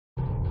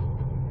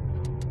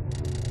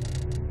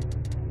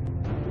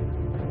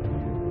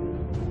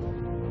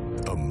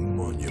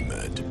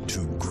monument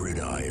to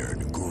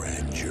gridiron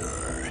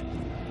grandeur.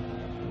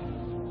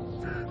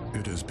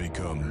 It has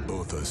become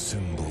both a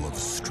symbol of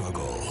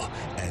struggle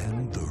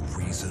and the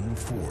reason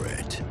for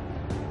it.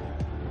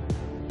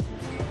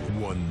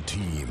 One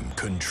team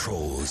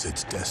controls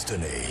its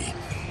destiny,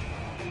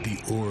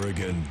 the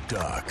Oregon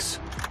Ducks.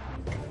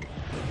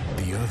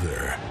 The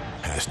other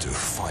has to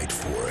fight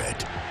for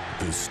it,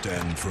 the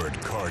Stanford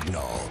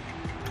Cardinal.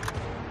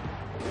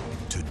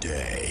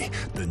 Today,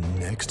 the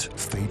next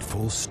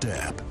fateful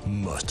step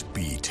must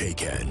be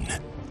taken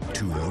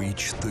to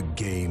reach the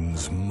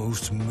game's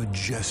most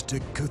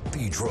majestic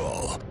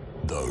cathedral,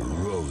 the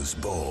Rose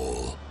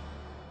Bowl.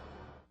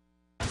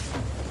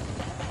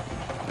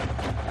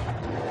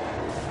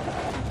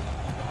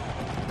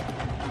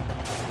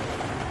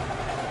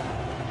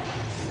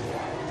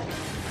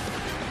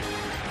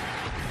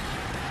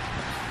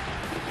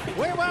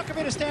 We welcome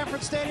you to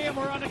Stanford Stadium.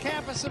 We're on the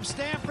campus of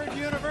Stanford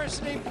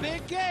University.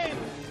 Big game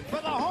for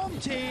the home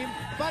team,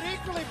 but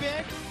equally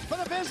big for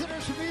the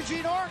visitors from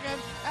Eugene, Oregon,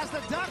 as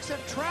the Ducks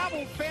have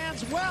traveled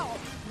fans well.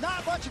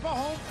 Not much of a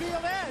home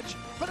field edge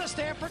for the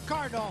Stanford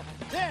Cardinal.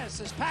 This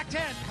is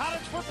Pac-10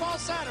 College Football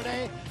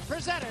Saturday,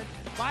 presented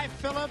by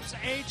Philips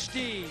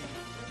HD.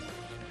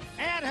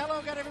 And hello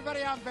again,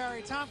 everybody. I'm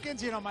Barry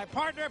Tompkins. You know, my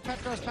partner,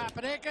 Petros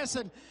Papadakis.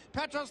 And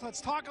Petros, let's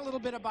talk a little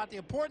bit about the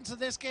importance of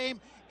this game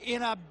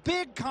in a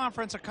big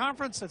conference, a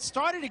conference that's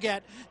starting to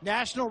get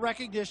national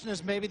recognition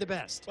as maybe the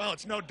best. Well,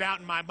 it's no doubt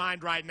in my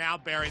mind right now,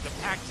 Barry. The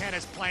Pac-10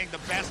 is playing the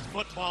best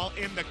football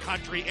in the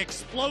country.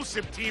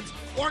 Explosive teams.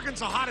 Oregon's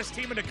the hottest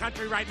team in the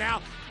country right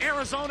now.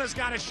 Arizona's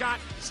got a shot.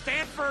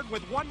 Stanford,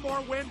 with one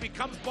more win,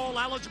 becomes bowl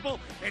eligible.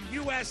 And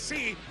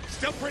USC,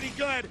 still pretty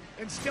good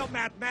and still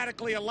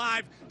mathematically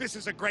alive. This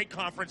is a great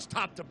conference,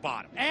 top to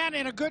bottom. And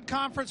in a good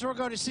conference, we're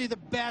going to see the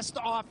best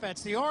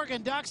offense. The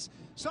Oregon Ducks,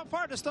 so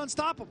far, just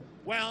unstoppable.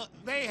 Well,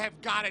 they have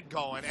got it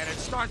going, and it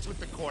starts with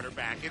the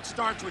quarterback. It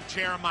starts with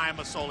Jeremiah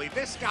Masoli.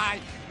 This guy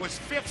was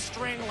fifth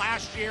string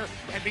last year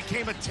and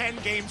became a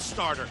 10-game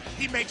starter.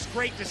 He makes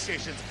great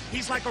decisions.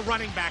 He's like a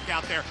running back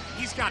out there.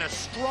 He's got a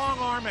strong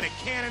arm and a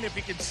cannon if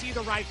he can see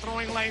the right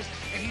throwing lanes,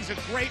 and he's a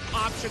great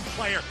option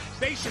player.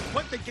 They should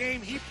put the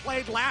game he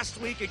played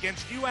last week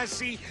against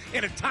USC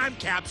in a time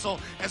capsule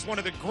as one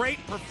of the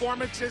great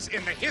performances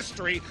in the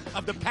history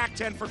of the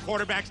Pac-10 for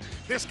quarterbacks.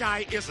 This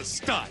guy is a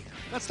stud.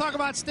 Let's talk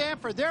about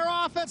Stanford. Their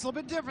offense a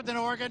little bit different than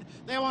Oregon.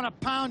 They want to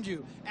pound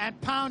you and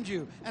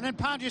then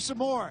pound you some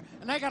more.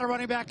 And they got a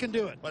running back can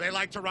do it. Well, they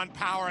like to run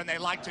power, and they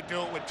like to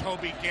do it with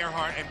Toby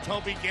Gerhart. And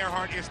Toby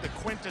Gerhart is the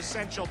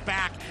quintessential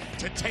back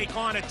to take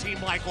on a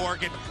team like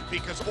Oregon,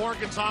 because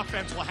Oregon's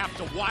offense will have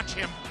to watch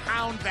him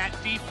pound that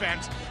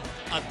defense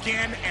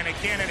again and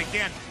again and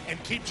again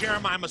and keep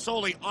Jeremiah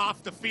Masoli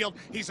off the field.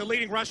 He's a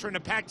leading rusher in the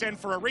Pac-10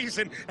 for a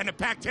reason, and the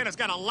Pac-10 has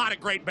got a lot of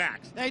great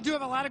backs. They do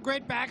have a lot of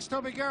great backs.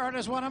 Toby Gerhart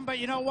is one of them, but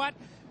you know what?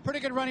 Pretty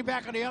good running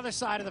back on the other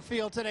side of the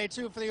field today,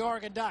 too, for the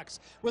Oregon Ducks.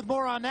 With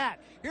more on that,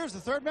 here's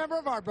the third member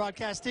of our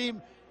broadcast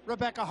team,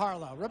 Rebecca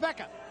Harlow.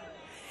 Rebecca.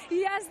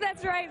 Yes,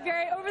 that's right,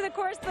 Barry. Over the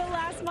course of the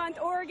last month,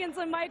 Oregon's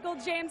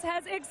LaMichael James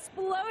has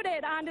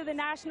exploded onto the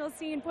national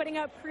scene, putting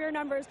up career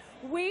numbers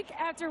week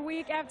after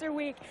week after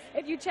week.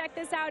 If you check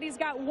this out, he's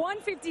got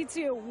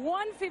 152,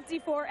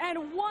 154, and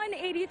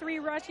 183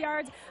 rush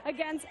yards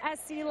against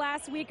SC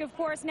last week, of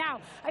course.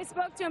 Now, I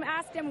spoke to him,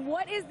 asked him,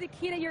 what is the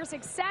key to your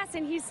success?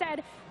 And he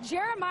said,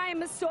 Jeremiah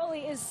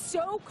Masoli is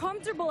so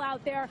comfortable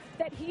out there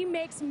that he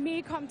makes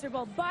me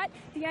comfortable. But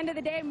at the end of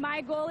the day,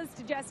 my goal is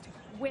to just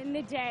win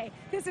the day.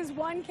 This is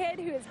one kid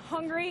who is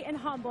hungry and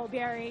humble,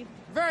 Barry.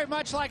 Very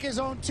much like his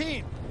own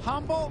team.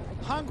 Humble,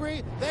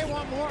 hungry, they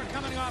want more,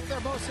 coming off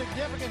their most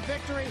significant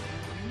victory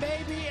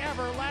maybe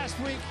ever last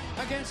week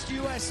against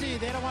USC.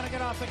 They don't want to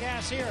get off the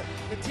gas here.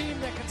 The team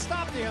that can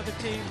stop the other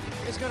team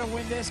is going to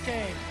win this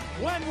game.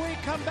 When we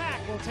come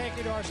back, we'll take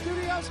you to our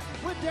studios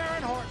with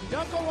Darren Horton.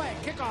 Don't go away.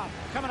 Kickoff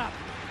coming up.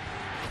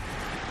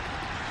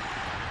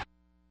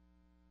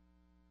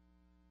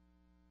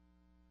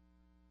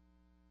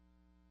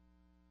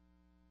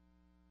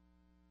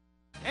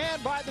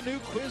 And by the new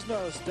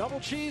Quiznos double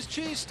cheese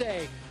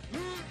cheesesteak.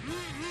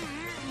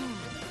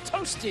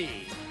 Toasty.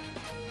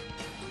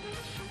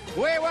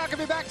 We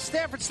welcome you back to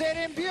Stanford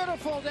Stadium.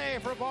 Beautiful day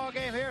for a ball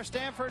game here,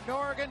 Stanford and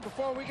Oregon.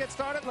 Before we get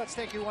started, let's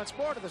take you once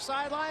more to the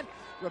sideline.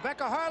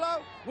 Rebecca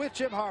Harlow with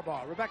Jim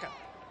Harbaugh. Rebecca.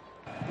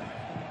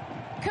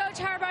 Coach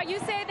Harbaugh, you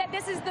say that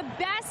this is the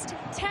best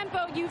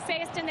tempo you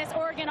faced in this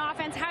Oregon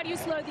offense. How do you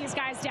slow these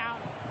guys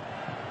down?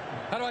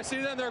 How do I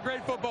see them? They're a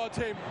great football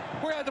team.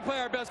 We're going to have to play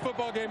our best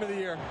football game of the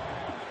year.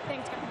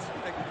 Thanks, Coach.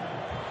 Thank you.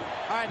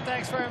 All right,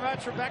 thanks very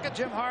much, Rebecca.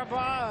 Jim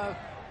Harbaugh,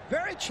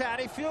 very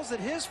chatty, feels that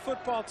his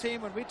football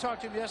team, when we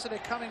talked to him yesterday,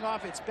 coming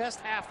off its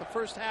best half, the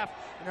first half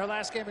in their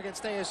last game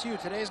against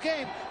ASU. Today's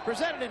game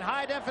presented in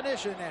high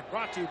definition and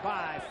brought to you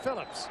by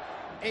Philips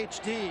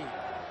HD.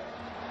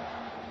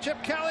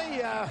 Chip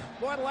Kelly,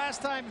 boy, the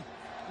last time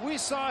we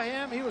saw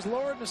him, he was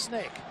lower than a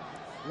snake.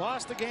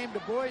 Lost the game to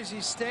Boise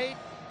State.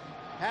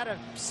 Had to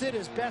sit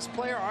his best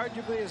player,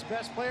 arguably his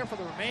best player for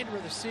the remainder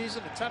of the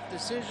season. A tough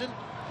decision.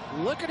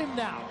 Look at him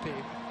now, Pete.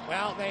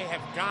 Well, they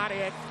have got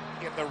it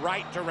in the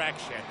right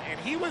direction, and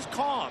he was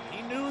calm.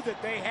 He knew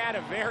that they had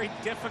a very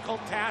difficult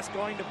task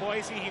going to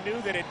Boise. He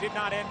knew that it did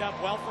not end up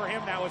well for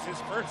him. That was his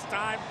first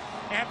time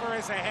ever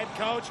as a head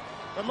coach.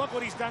 But look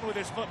what he's done with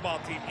his football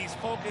team. He's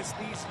focused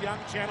these young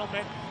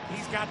gentlemen.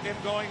 He's got them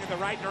going in the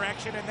right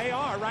direction, and they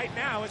are right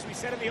now, as we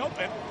said in the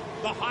open,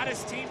 the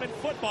hottest team in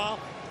football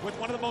with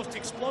one of the most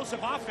explosive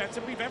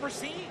offenses we've ever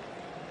seen.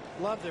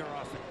 Love their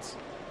offense.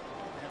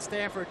 And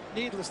Stanford,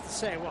 needless to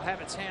say, will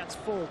have its hands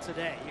full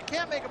today. You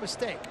can't make a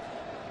mistake.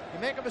 You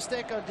make a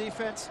mistake on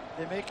defense,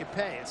 they make you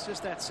pay. It's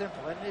just that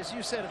simple. And as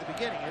you said at the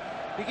beginning, it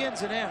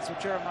begins and ends with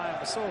Jeremiah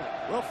Masoli.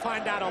 We'll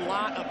find out a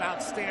lot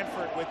about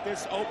Stanford with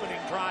this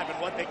opening drive and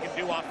what they can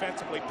do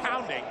offensively,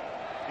 pounding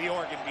the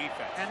Oregon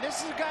defense. And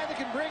this is a guy that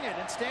can bring it,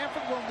 and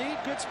Stanford will need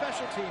good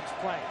special teams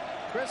play.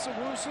 Chris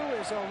Owusu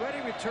has already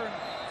returned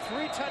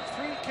three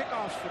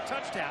kickoffs for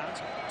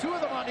touchdowns, 2 of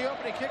them on the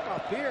opening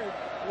kickoff. Beard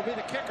will be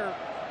the kicker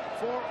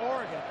for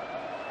Oregon.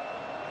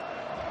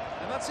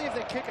 And let's see if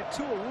they kick it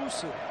to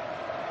Owusu.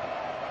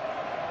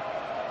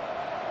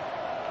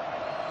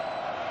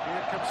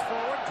 Beard comes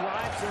forward,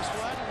 drives this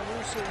one, and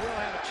Owusu will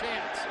have a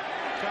chance.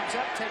 Comes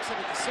up, takes it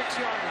at the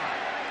 6-yard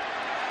line.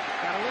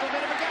 Got a little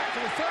bit of a gap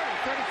to the 30,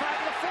 35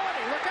 to the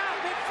 40. Look out,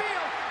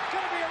 midfield.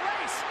 Going to be a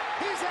race.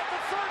 He's at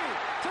the 30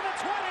 to the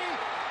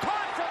 20.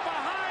 Caught from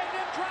behind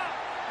and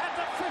dropped at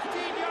the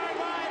 15-yard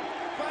line.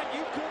 But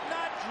you could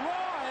not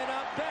draw it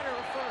up better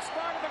for a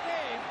start of a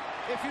game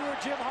if you were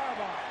Jim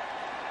Harbaugh.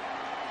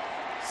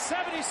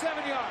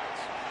 77 yards.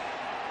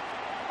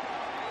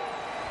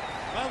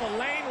 Well, the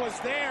lane was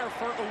there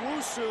for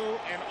Owusu,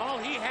 and all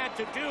he had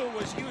to do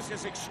was use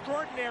his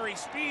extraordinary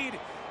speed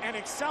and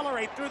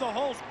accelerate through the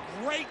holes.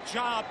 Great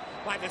job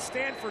by the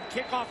Stanford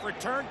kickoff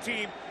return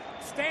team,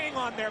 staying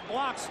on their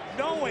blocks,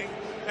 knowing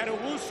that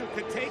Owusu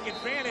could take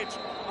advantage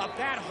of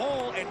that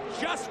hole, and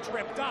just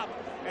tripped up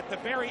at the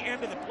very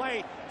end of the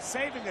play,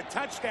 saving a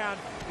touchdown,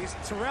 is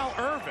Terrell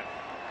Irvin.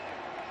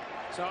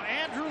 So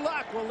Andrew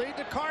Luck will lead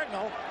the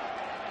Cardinal,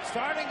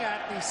 starting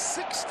at the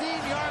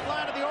 16-yard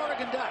line of the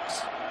Oregon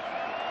Ducks.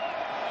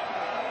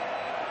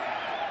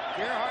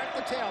 Gerhart,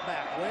 the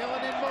tailback,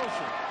 Whalen in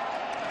motion.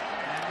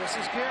 And this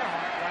is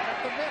Gerhart right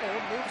up the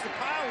middle, moves the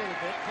pile a little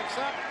bit, picks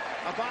up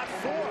about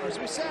 4. As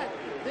we said,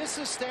 this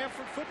is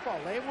Stanford football.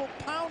 They will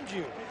pound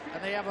you.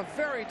 And they have a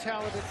very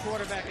talented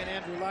quarterback in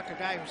Andrew Luck, a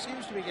guy who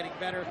seems to be getting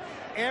better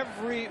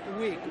every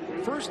week.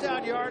 First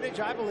down yardage,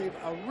 I believe,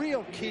 a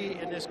real key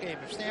in this game.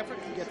 If Stanford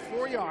can get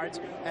 4 yards,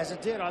 as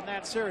it did on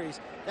that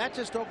series, that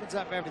just opens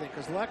up everything,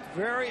 because Luck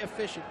very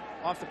efficient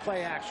off the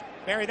play action.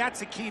 Barry, that's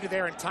the key to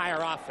their entire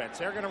offense.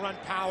 They're going to run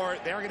power.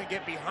 They're going to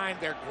get behind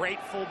their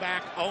great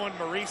fullback, Owen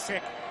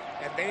Marisic,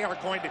 and they are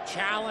going to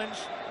challenge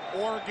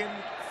Oregon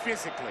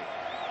physically.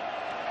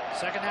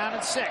 2nd down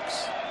and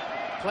 6.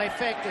 Play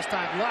fake this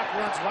time. Luck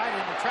runs right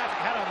into traffic.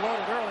 Had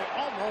unloaded early.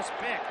 Almost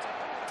picked.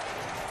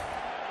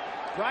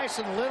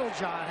 Bryson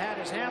Littlejohn had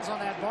his hands on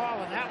that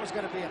ball, and that was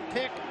going to be a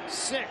pick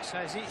 6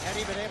 had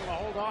he been able to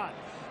hold on.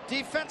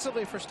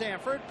 Defensively for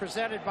Stanford,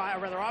 presented by, or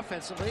rather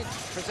offensively,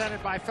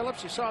 presented by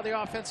Phillips. You saw the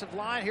offensive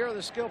line. Here are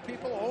the skilled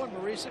people. Owen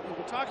Marisic, we've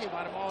been talking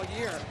about him all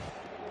year.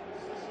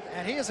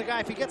 And he is a guy,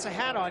 if he gets a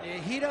hat on you,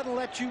 he doesn't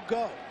let you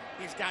go.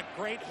 He's got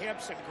great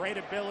hips and great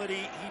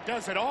ability. He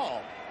does it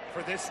all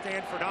for this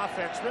Stanford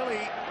offense.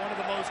 Really one of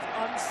the most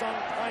unsung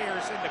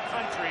players in the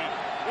country.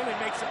 Really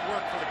makes it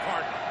work for the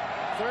Cardinals.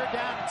 3rd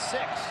down and 6.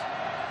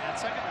 And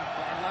 2nd down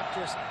play, Luck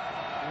just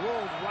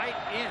rolled right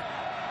in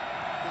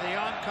to the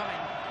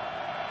oncoming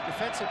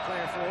defensive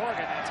player for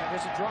Oregon.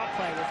 There's a draw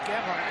play with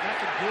Gerhart.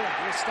 Nothing good.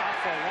 He'll stop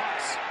for a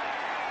loss.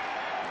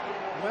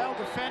 Well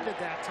defended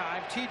that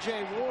time.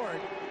 T.J.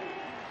 Ward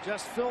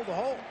just filled the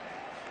hole.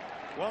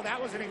 Well,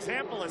 that was an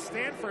example of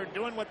Stanford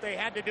doing what they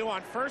had to do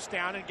on 1st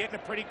down and getting a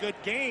pretty good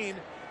gain.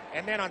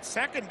 And then on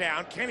 2nd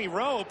down, Kenny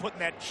Rowe putting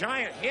that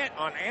giant hit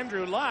on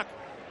Andrew Luck.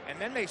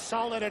 And then they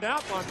solid it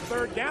up on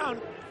 3rd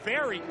down.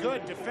 Very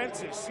good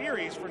defensive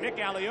series for Nick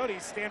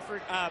Aliotti's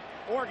Stanford,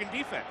 Oregon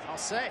defense. I'll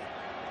say.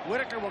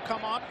 Whitaker will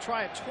come on to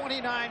try a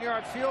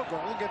 29-yard field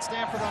goal and get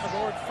Stanford on the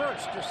board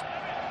first, just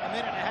a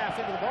minute and a half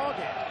into the ball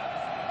game.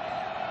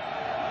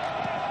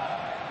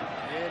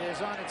 It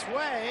is on its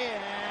way,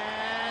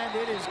 and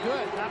it is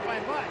good. Not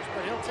by much,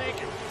 but he'll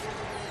take it.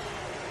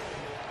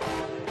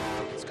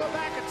 Let's go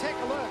back and take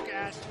a look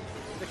at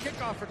the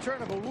kickoff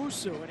return of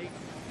Owusu, and he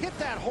hit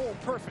that hole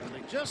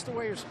perfectly, just the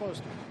way you're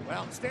supposed to.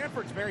 Well,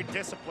 Stanford's a very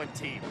disciplined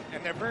team,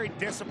 and they're very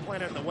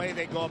disciplined in the way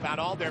they go about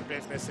all their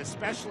business,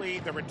 especially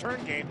the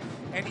return game.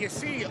 And you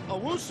see,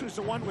 Owusu's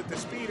the one with the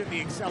speed and the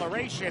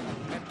acceleration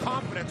and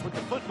confidence with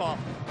the football,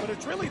 but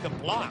it's really the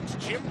blocks.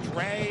 Jim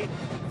Dre,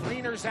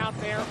 Fleener's out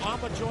there,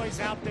 Amajoy's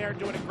out there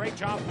doing a great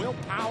job. Will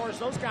Powers,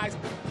 those guys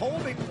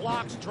holding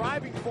blocks,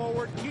 driving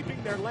forward,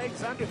 keeping their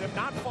legs under them,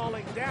 not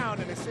falling down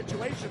in a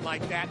situation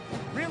like that,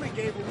 really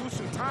gave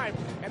Owusu time,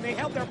 and they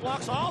held their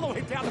blocks all the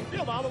way down the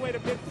field, all the way to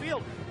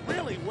midfield.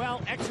 Really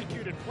well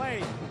executed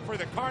play for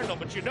the Cardinal,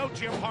 but you know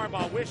Jim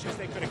Harbaugh wishes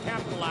they could have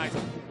capitalized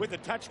with a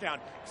touchdown.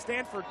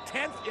 Stanford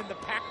 10th in the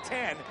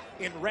Pac-10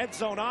 in red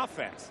zone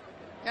offense.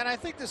 And I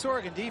think this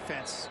Oregon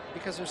defense,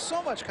 because there's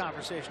so much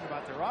conversation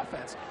about their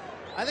offense,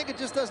 I think it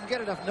just doesn't get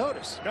enough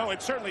notice. No,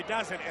 it certainly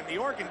doesn't. And the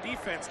Oregon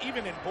defense,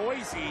 even in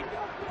Boise,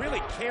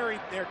 really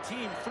carried their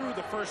team through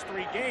the first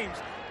 3 games,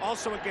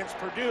 also against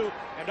Purdue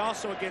and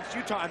also against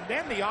Utah. And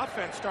then the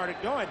offense started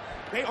going.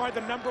 They are the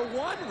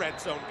 #1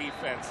 red zone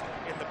defense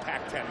in the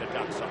Pac-10, the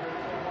Ducks are.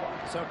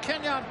 So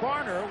Kenyon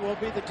Barner will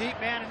be the deep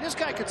man, and this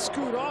guy could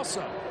scoot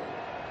also.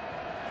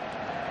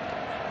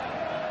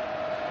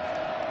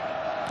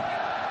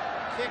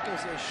 Kick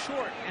is a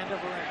short end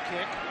over end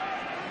kick.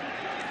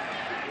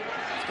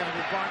 It's going to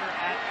be Barner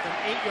at the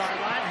 8-yard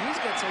line. He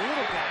gets a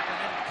little gap and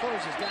then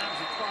closes down as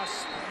he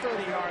crosses the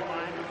 30-yard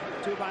line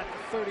to about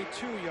the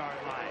 32-yard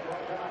line.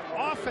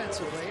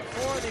 Offensively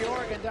for the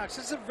Oregon Ducks,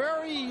 it's a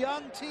very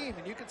young team,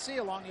 and you can see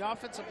along the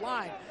offensive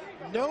line,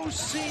 no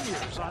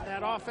seniors on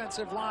that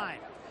offensive line.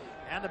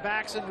 And the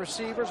backs and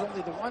receivers,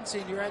 only the 1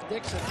 senior, Ed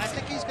Dixon. I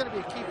think he's going to be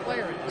a key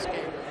player in this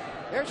game.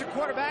 There's your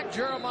quarterback,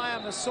 Jeremiah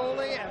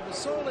Masoli, and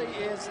Masoli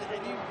is,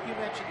 and you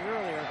mentioned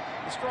earlier,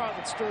 the straw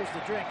that stirs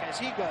the drink. As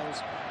he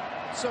goes,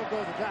 so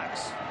go the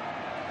Ducks.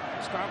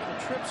 Start with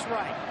the trips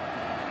right.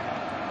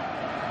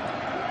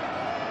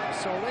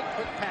 Masoli,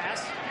 quick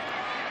pass.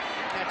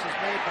 Catch is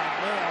made by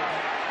Mayo,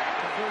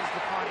 but converged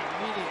upon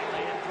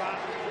immediately and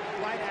dropped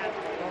right at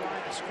the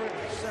line of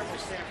scrimmage. Several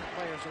Stanford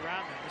players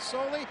around him.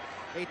 Masoli,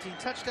 18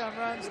 touchdown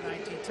runs,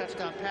 19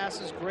 touchdown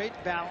passes, great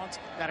balance,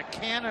 got a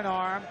cannon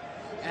arm,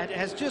 and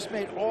has just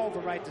made all the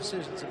right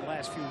decisions in the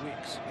last few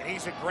weeks. And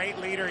he's a great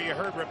leader. You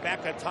heard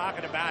Rebecca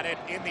talking about it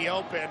in the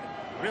open.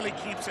 Really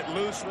keeps it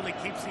loose, really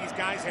keeps these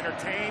guys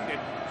entertained, and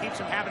keeps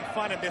them having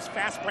fun in this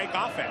fast break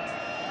offense.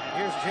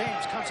 Here's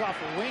James, comes off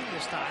a wing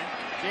this time.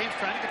 James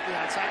trying to get to the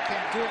outside,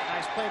 can't do it.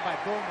 Nice play by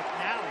Bo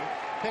McNally.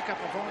 Pickup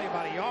of only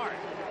about a yard.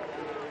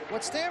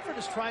 What Stanford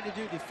is trying to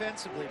do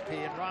defensively, P,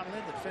 and Ron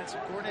Lynn, the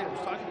defensive coordinator, was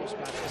talking to us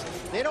about this.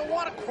 They don't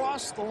want to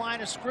cross the line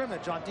of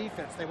scrimmage on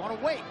defense. They want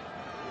to wait.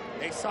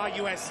 They saw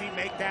USC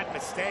make that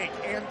mistake.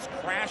 Ends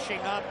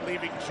crashing up,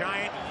 leaving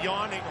giant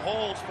yawning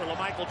holes for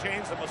LaMichael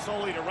James and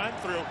Masoli to run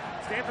through.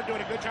 Stanford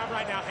doing a good job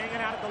right now,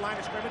 hanging out at the line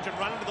of scrimmage and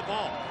running to the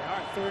ball. They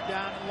are 3rd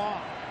down and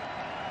long.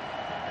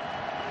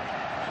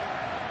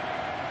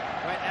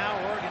 Right now,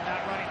 Oregon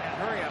not running that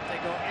hurry up. They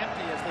go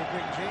empty as they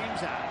bring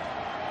James out.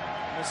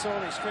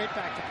 Masoli straight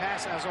back to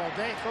pass as all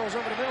day. Throws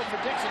over the middle for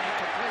Dixon,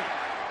 incomplete.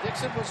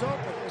 Dixon was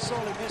open.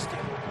 Masoli missed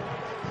him.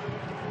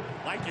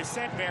 Like you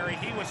said, Barry,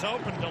 he was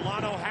open.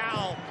 Delano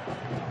Howell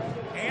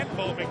and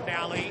Bo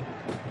McNally,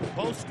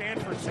 both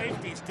Stanford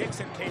safeties.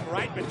 Dixon came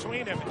right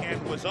between him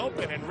and was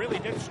open and really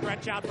didn't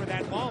stretch out for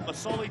that ball.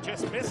 Masoli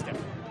just missed him.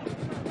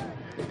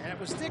 And it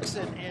was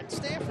Dixon and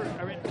Stanford,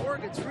 or in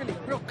Oregon's really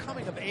real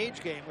coming of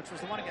age game, which was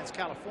the one against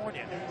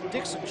California.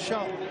 Dixon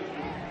showed.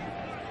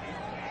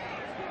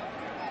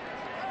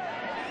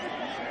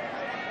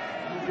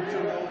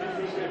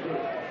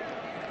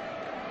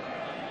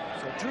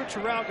 So Drew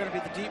Terrell going to be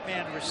the deep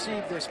man to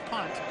receive this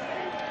punt.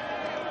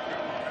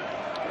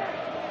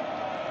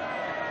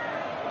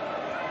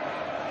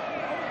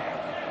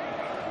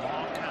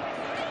 Long count.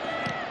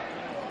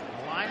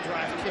 Line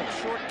drive kick,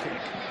 short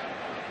kick.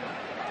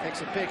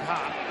 Takes a big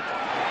hop.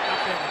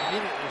 Up in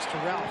immediately is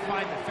Terrell.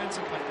 Fine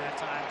defensive play that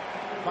time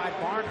by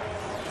Barner.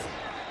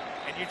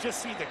 And you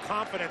just see the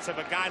confidence of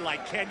a guy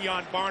like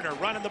Kenyon Barner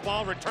running the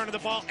ball, returning the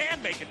ball,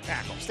 and making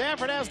tackles.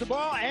 Stanford has the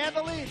ball and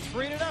the lead.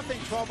 3-0.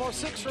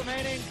 12:06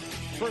 remaining.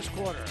 First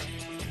quarter.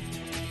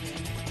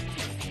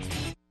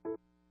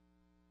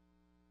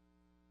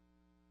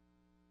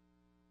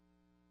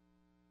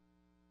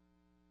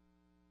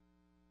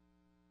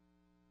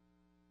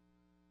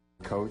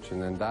 Coach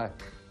and then die.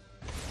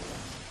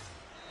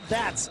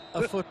 That's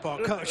a football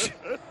coach.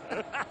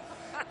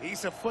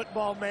 He's a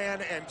football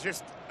man and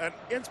just an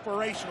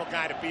inspirational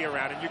guy to be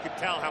around, and you can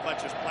tell how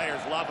much his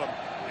players love him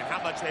and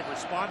how much they've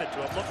responded to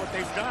him. Look what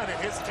they've done in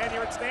his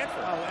tenure at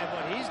Stanford. Oh, and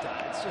what he's done,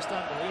 it's just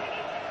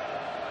unbelievable.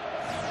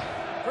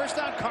 First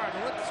down,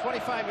 Cardinal at the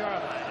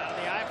 25-yard line out of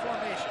the I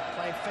formation.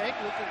 Play fake.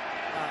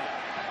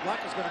 Luck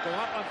is going to go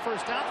up on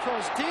first down,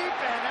 throws deep,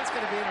 and that's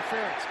going to be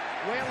interference.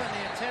 Whalen,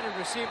 the intended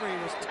receiver, he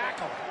was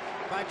tackled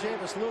by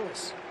Javis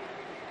Lewis.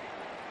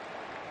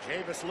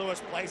 Javis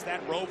Lewis plays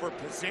that rover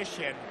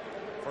position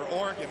for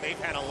Oregon. They've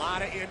had a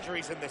lot of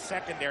injuries in the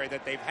secondary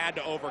that they've had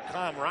to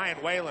overcome. Ryan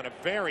Whalen, a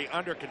very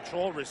under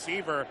control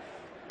receiver,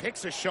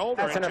 picks a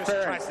shoulder and just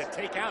tries to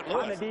take out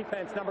Lewis. On the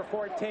defense, number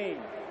 14.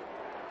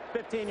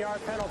 15-yard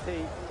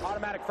penalty,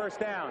 automatic first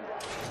down.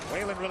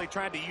 Whalen really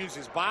tried to use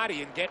his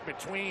body and get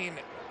between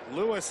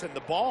Lewis and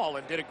the ball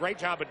and did a great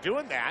job of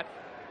doing that.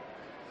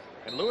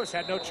 And Lewis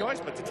had no choice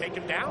but to take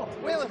him down.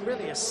 Whalen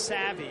really a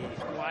savvy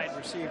wide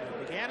receiver.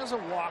 Began as a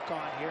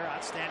walk-on here,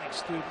 outstanding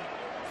student,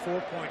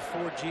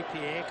 4.4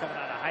 GPA coming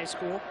out of high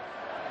school.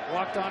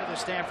 Walked on to the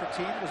Stanford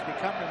team, was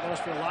becoming the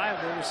most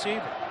reliable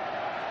receiver.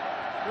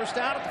 First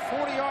down at the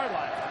 40-yard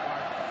line.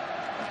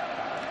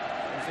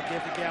 There's the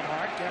give to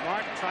Gerhart.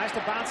 Gerhart tries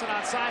to bounce it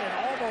outside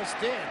and almost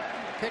did.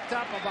 Picked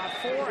up about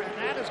 4, and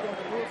that is going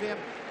to move him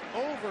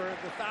over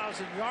the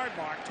 1,000-yard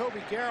mark.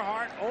 Toby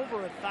Gerhart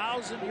over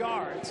 1,000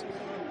 yards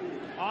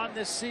on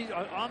this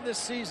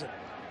season.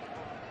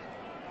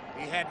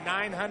 He had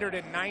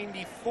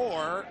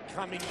 994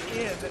 coming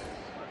in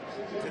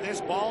to this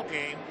ball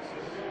game.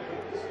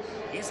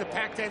 He's the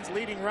Pac-10's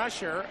leading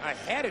rusher,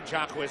 ahead of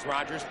Jacquizz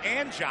Rodgers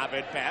and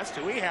Javid Best,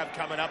 who we have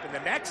coming up in the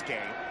next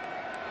game.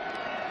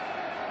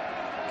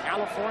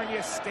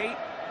 California State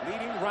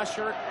leading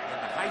rusher in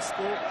the high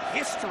school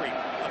history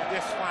of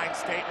this fine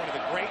state. One of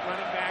the great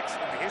running backs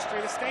in the history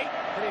of the state.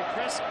 Pretty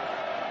impressive.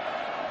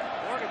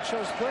 Oregon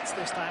shows blitz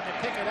this time.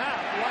 They pick it up.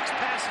 Luck's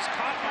pass is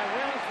caught by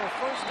Whalen for a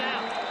first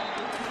down.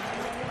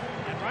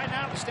 And right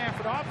now the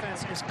Stanford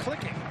offense is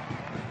clicking.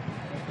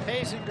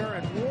 Pazinger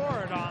and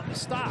Ward on the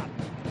stop.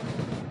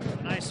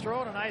 A nice throw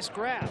and a nice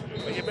grab.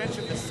 Well, you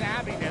mentioned the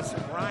savviness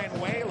of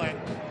Ryan Whalen.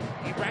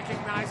 He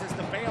recognizes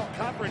the bail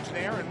coverage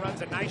there and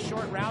runs a nice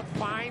short route,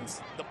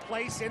 finds the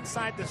place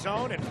inside the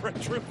zone, and for a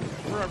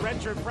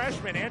redshirt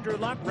freshman, Andrew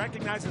Luck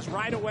recognizes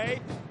right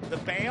away the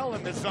bail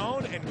and the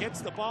zone and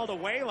gets the ball to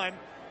Whalen.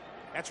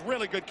 That's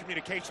really good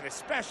communication,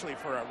 especially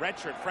for a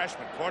redshirt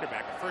freshman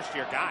quarterback, a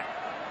first-year guy.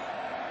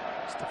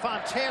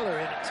 Stephon Taylor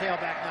in at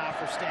tailback now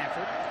for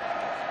Stanford.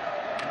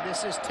 And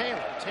this is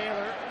Taylor.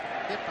 Taylor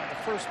hit by the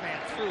first man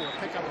through. A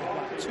pickup of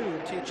about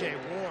 2. T.J.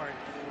 Ward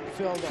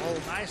filled the hole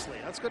nicely.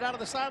 Let's go down to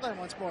the sideline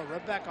once more.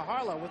 Rebecca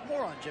Harlow with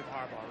more on Jim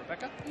Harbaugh.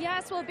 Rebecca?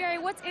 Yes, well, Barry,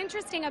 what's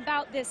interesting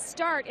about this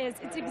start is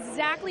it's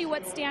exactly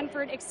what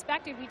Stanford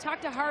expected. We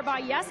talked to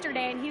Harbaugh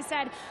yesterday, and he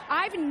said,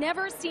 I've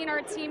never seen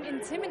our team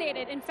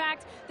intimidated. In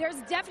fact,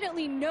 there's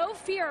definitely no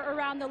fear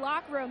around the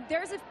locker room.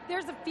 There's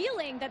a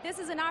feeling that this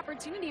is an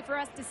opportunity for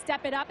us to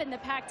step it up in the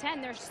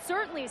Pac-10. They're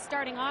certainly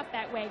starting off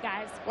that way,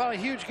 guys. Well, a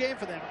huge game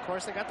for them, of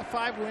course. They got the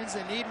 5 wins.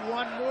 They need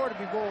 1 more to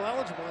be bowl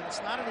eligible, and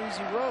it's not an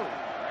easy road.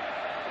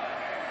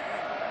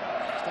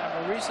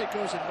 Marisa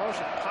goes in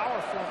motion,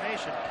 power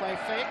formation, play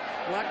fake.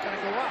 Luck going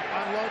to go up,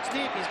 unloads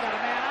deep. He's got a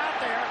man out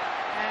there,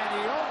 and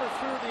he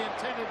overthrew the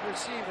intended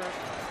receiver,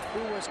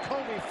 who was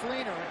Kobe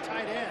Fleener, a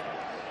tight end.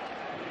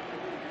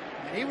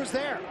 And he was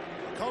there.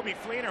 Kobe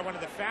Fleener, one of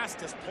the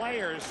fastest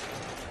players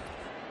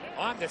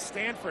on the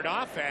Stanford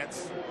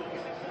offense,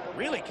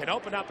 really can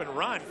open up and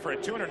run for a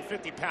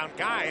 250-pound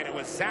guy, and it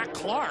was Zach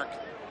Clark,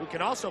 who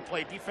can also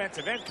play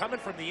defensive end, coming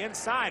from the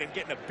inside and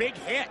getting a big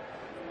hit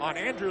on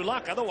Andrew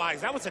Luck.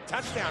 Otherwise, that was a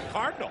touchdown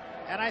Cardinal.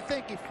 And I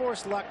think he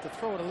forced Luck to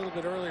throw it a little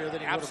bit earlier than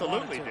he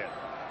absolutely would have wanted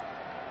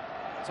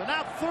to. did. So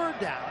now 3rd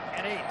down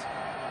and 8.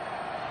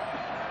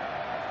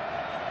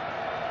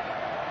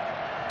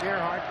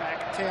 Gerhart back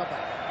at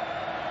tailback.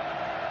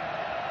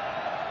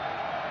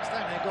 This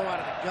time they go out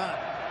of the gun.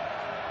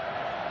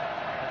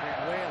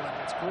 Whalen,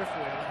 it's Griff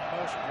Whalen in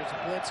motion. Here's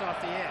a blitz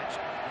off the edge.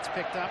 It's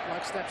picked up.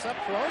 Luck steps up,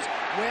 throws.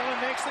 Whalen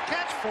makes the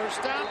catch.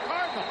 First down,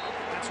 Cardinal.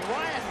 That's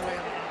Ryan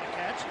Whalen on the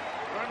catch.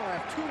 Cardinal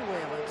have 2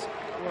 Whalens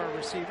who are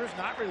receivers,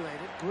 not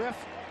related, Griff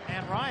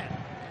and Ryan.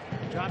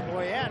 John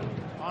Boyette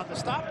on the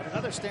stop.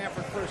 Another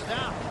Stanford first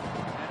down.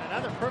 And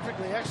another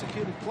perfectly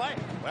executed play.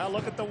 Well,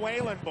 look at the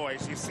Whalen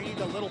boys. You see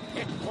the little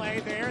pick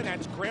play there.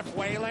 That's Griff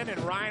Whalen, and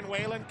Ryan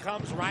Whalen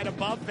comes right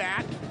above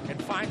that and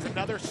finds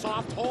another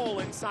soft hole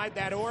inside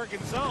that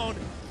Oregon zone.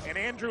 And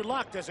Andrew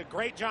Luck does a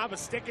great job of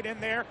sticking in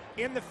there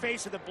in the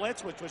face of the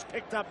blitz, which was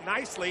picked up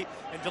nicely,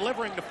 and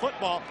delivering the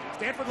football.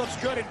 Stanford looks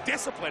good and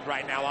disciplined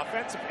right now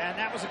offensively. And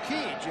that was a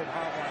key, Jim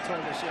Harbaugh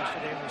told us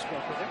yesterday when we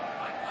spoke with him.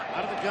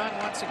 Out of the gun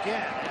once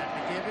again,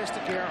 and they gave this to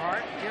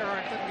Gerhart.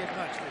 Gerhart didn't get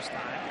much this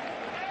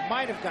time.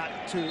 Might have gotten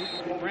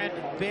 2.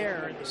 Brandon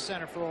Baer in the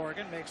center for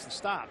Oregon makes the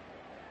stop.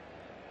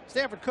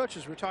 Stanford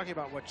coaches were talking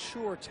about what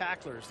sure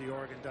tacklers the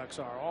Oregon Ducks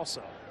are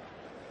also.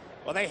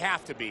 Well, they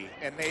have to be,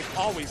 and they've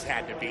always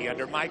had to be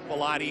under Mike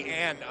Bellotti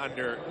and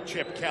under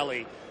Chip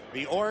Kelly.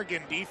 The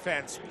Oregon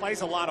defense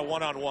plays a lot of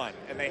one-on-one,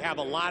 and they have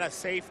a lot of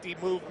safety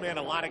movement,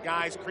 a lot of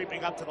guys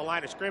creeping up to the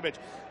line of scrimmage.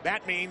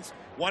 That means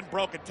one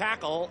broken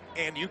tackle,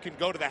 and you can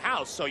go to the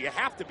house. So you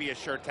have to be a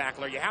sure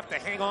tackler. You have to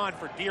hang on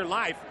for dear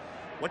life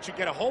once you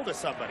get a hold of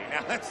somebody.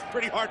 Now, that's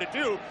pretty hard to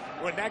do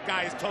when that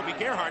guy is Toby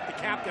Gerhart, the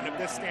captain of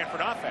this Stanford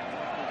offense.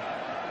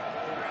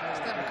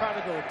 Stanford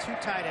Carter go with 2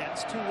 tight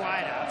ends, 2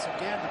 wideouts.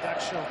 Again, the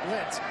Ducks show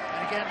blitz.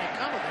 And again, they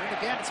come with it. And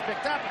again, it's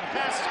picked up. And the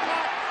pass is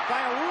caught by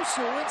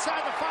Owusu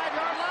inside the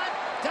 5-yard line,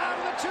 down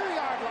to the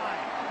 2-yard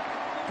line.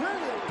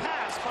 Brilliant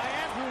pass by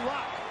Andrew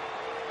Luck.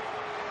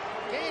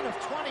 Gain of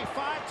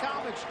 25.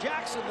 Talmadge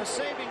Jackson, the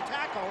saving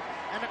tackle,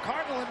 and a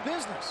Cardinal in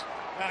business.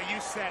 Well,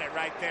 you said it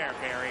right there,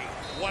 Barry.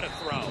 What a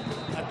throw.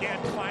 Again,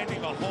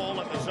 finding a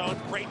hole in the zone.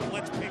 Great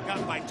blitz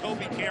pickup by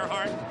Toby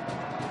Gerhart.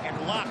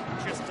 And Luck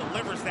just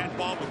delivers that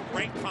ball with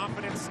great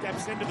confidence,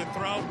 steps into the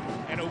throw,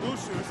 and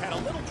Owusu, who's had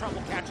a little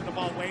trouble catching the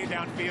ball way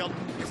downfield,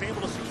 is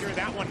able to secure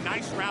that one.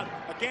 Nice route.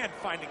 Again,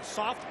 finding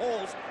soft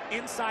holes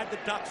inside the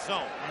Duck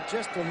zone. And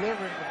just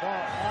delivering the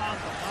ball on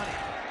the money.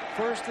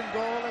 1st and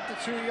goal at the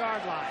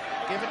 2-yard line.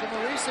 Give it to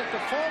Marisa, the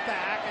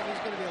fullback, and he's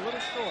going to be a little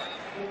short.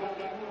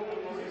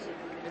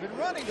 They've been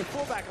running the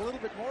fullback a little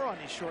bit more on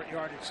these short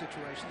yardage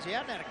situations. He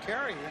hadn't had a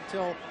carry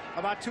until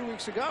about 2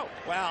 weeks ago.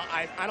 Well,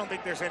 I don't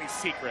think there's any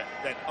secret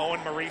that Owen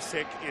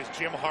Marisic is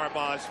Jim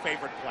Harbaugh's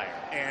favorite player,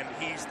 and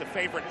he's the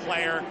favorite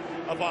player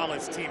of all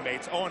his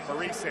teammates. Owen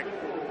Marisic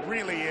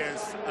really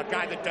is a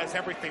guy that does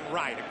everything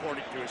right,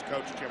 according to his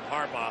coach, Jim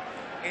Harbaugh.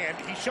 And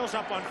he shows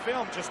up on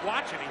film just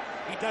watching.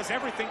 He does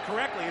everything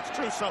correctly. It's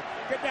true. So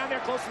get down there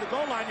close to the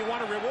goal line. You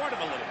want to reward him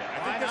a little bit.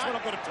 I think this one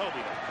will go to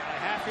Toby. A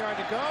half yard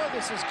to go.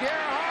 This is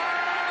Gerhart.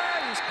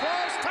 He's close.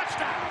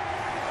 Touchdown.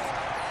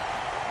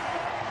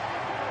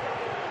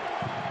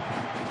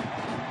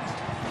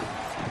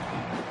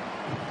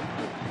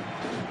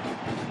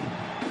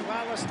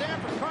 Well, the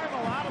Stanford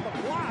Cardinal out of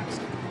the blocks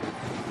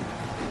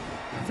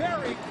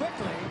very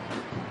quickly.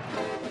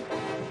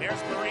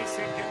 There's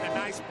Marisic getting a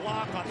nice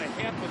block on the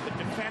hip with the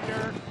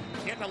defender,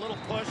 getting a little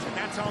push, and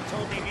that's all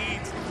Toby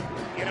needs.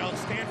 You know,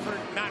 Stanford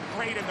not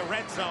great in the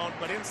red zone,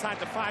 but inside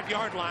the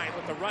 5-yard line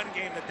with the run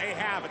game that they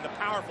have and the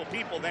powerful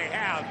people they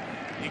have,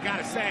 you got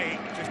to say,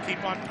 just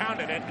keep on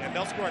pounding it, and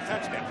they'll score a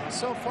touchdown.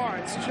 So far,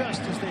 it's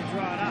just as they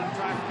draw it up.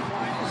 Driving the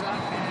line is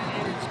up,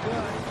 and it is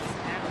good.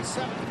 And with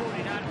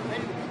 7:49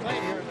 remaining to be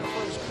played here in the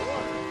first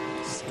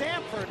quarter,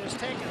 Stanford has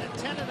taken a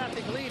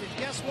 10-0 lead, and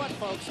guess what,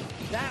 folks?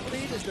 That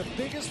lead is the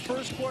biggest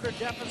first quarter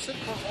deficit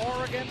for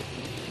Oregon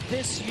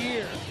this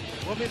year.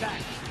 We'll be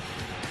back.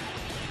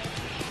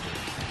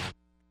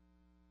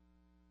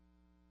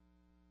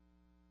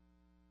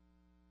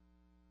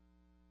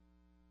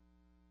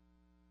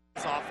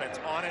 Offense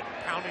on it,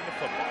 pounding the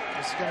football.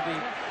 This is going to be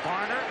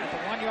Barner at the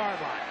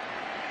 1-yard line,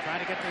 trying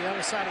to get to the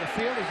other side of the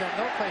field. He's got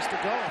no place to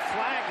go. A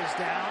flag is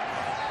down,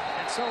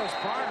 and so is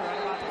Barner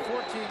at about the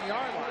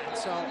 14-yard line.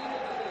 So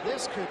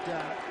this could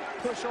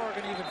push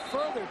Oregon even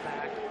further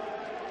back.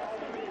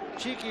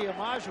 Chiki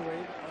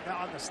Amajui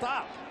on the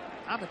stop.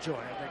 Amajoy,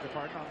 I beg your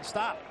pardon, on the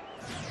stop.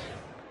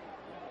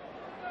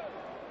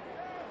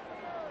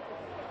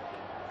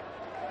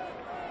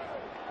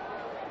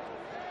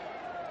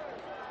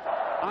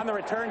 On the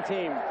return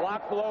team,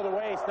 block below the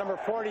waist, number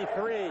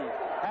 43,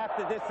 half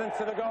the distance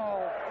to the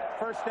goal,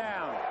 first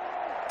down.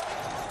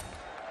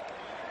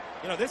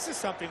 You know, this is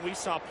something we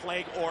saw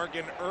plague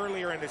Oregon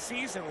earlier in the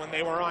season when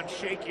they were on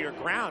shakier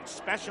ground.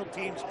 Special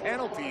teams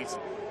penalties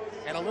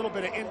and a little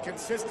bit of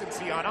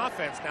inconsistency on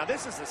offense. Now,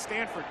 this is a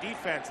Stanford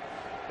defense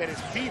that is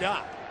beat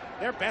up.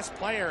 Their best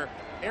player,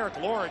 Eric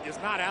Lord, is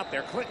not out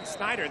there. Clinton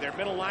Snyder, their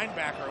middle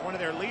linebacker, one of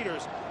their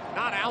leaders,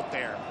 not out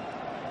there.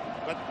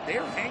 But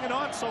they're hanging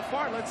on so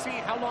far. Let's see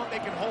how long they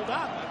can hold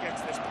up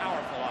against this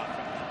powerful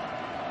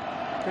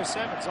offense. Chris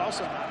Evans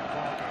also not in the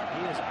ballgame.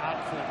 He is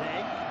out for the day.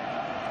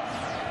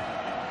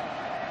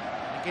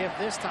 Give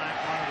this time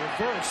on a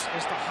reverse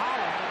is to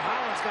Holland, and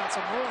Holland's got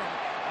some room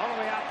all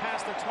the way out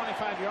past the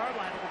 25-yard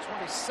line to the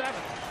 27.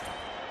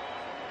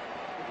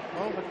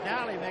 Mo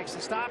McNally makes the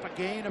stop, a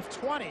gain of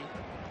 20,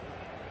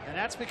 and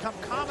that's become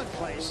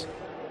commonplace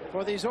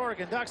for these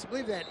Oregon Ducks. I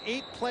believe they had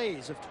 8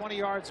 plays of 20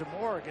 yards or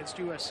more against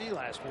USC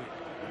last week.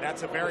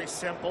 That's a very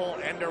simple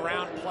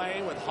end-around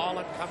play with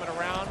Holland coming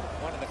around,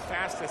 one of the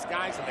fastest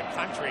guys in the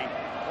country,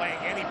 playing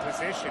any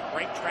position.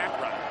 Great track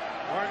runner.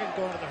 Oregon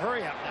going to the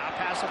hurry-up now.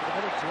 Pass over the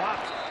middle,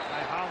 dropped by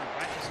Holland,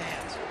 right in his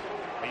hands.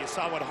 Well, you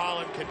saw what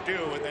Holland can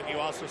do, and then you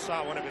also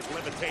saw one of his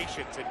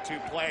limitations in 2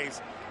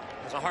 plays.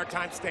 Has a hard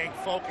time staying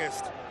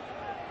focused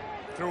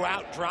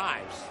throughout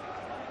drives.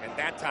 And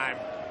that time,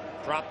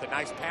 dropped a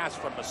nice pass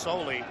from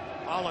Masoli.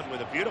 Holland with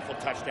a beautiful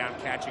touchdown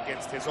catch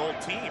against his old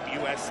team,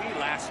 USC,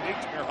 last week.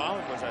 Jameer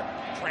Holland was a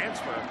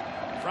transfer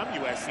from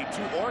USC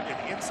to Oregon.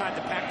 Inside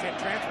the Pac-10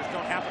 transfers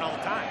don't happen all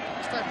the time.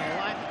 This time they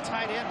line the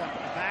tight end up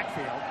in the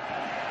backfield.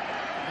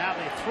 Now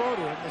they throw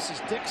to him. This is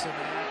Dixon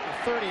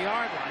at the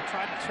 30-yard line,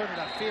 trying to turn it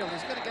upfield.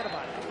 He's going to get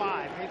about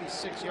 5, maybe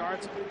 6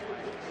 yards.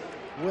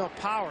 Will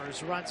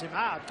Powers runs him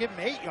out. Give him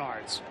 8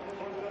 yards.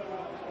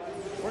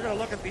 We're going to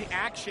look at the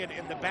action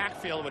in the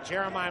backfield with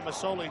Jeremiah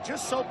Masoli.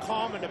 Just so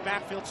calm in the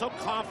backfield, so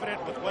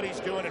confident with what he's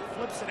doing, and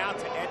flips it out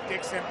to Ed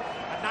Dixon.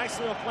 A nice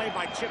little play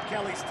by Chip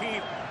Kelly's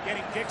team,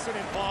 getting Dixon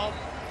involved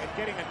and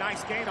getting a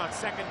nice gain on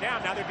 2nd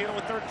down. Now they're dealing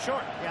with 3rd and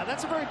short. Yeah,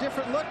 that's a very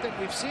different look than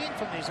we've seen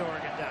from these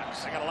Oregon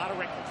Ducks. They got a lot of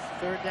wrinkles.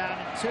 3rd down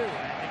and 2,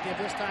 and they give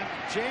this time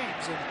to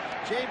James, and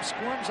James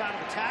squirms out of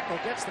the tackle,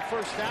 gets the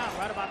 1st down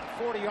right about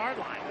the 40-yard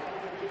line.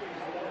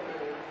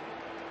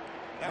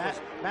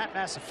 Matt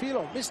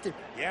Masafilo missed him.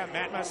 Yeah,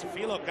 Matt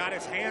Masafilo got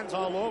his hands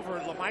all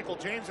over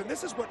LaMichael James, and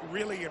this is what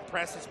really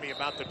impresses me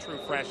about the true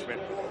freshman.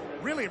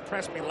 Really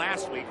impressed me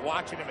last week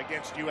watching him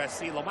against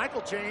USC.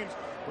 LaMichael James,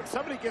 when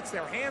somebody gets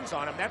their hands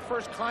on him, that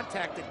first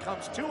contact that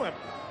comes to him,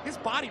 his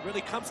body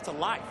really comes to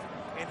life.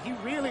 And he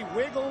really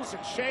wiggles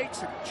and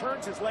shakes and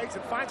churns his legs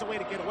and finds a way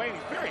to get away, and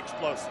he's very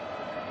explosive.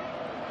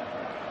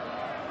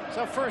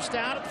 So 1st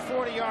down at the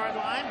 40-yard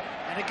line,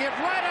 and a give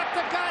right up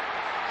the gut,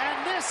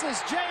 and this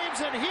is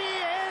James, and he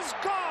is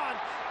gone.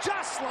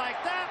 Just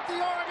like that, the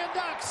Oregon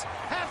Ducks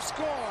have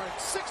scored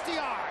 60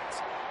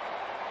 yards.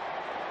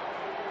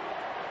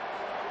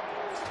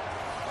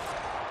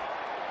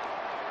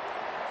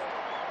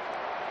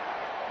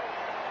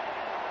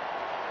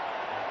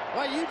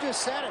 Well, you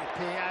just said it,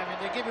 P. I mean,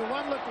 they give you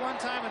one look one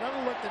time,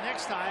 another look the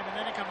next time, and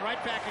then they come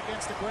right back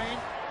against the grain,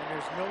 and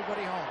there's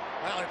nobody home.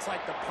 Well, it's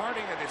like the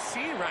parting of the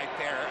sea right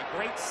there. A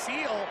great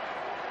seal.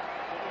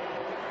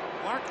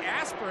 Mark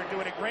Asper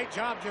doing a great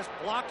job just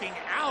blocking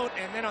out,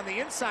 and then on the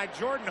inside,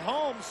 Jordan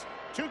Holmes,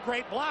 2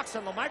 great blocks,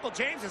 and Michael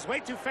James is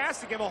way too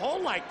fast to give a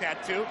hole like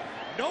that to.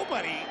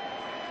 Nobody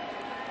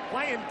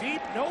playing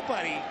deep,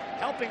 nobody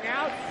helping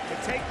out to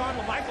take on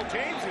Michael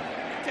James, and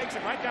he takes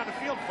it right down the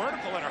field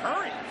vertical in a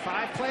hurry.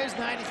 5 plays,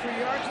 93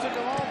 yards, took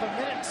them all, 1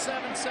 minute and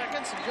 7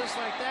 seconds, and just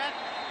like that,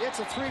 it's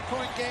a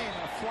 3-point game,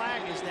 and a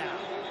flag is down.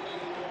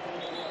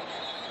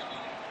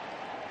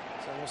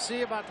 So we'll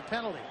see about the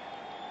penalty.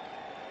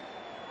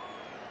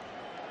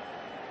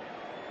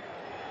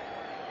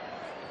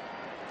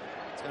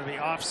 It's going to be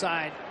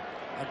offside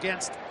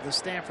against the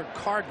Stanford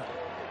Cardinal.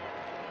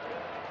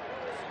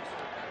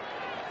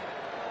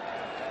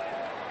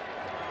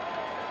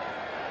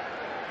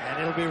 And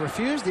it'll be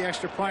refused. The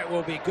extra point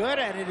will be good,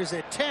 and it is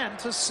a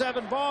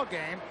 10-7 ball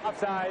game.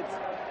 Offsides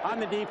on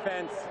the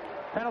defense.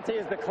 Penalty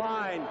is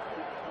declined.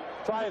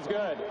 Try is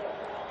good.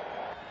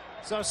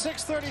 So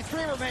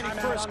 6:33 remaining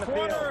first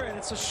quarter, and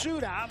it's a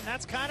shootout, and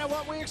that's kind of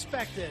what we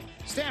expected.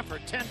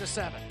 Stanford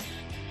 10-7.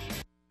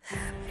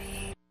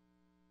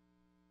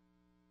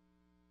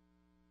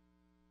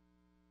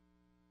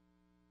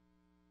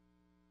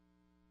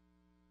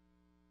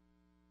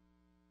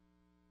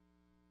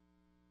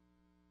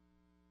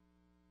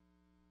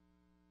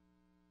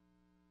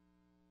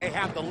 They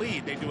have the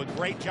lead. They do a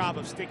great job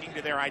of sticking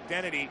to their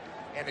identity,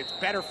 and it's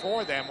better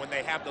for them when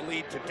they have the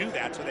lead to do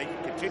that, so they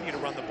can continue to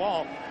run the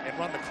ball and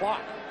run the clock.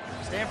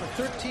 Stanford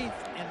 13th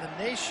in the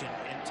nation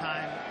in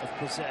time of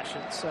possession,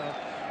 so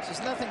this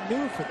is nothing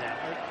new for them.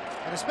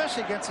 And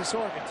especially against this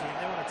Oregon team,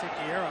 they want to take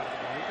the air out of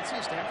the ball. You can see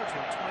Stanford's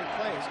won 20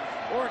 plays.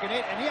 Oregon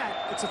 8, and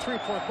yeah, it's a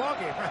 3-point ball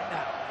game right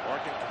now.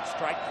 Oregon can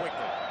strike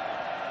quickly.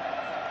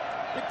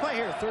 Big play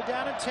here, 3rd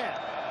down and 10.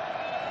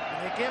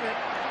 And they give it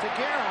to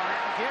Gerhart.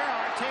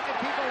 Gerhart taking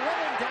people with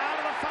him down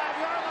to the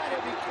 5-yard line.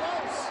 It'll be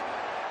close.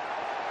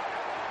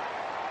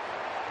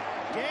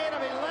 Gain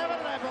of 11,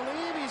 and I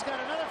believe he's got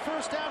another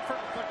first down for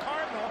the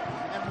Cardinal.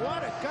 And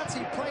what a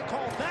gutsy play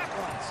call that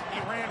was. He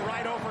ran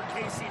right over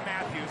Casey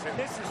Matthews, and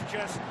this is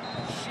just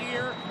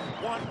sheer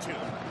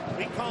 1-2.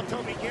 We call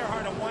Toby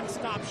Gerhart a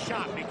one-stop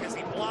shop because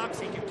he blocks,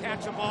 he can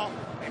catch the ball,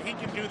 and he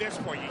can do this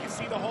for you. You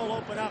see the hole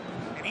open up,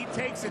 and he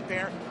takes it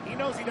there. He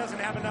knows he doesn't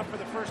have enough for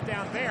the first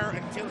down there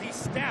until he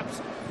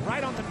steps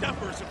right on the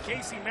numbers of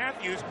Casey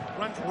Matthews,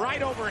 runs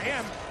right over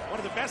him, one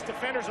of the best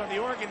defenders on the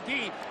Oregon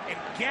D, and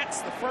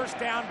gets the first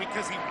down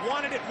because he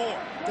wanted it more.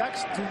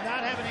 Ducks do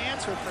not have an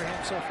answer for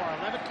him so far.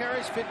 11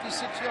 carries,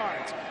 56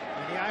 yards.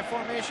 In the I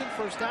formation,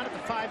 first down at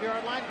the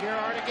 5-yard line.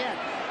 Gerhart again.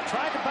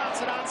 Tried to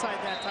bounce it outside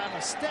that time,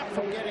 a step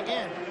from getting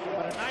in,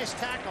 but a nice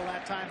tackle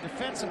that time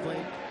defensively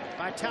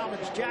by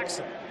Talmadge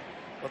Jackson.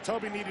 Well,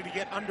 Toby needed to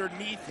get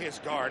underneath his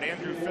guard,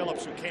 Andrew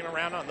Phillips, who came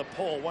around on the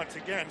pull. Once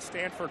again,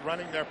 Stanford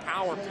running their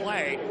power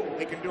play.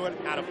 They can do it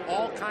out of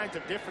all kinds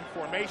of different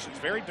formations,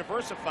 very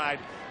diversified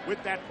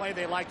with that play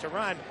they like to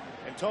run.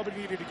 And Toby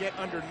needed to get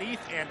underneath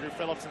Andrew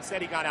Phillips.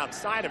 Instead, he got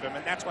outside of him,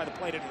 and that's why the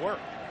play didn't work.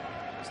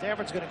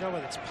 Stanford's going to go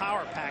with its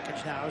power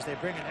package now as they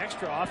bring an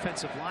extra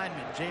offensive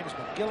lineman. James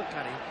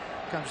McGillicuddy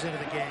comes into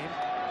the game.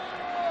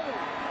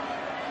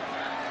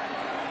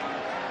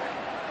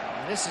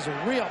 And this is a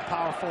real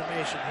power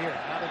formation here.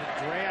 Now they're going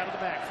to Dre out of the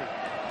backfield.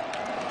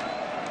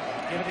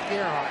 Give it to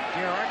Gerhart.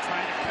 Gerhart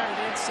trying to cut it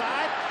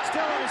inside.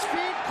 Still on his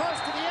feet, close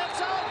to the end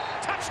zone.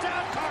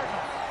 Touchdown,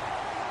 Cardinal.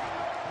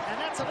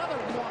 And that's another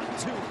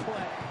 1-2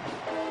 play.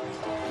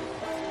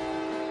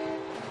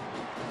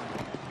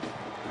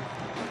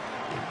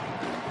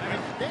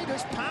 They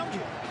just pound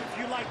you. If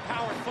you like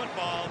power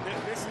football,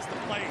 this is the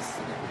place.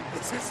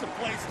 This is the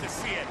place to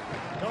see it.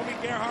 Toby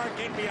Gerhart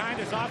getting behind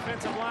his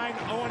offensive line.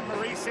 Owen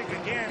Marisik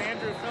again.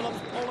 Andrew Phillips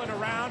pulling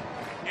around.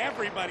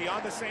 Everybody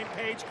on the same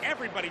page.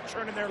 Everybody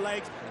churning their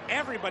legs.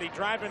 Everybody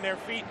driving their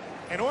feet.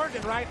 And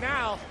Oregon right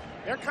now,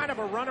 they're kind of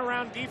a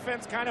runaround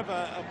defense, kind of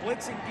a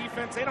blitzing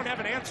defense. They don't have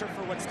an answer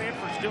for what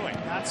Stanford's doing.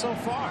 Not so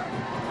far.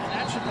 And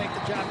that should make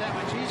the job that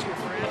much easier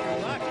for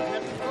Andrew Luck. He didn't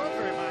have to throw it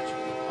very much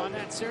on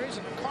that series,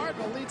 and the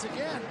Cardinal leads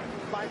again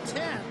by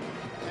 10.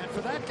 And for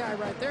that guy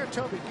right there,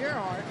 Toby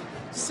Gerhart,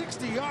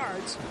 60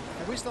 yards,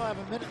 and we still have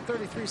 1 minute and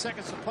 33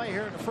 seconds to play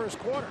here in the first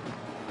quarter.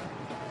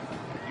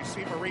 You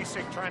see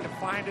Marisik trying to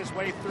find his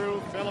way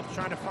through. Phillips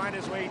trying to find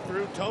his way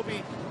through.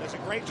 Toby does a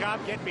great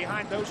job getting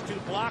behind those two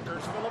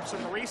blockers, Phillips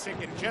and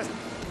Marisik, and just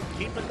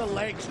keeping the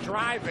legs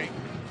driving,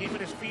 keeping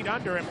his feet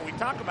under him. And we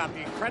talk about the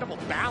incredible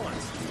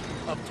balance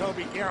of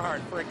Toby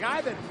Gerhart. For a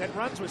guy that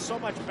runs with so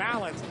much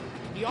balance,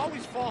 he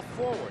always falls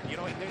forward. You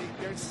know,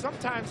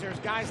 sometimes there's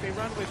guys they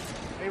run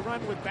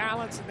with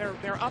balance and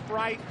they're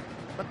upright,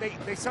 but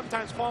they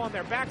sometimes fall on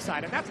their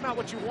backside, and that's not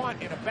what you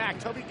want in a back.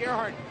 Toby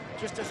Gerhart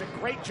just does a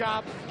great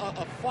job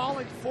of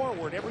falling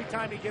forward every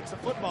time he gets the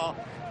football.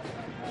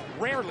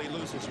 Rarely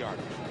loses yardage.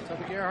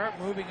 Toby Gerhart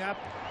moving up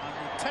on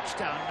the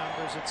touchdown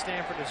numbers at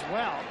Stanford as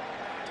well.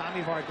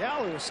 Tommy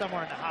Vardell, who was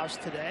somewhere in the house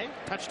today.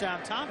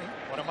 Touchdown Tommy.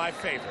 One of my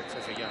favorites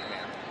as a young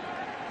man.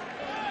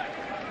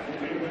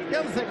 The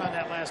other thing on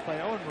that last play,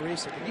 Owen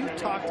Marisic, and you've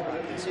talked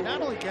about this, he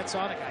not only gets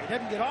on a guy, he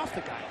doesn't get off the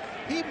guy.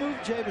 He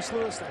moved Javis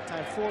Lewis that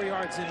time 4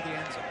 yards into the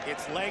end zone.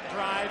 It's leg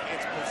drive,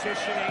 it's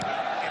positioning,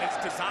 and it's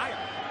desire.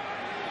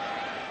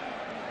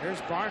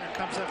 Here's Barner,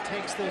 comes up,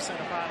 takes this at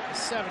about the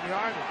 7-yard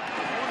line.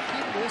 They want to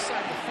keep it this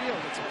side of the field,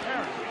 it's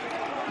apparent.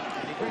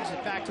 And he brings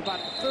it back to about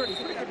the 30.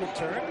 Pretty good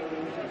return.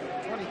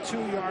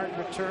 22-yard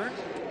return.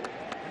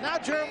 And now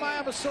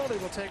Jeremiah Masoli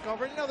will take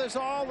over. You know, there's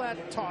all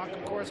that talk,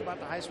 of course, about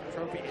the Heisman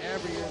Trophy.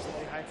 Every year is the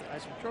big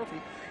Heisman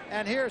Trophy.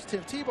 And here's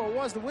Tim Tebow,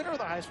 was the winner of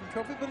the Heisman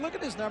Trophy, but look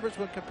at his numbers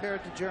when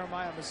compared to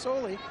Jeremiah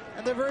Masoli,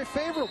 and they're very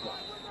favorable.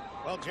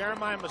 Well,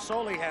 Jeremiah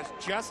Masoli has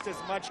just as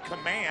much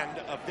command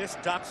of this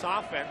Ducks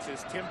offense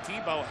as Tim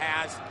Tebow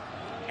has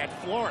at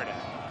Florida.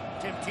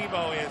 Tim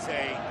Tebow is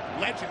a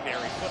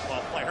legendary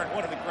football player and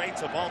one of the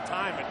greats of all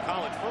time in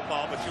college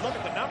football, but you look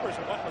at the numbers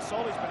and what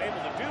Masoli's been able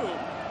to do,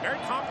 very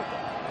comparable.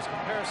 This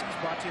comparison is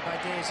brought to you by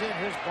Days Inn.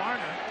 Here's Barner,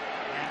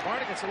 and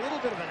Barner gets a little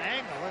bit of an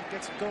angle and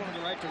gets it going in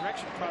the right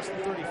direction across the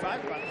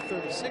 35, about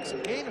the 36, a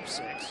gain of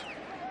 6.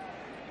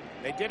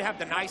 They did have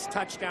the nice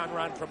touchdown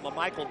run from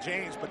LaMichael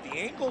James, but the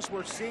angles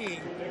we're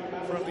seeing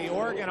from the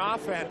Oregon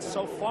offense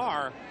so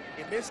far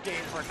in this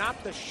game are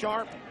not the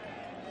sharp,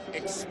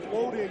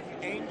 exploitive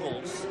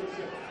angles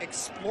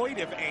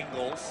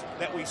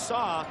that we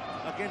saw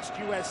against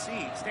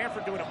USC.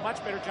 Stanford doing a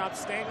much better job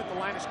staying at the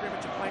line of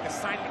scrimmage and playing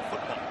assignment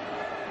football.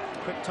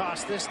 Quick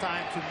toss this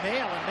time to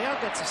Mail, and Mail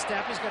gets a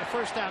step. He's got a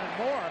first down and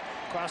more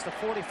across the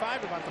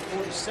 45 to about the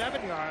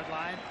 47-yard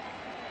line.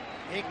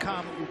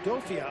 Akam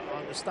Udofia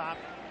on the stop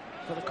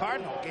for the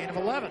Cardinal, gain of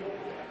 11.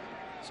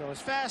 So as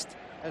fast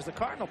as the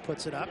Cardinal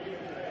puts it up,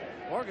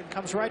 Oregon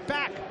comes right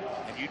back.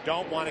 And you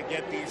don't want to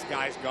get these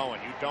guys going.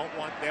 You don't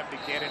want them to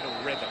get into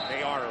rhythm.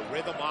 They are a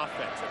rhythm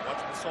offense, and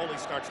once Masoli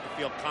starts to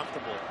feel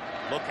comfortable,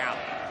 look out.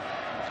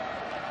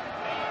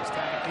 This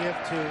time a give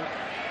to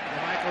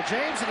Michael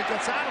James, and it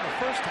gets out of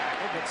the first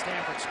tackle, but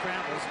Stanford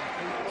scrambles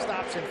and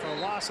stops him for a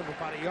loss of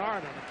about a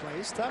yard on the play.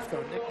 It's tough,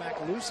 though. Nick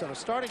Macaluso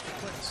starting for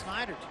Clinton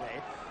Snyder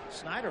today.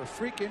 Snyder, a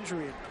freak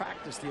injury in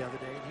practice the other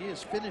day, and he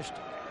is finished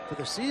for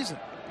the season.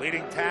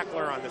 Leading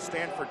tackler on the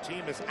Stanford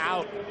team is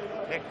out.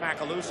 Nick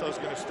Macaluso is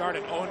going to start,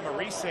 and Owen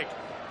Marisic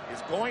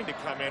is going to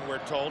come in, we're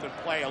told, and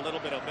play a little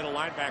bit of middle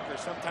linebacker.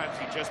 Sometimes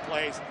he just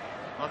plays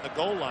on the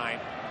goal line,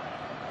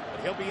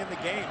 but he'll be in the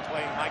game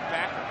playing Mike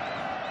Backer.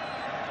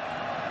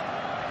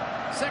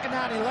 Second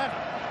down, 11.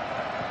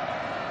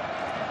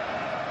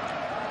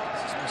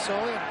 This is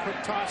Masoli, and a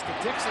quick toss to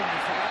Dixon. He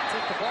forgot to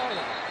take the ball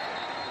away.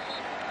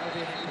 That'll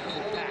be an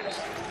incomplete pass.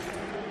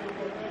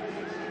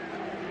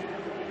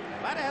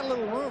 Might have had a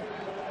little room.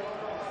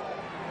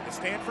 The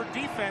Stanford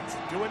defense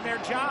doing their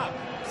job.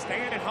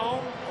 Staying at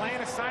home,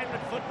 playing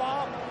assignment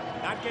football,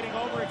 not getting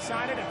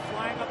overexcited and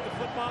flying up the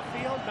football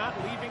field, not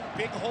leaving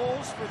big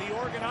holes for the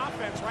Oregon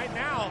offense. Right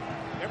now,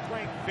 they're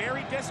playing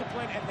very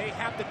disciplined, and they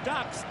have the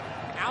Ducks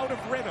out of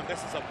rhythm.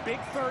 This is a big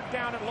third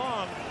down and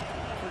long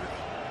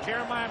for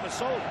Jeremiah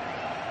Masoli.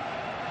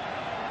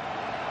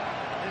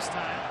 This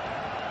time,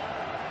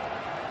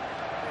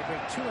 they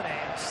bring 2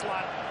 and a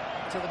slot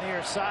to the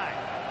near side.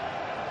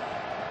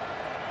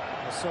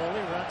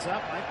 Masoli runs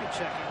up, might be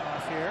checking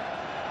off here.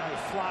 Now he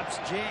flops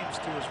James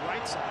to his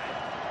right side.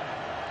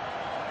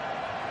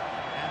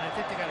 And I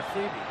think they got a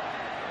freebie.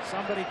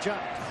 Somebody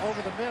jumped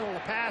over the middle. The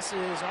pass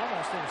is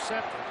almost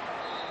intercepted.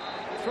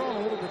 Thrown a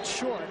little bit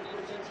short.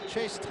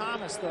 Chase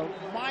Thomas, though,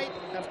 might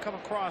have come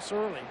across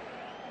early.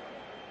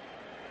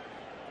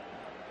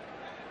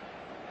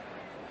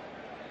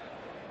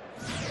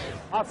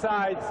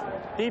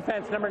 Offsides,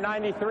 defense number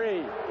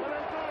 93.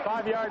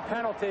 5-yard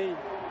penalty,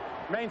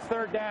 remains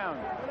third down.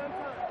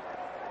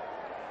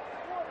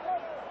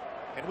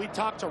 And we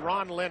talked to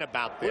Ron Lynn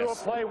about this. We will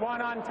play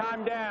one on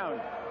time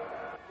down.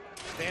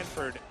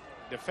 Stanford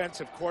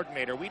defensive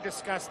coordinator, we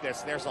discussed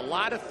this. There's a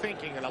lot of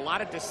thinking and a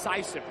lot of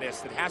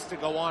decisiveness that has to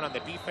go on the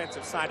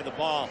defensive side of the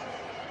ball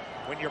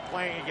when you're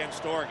playing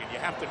against Oregon. You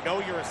have to know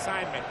your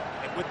assignment,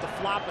 and with the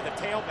flop of the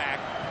tailback,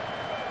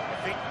 I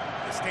think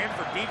the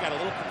Stanford D got a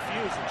little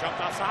confused and jumped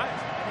off sides.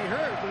 And he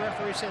heard the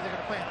referee say they're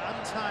going to play an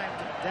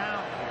untimed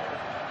down here.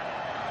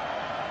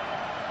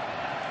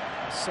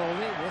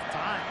 Solely with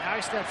time. Now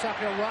he steps up,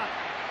 he'll run.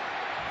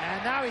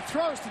 And now he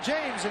throws to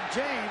James, and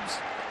James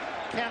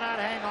cannot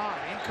hang on.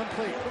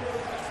 Incomplete.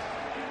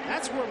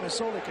 That's where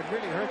Masoli can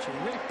really hurt you. He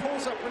really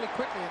pulls up really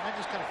quickly and then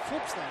just kind of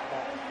flips that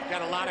ball.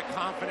 Got a lot of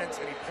confidence,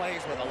 and he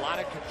plays with a lot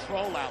of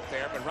control out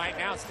there. But right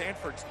now,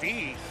 Stanford's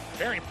D,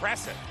 very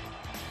impressive.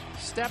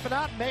 Stepping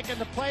up, making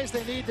the plays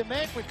they need to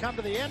make. We come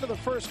to the end of the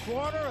first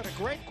quarter, and a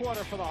great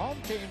quarter for the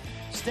home team.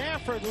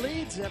 Stanford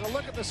leads it. A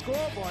look at the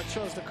scoreboard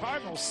shows the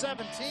Cardinals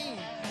 17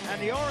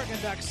 and the Oregon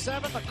Ducks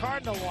 7. The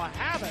Cardinal will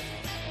have it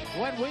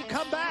when we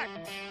come back.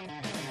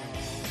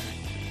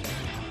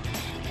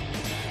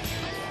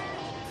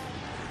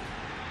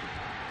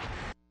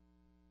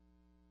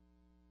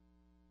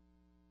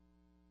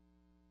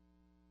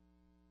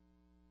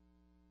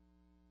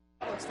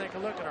 Let's take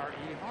take a look at our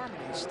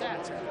eHarmony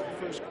stats after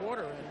the first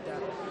quarter.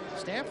 And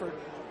Stanford,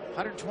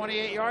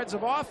 128 yards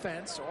of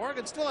offense.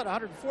 Oregon still at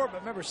 104, but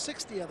remember,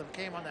 60 of them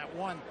came on that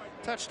one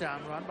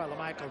touchdown run by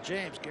LaMichael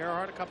James.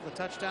 Gerhart, a couple of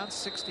touchdowns,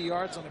 60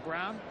 yards on the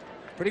ground.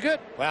 Pretty good.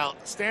 Well,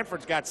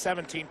 Stanford's got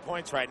 17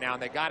 points right now,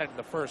 and they got it in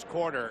the first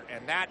quarter,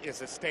 and that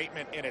is a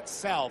statement in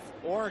itself.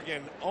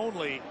 Oregon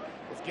only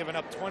has given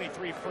up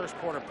 23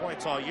 first-quarter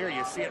points all year.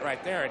 You see it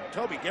right there. And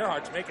Toby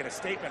Gerhart's making a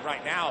statement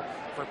right now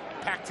for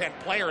Pac-10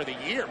 Player of the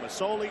Year.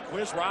 Masoli,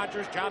 Quiz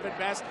Rogers, Javid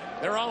Best,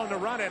 they're all in the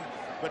running.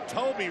 But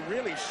Toby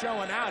really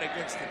showing out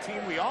against the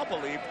team we all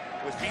believed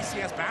was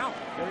BCS bound.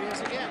 There he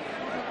is again.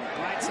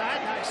 Right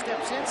side, now he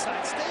steps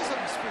inside, stays on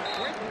his feet.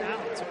 Great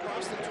balance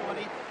across the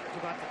 20 to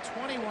about the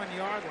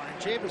 21-yard line.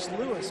 Javis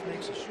Lewis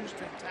makes a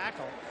shoestring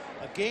tackle,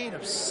 a gain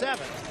of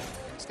 7.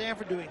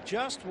 Stanford doing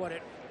just what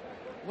it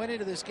went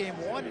into this game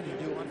wanted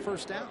to do on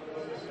first down.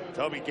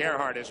 Toby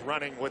Gerhart is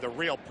running with a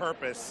real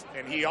purpose,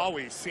 and he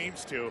always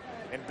seems to.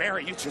 And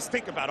Barry, you just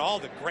think about all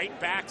the great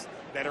backs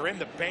that are in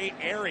the Bay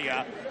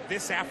Area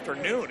this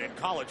afternoon in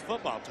college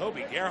football.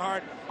 Toby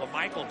Gerhart,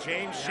 Michael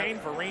James, Shane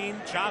Vereen,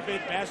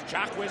 Javid Best,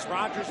 Jacquizz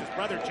Rogers, his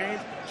brother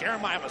James,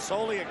 Jeremiah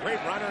Masoli, a great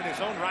runner in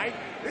his own right.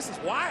 This is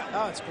wild.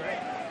 Oh, it's great.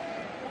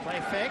 Play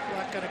fake,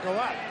 Luck going to go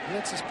up.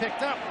 Blitz is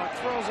picked up. Luck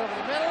throws over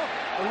the middle.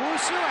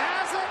 Owusu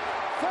has it.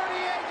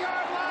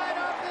 38-yard line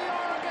of the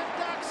Oregon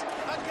Ducks.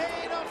 A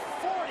gain of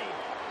 40.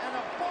 And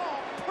a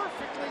ball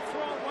perfectly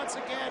thrown once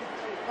again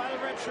by the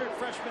redshirt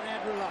freshman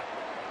Andrew Luck.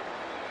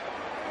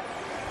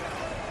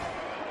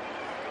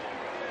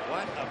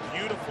 What a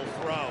beautiful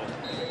throw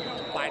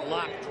by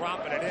Luck,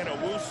 dropping it in.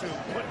 Owusu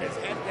putting his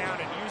head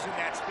down and using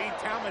that speed.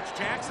 Talmadge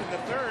Jackson, the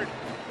third,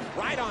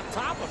 right on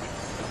top of it.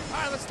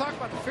 All right, let's talk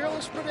about the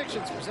Fearless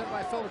Predictions presented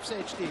by Phillips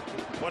HD.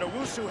 What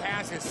Owusu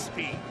has is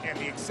speed and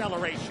the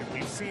acceleration.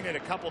 We've seen it a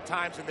couple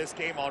times in this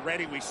game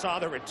already. We saw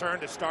the return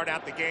to start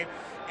out the game,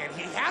 and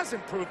he has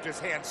improved his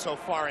hands so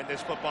far in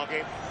this football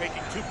game,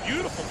 making 2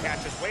 beautiful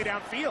catches way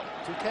downfield.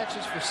 2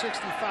 catches for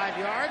 65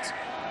 yards.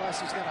 Plus,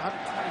 he's got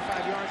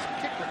 125 yards in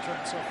kick return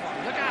so far.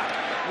 Look out.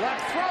 Luck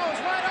throws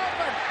wide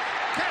open.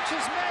 Catch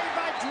is made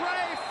by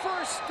Dre.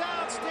 First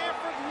down.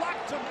 Stanford. Luck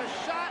took the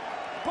shot.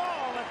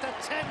 Ball at the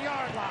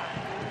 10-yard line.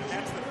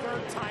 That's the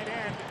third tight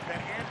end that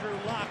Andrew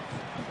Luck,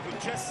 who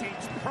just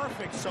seems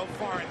perfect so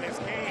far in this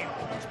game,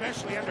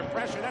 especially under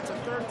pressure. That's a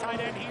third tight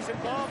end. He's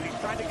involved. He's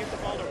trying to get the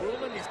ball to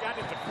Rulin. He's got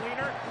it to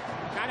Fleener.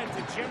 Got it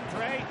to Jim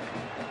Dre.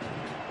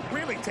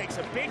 Really takes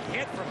a big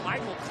hit from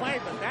Michael Clay,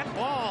 but that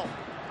ball,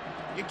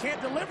 you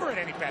can't deliver it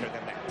any better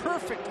than that.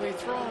 Perfectly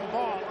thrown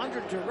ball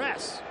under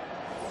duress.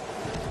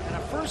 And a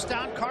first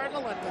down.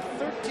 Cardinal at the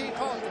 13,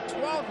 call it the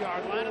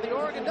 12-yard line of the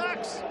Oregon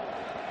Ducks.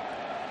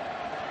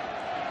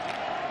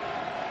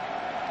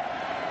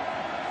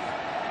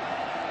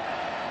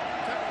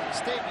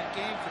 Statement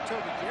game for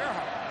Toby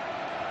Gerhart.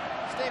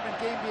 Statement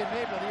game being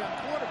made by the young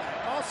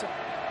quarterback also.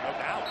 No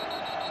doubt.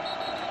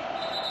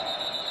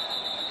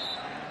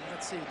 And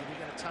let's see, did we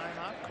get a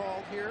timeout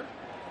called here?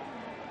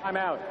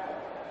 Timeout.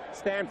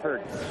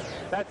 Stanford.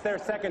 That's their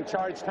second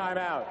charge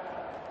timeout.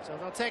 So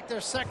they'll take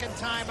their second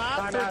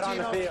timeout. Timeout on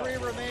the field.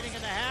 13:03 remaining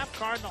in the half.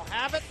 Cardinal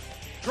have it.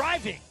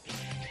 Driving.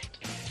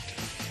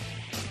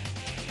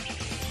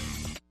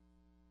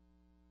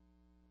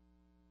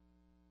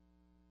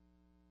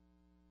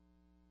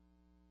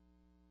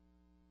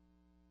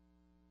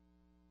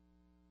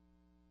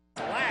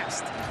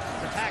 Last,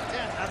 the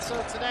Pac-10, not so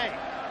today.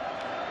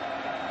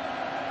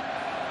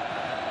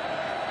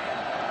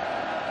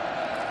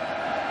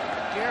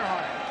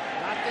 Gerhart,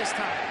 not this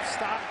time,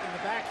 stopped in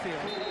the backfield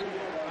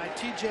by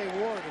T.J.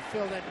 Ward to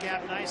fill that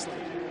gap nicely.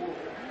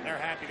 They're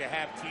happy to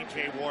have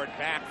T.J. Ward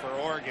back for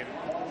Oregon.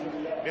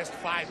 Missed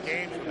 5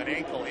 games with an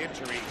ankle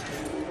injury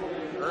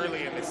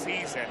early in the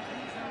season.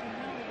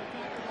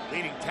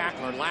 Leading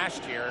tackler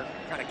last year,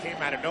 kind of came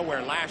out of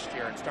nowhere last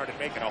year and started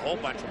making a whole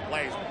bunch of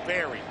plays.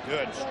 Very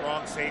good,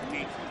 strong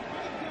safety,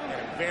 and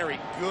a very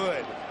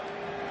good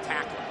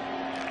tackler.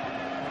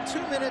 2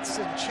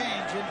 minutes and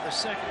change into the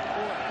second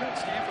quarter.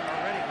 Stanford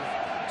already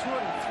with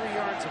 203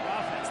 yards of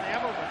offense. They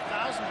have over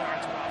 1,000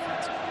 yards of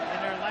offense in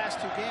their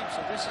last 2 games,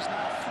 so this is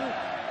not a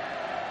fluke.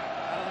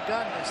 Out of the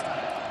gun this time.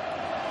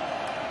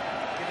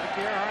 Give it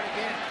to Gerhart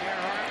again.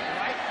 Gerhart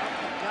right up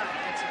the gut.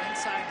 Gets it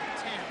inside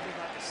the 10 to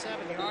about the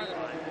 7-yard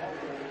line.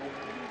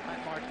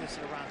 Might mark this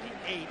at around the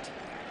 8.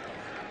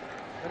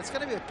 But it's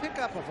going to be a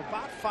pickup of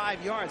about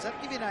 5 yards.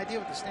 That'll give you an idea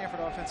what the Stanford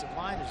offensive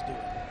line is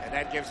doing. And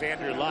that gives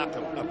Andrew Luck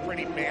a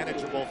pretty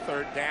manageable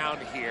third down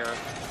here.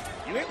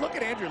 You look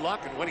at Andrew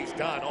Luck and what he's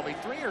done. Only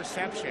 3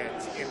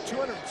 interceptions in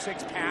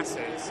 206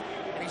 passes.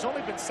 And he's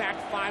only been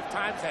sacked 5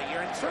 times that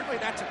year. And certainly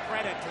that's a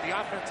credit to the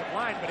offensive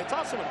line, but it's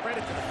also a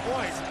credit to the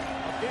poise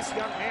of this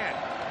young man.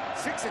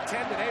 6 of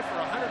 10 today for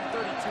 132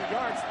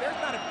 yards. There's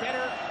not a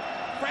better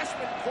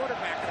freshman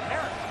quarterback in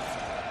America.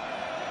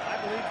 I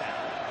believe that.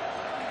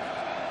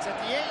 It's at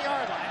the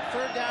 8-yard line,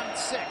 3rd down and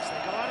 6.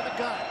 They go out of the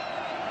gun.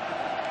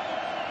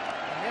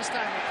 And this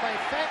time they play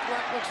fake.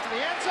 Luck looks to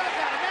the end zone.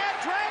 Got a man.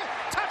 Dre.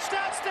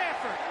 Touchdown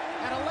Stanford.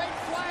 And a late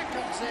flag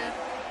comes in.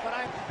 But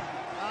I'm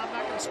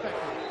not going spectator.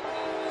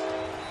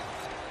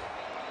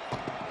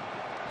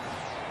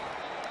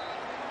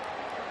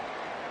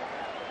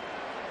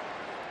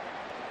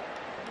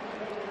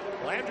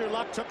 Well, Andrew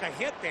Luck took a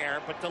hit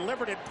there, but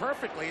delivered it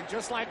perfectly. And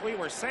just like we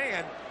were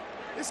saying,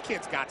 this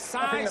kid's got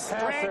size,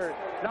 strength.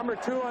 Number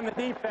 2 on the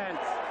defense.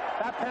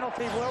 That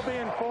penalty will be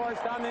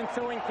enforced on the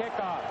ensuing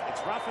kickoff.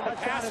 It's roughing the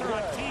passer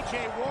on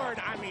T.J. Ward.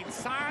 I mean,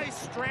 size,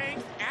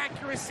 strength,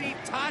 accuracy,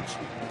 touch.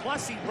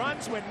 Plus, he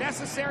runs when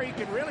necessary. He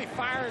can really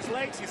fire his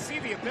legs. You see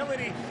the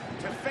ability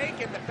to fake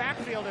in the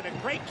backfield, and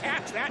a great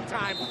catch that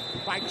time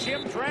by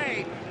Jim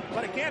Dre.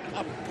 But again,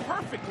 a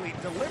perfectly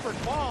delivered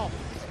ball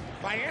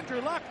by Andrew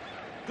Luck.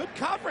 Good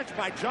coverage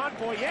by John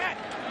Boyette.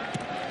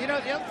 You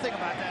know, the other thing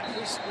about that,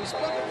 we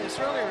spoke of this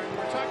earlier, and we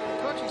were talking to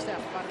the coaching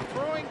staff about it,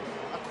 throwing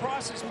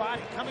across his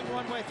body, coming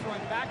one way,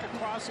 throwing back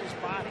across his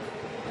body.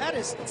 That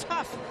is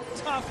tough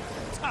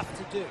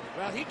to do.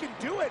 Well, he can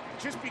do it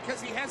just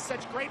because he has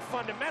such great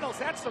fundamentals.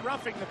 That's the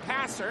roughing the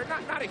passer.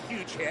 Not a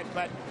huge hit,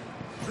 but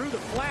drew the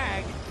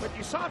flag. But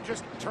you saw him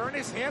just turn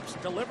his hips,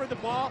 deliver the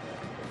ball.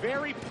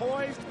 Very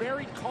poised,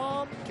 very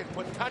calm, can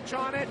put touch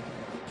on it,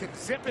 can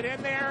zip it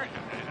in there.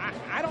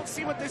 I don't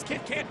see what this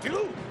kid can't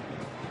do.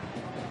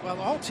 Well,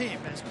 the whole team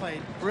has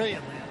played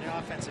brilliantly on the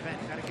offensive end.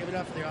 You've got to give it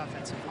up for the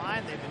offensive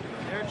line. They've been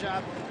doing their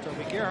job.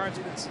 Toby Gerhart's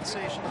been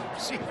sensational. The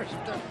receivers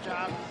have done a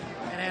job.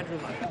 And Andrew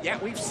Luck. Yeah,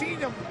 we've seen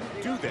them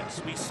do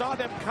this. We saw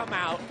them come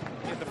out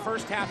in the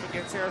first half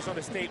against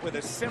Arizona State with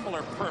a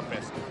similar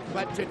purpose.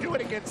 But to do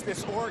it against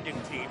this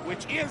Oregon team,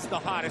 which is the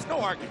hottest, no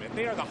argument,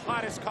 they are the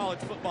hottest college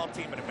football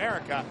team in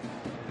America.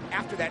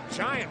 After that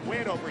giant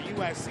win over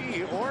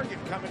USC, Oregon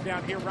coming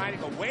down here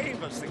riding a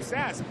wave of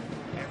success.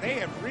 And they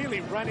have really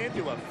run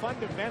into a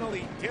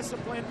fundamentally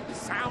disciplined,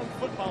 sound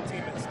football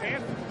team in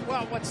Stanford.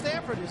 Well, what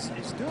Stanford is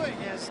doing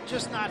has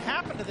just not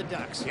happened to the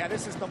Ducks. Yeah,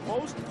 this is the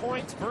most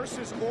points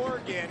versus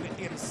Oregon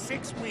in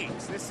 6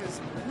 weeks. This is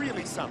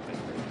really something.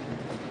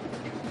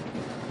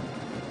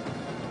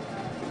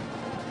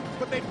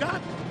 What they've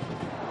done.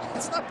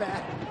 It's not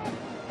bad.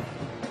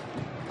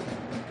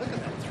 Look at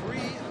that, 3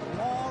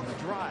 long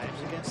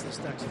drives against this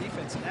Ducks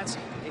defense, and that's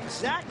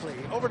exactly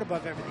over and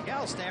above everything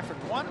else. Stanford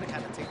wanted to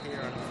kind of take the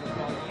air out of the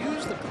football,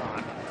 use the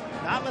clock,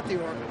 not let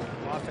the Oregon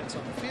offense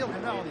on the field.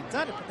 They've not only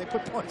done it, but they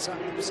put points on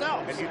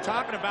themselves. And you're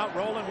talking about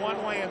rolling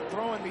one way and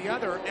throwing the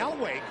other.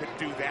 Elway could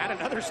do that.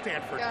 Another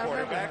Stanford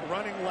quarterback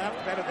running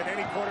left better than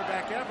any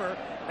quarterback ever.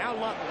 Now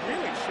Luck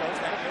really shows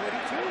that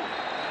ability too.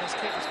 And this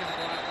kick is going to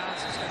go out of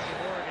bounds. It's going to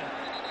give Oregon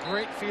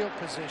great field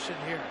position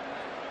here.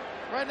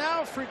 Right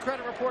now,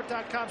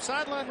 freecreditreport.com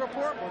sideline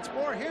report. Once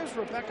more, here's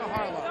Rebecca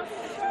Harlow.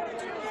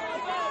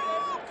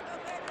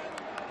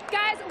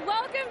 Guys,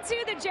 welcome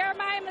to the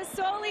Jeremiah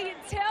Masoli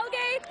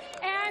tailgate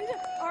and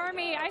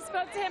Army. I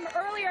spoke to him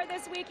earlier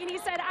this week, and he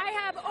said, I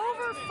have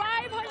over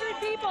 500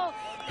 people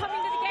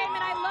coming to the game, and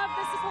I love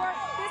the support.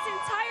 This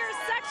entire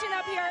section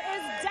up here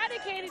is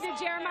dedicated to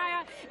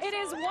Jeremiah. It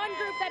is one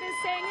group that is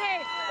saying,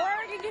 hey,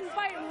 Oregon can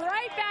fight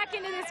right back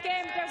into this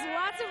game. There's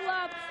lots of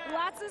love,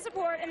 lots of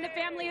support, and the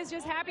family is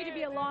just happy to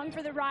be along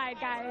for the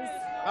ride, guys.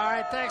 All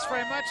right, thanks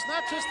very much.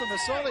 Not just the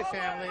Masoli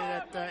family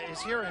that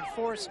is here in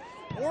force.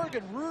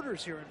 Oregon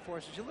rooters here in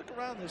force. As you look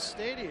around this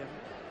stadium,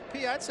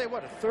 P, I'd say,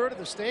 what, a third of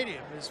the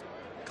stadium is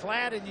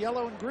clad in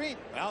yellow and green.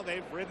 Well,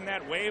 they've ridden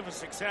that wave of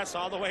success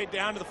all the way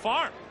down to the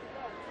farm.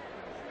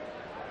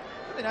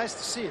 Really nice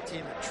to see a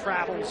team that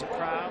travels a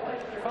crowd.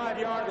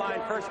 5-yard line,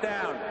 first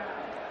down.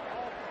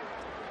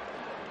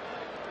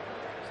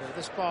 So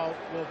this ball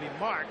will be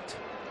marked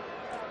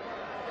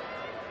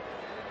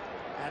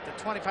at the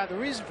 25. The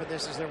reason for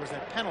this is there was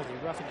that penalty,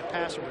 roughing the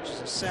passer, which is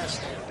assessed.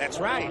 That's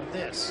right. On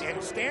this.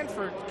 And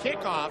Stanford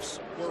kickoffs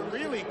were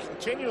really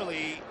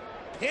continually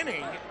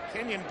pinning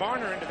Kenyon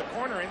Barner into the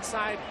corner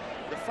inside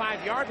the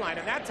 5-yard line.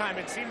 And that time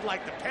it seemed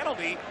like the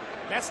penalty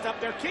messed up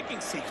their kicking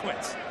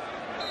sequence.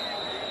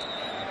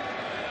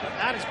 But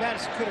not as bad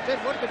as it could have been.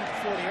 Would have been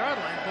at the 40-yard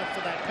line, but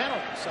for that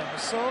penalty. So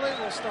Masoli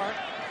will start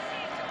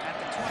at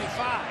the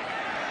 25.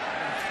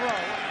 And throw,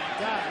 and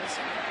does.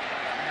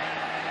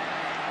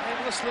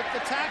 Able to slip the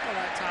tackle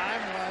that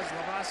time was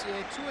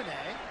Lavoisier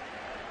Touanet.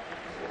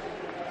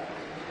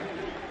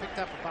 Picked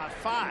up about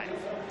 5.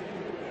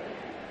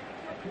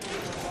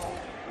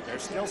 They're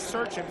still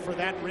searching for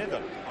that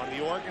rhythm on the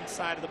Oregon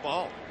side of the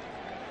ball.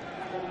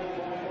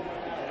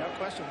 No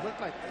question. Looked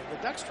like the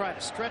Ducks tried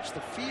to stretch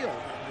the field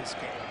in this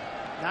game,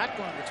 not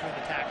going between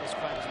the tackles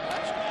quite as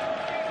much.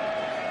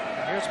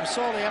 And here's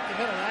Masoli up the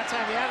middle. That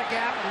time he had a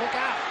gap, and look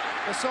out.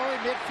 Masoli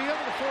midfield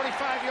to the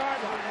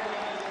 45-yard line.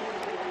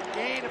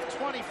 Gain of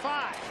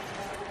 25.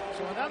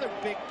 So another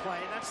big play.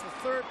 That's the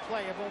third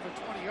play of over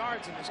 20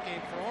 yards in this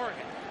game for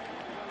Oregon.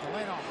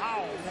 Delano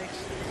Howell makes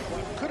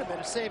what could have been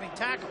a saving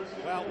tackle.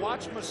 Well,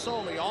 watch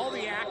Masoli. All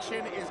the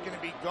action is going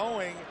to be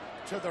going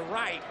to the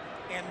right,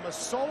 and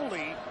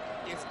Masoli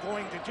is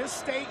going to just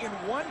stay in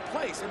one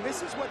place. And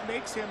this is what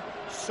makes him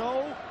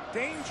so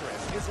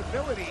dangerous, his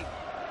ability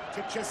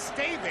to just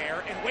stay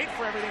there and wait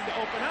for everything to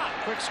open up.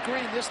 Quick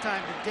screen this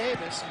time to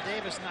Davis, and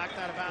Davis knocked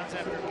out of bounds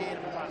after a gain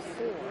of about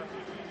 4.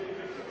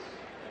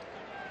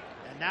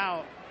 And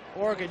now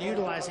Oregon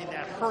utilizing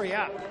that hurry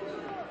up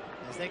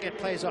as they get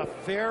plays off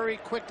very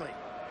quickly.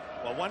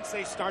 Well, once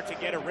they start to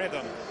get a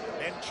rhythm,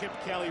 then Chip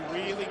Kelly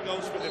really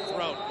goes for the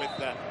throat with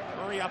the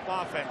hurry-up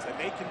offense, and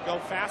they can go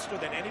faster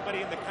than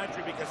anybody in the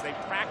country because they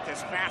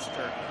practice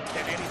faster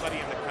than anybody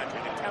in the country.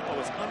 The tempo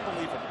is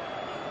unbelievable.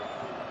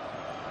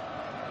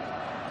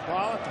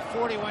 Ball at the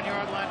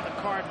 41-yard line of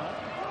the Cardinal.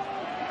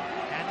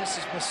 And this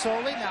is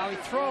Masoli. Now he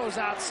throws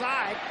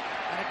outside,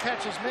 and a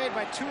catch is made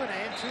by Tuine,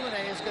 and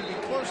Tuine is going to be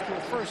close to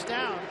a first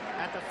down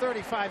at the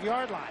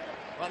 35-yard line.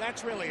 Well,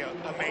 that's really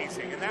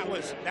amazing, and that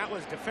was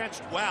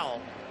defensed well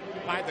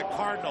by the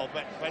Cardinal,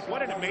 but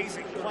what an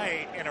amazing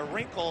play and a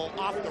wrinkle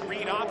off the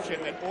read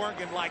option that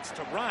Oregon likes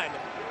to run.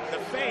 The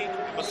fake,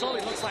 Masoli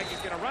looks like he's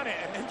going to run it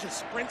and then just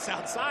sprints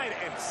outside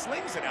and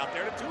slings it out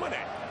there to Tuine.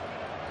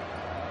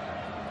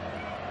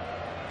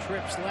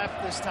 Trips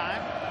left this time.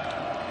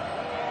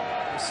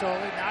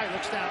 Masoli, now he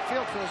looks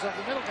downfield, throws up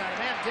the middle, got a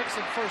man.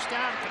 Dixon first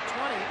down at the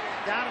 20,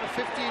 down to the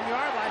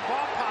 15-yard line.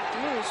 Ball popped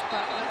loose,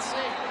 but let's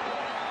see.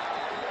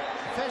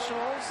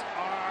 Officials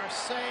are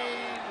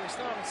saying, we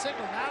still haven't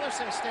signaled, now they're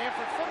saying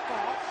Stanford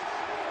football.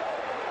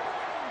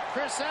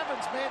 Chris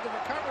Evans made the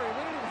recovery.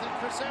 We didn't even think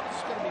Chris Evans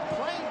was going to be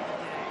playing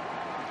today.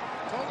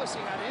 Told us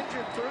he got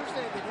injured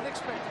Thursday. They didn't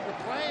expect him to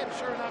play, and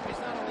sure enough,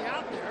 he's not only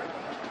out there,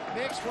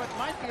 makes what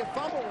might be a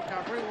fumble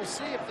recovery. We'll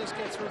see if this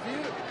gets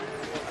reviewed.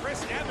 Well,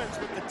 Chris Evans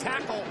with the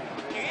tackle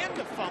and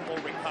the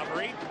fumble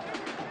recovery.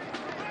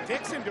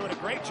 Dixon doing a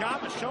great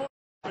job of showing.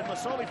 And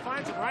Masoli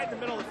finds him right in the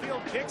middle of the field.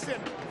 Dixon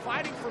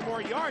fighting for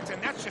more yards, and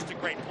that's just a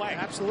great play.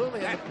 Absolutely.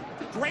 That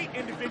great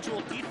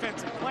individual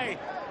defensive play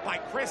by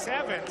Chris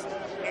Evans,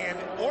 and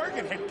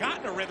Oregon had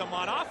gotten a rhythm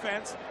on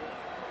offense,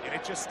 and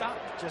it just stopped.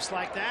 Just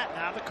like that.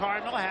 Now the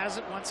Cardinal has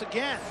it once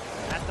again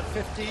at the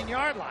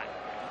 15-yard line.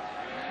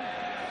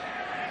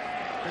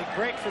 Big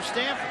break for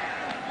Stanford.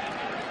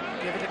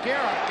 Give it to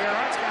Gerhart.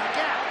 Gerhart's got a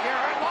gap.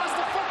 Gerhart lost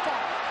the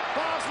football.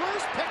 Ball's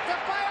loose, picked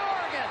up by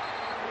Oregon.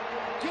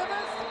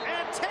 Giveth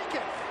and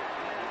taketh.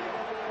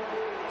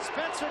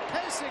 Spencer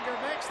Paysinger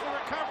makes the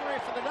recovery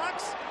for the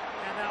Ducks,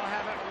 and they'll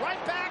have it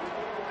right back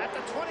at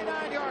the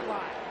 29-yard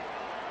line.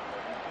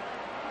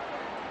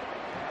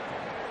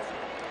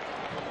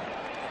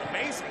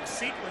 Amazing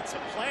sequence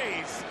of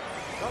plays.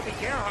 Toby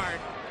Gerhart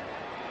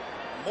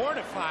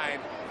mortified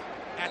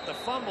at the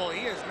fumble.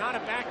 He is not a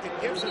back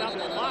that gives it up a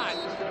lot.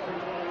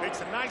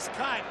 Makes a nice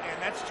cut,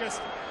 and that's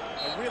just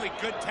a really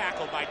good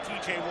tackle by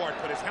T.J. Ward.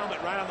 Put his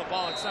helmet right on the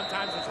ball, and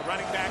sometimes as a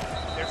running back,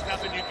 there's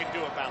nothing you can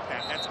do about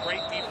that. That's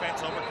great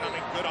defense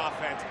overcoming good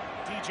offense.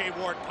 T.J.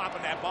 Ward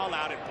popping that ball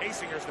out, and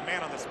Paysinger's the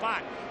man on the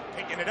spot,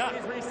 picking it up.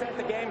 Please reset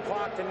the game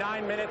clock to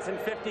 9 minutes and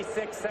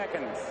 56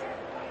 seconds.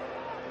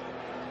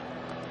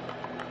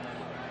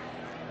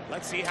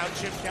 Let's see how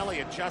Chip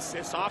Kelly adjusts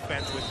this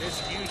offense with this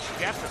huge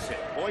deficit.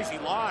 Boise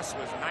loss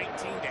was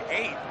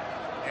 19-8,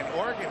 and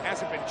Oregon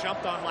hasn't been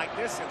jumped on like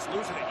this since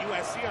losing at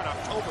USC on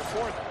October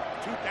 4th,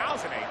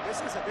 2008.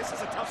 This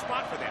is a tough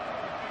spot for them.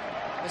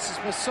 This is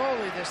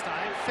Masoli this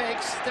time.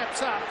 Fakes,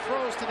 steps up,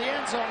 throws to the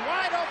end zone.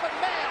 Wide open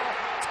Mail.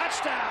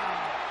 Touchdown.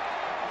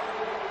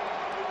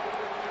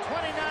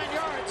 29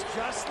 yards,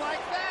 just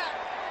like that.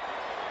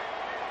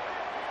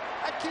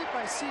 I'd keep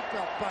my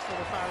seatbelt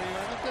buckled if I were you.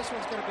 I think this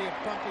one's going to be a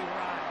bumpy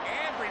ride.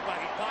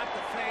 Everybody bought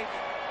the fake,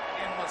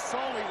 and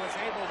Masoli was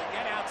able to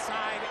get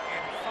outside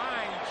and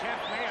find Jeff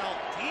Mail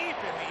deep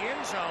in the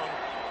end zone.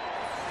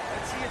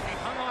 Let's see if he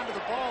hung on to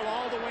the ball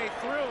all the way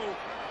through,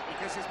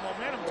 because his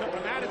momentum took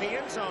him out of the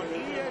end zone.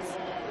 He is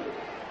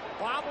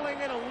bobbling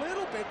it a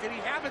little bit. Did he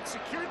have it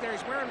secured there?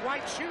 He's wearing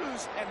white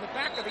shoes, and the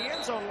back of the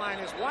end zone line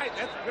is white.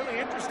 That's really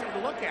interesting to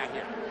look at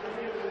here.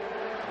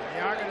 They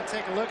are going to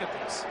take a look at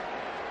this.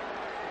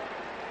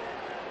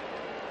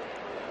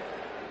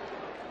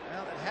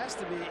 Well, it has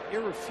to be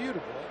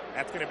irrefutable.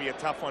 That's going to be a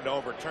tough one to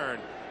overturn.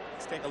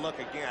 Let's take a look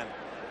again.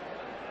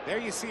 There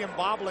you see him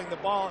bobbling the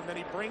ball, and then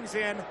he brings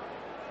in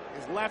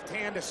his left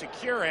hand to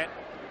secure it.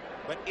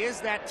 But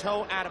is that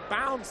toe out of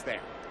bounds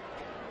there?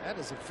 That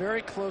is a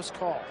very close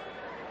call.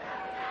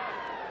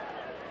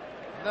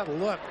 That'll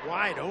look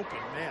wide open,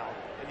 Mail.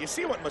 And you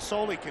see what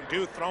Masoli can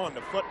do throwing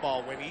the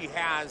football when he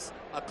has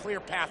a clear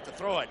path to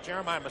throw it.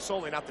 Jeremiah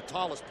Masoli, not the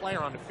tallest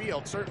player on the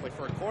field, certainly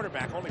for a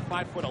quarterback, only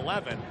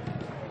 5'11".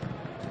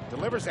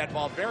 Delivers that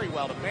ball very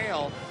well to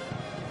Mail.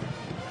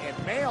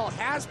 And Mail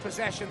has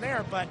possession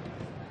there, but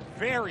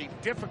very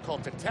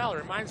difficult to tell. It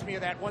reminds me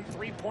of that one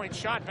three-point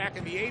shot back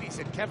in the 80s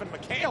that Kevin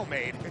McHale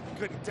made.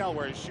 Couldn't tell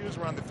where his shoes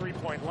were on the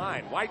three-point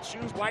line. White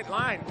shoes, white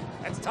line.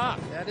 That's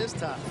tough. That is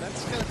tough.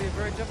 That's going to be a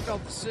very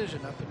difficult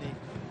decision up in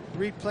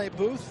the replay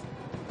booth.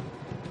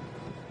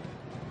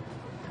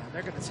 And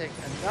they're going to take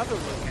another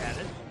look at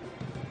it.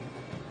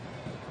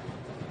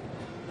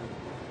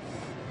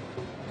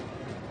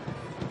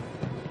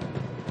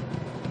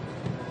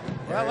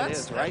 Well,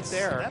 that's right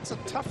there. That's a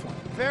tough one.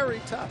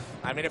 Very tough.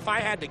 I mean, if I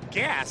had to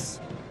guess,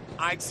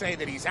 I'd say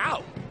that he's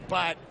out.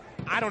 But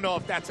I don't know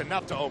if that's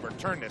enough to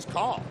overturn this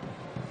call.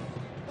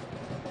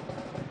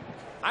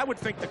 I would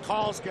think the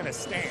call's going to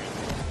stand.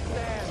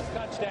 Stands,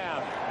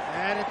 touchdown.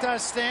 And it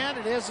does stand.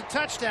 It is a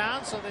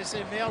touchdown, so they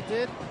say Mail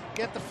did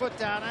get the foot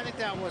down. I think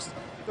that was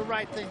the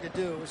right thing to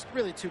do. It was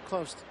really too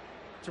close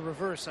to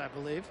reverse, I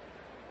believe.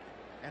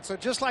 And so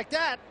just like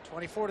that,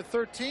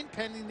 24-13,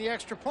 pending the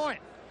extra point.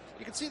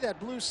 You can see that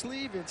blue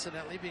sleeve,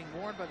 incidentally, being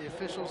worn by the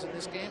officials in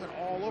this game and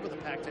all over the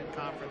Pac-10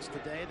 Conference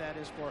today. That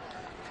is for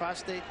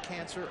prostate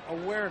cancer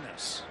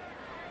awareness.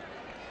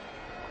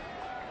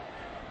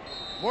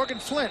 Morgan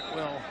Flint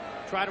will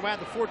try to add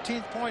the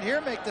 14th point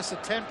here, make this a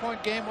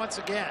 10-point game once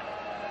again.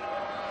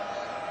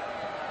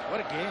 What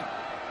a game.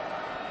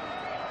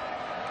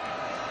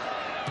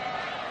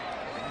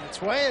 On its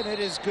way, and it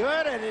is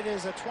good, and it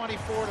is a 24-14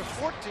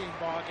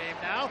 ball game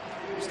now.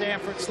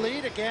 Stanford's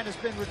lead again has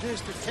been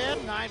reduced to 10,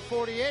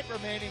 9:48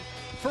 remaining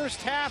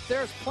first half.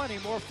 There's plenty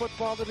more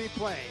football to be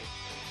played.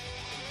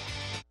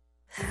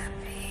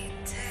 Happy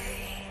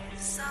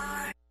days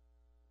are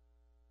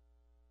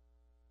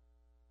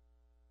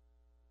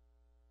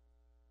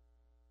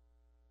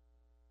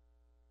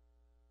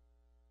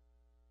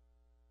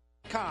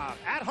Cobb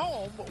at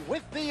home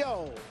with the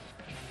O.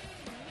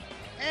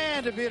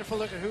 And a beautiful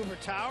look at Hoover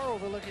Tower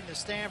overlooking the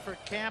Stanford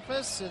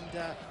campus. And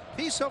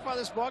he, so far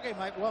this ballgame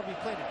might well be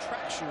played in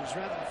track shoes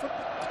rather than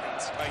football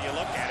cleats. Well, you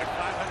look at it,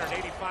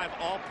 585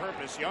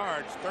 all-purpose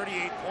yards,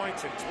 38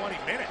 points in 20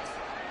 minutes.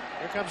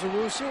 Here comes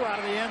Owusu out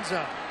of the end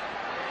zone.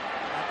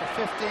 At the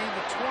 15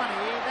 to 20.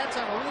 That's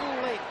on a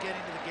little late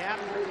getting to the gap.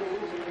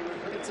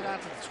 Gets it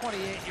out to the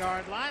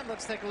 28-yard line.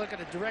 Let's take a look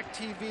at a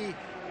DirecTV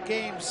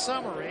game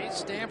summary.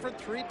 Stanford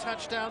 3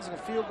 touchdowns and a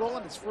field goal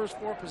in its first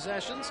 4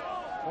 possessions.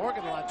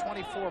 Oregon allowed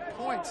 24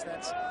 points.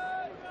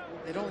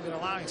 They'd only been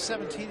allowing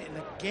 17 in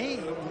a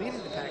game,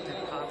 leading the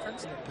Pac-10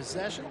 Conference. And in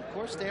possession, of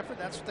course, Stanford,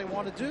 that's what they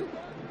want to do.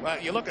 Well,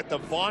 you look at the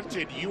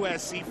vaunted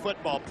USC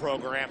football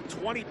program,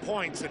 20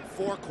 points in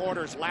 4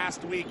 quarters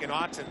last week in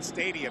Autzen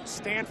Stadium.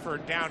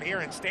 Stanford down here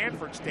in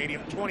Stanford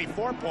Stadium,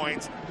 24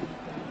 points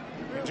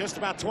in just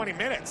about 20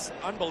 minutes.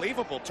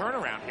 Unbelievable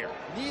turnaround here.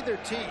 Neither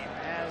team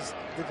has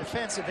the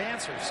defensive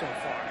answer so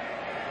far.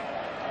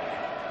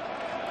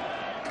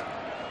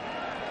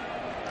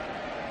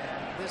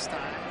 And this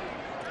time,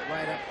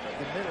 right up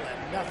the middle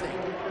and nothing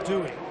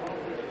doing.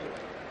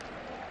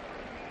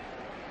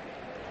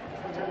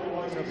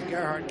 Toby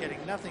Gerhart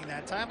getting nothing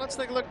that time. Let's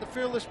take a look at the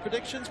Fearless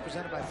Predictions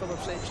presented by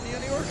Phillips HD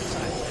on the Oregon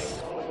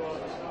side.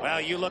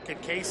 Well, you look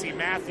at Casey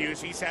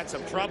Matthews. He's had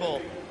some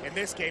trouble in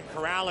this game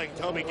corralling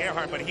Toby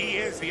Gerhart, but he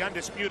is the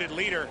undisputed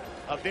leader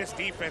of this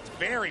defense.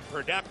 Very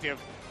productive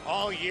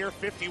all year,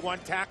 51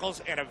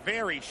 tackles, and a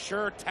very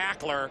sure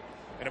tackler.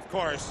 And, of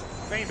course,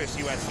 famous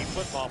USC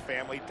football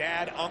family.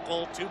 Dad,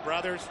 uncle, 2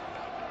 brothers.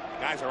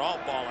 Guys are all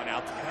balling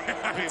out there.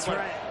 I mean, That's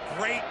right.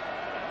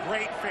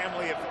 Great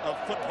family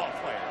of football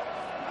players.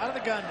 Out of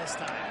the gun this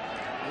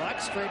time. Luck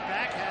straight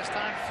back, has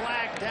time,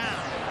 flag down.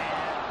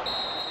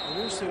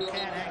 Owusu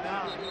can't hang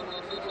on.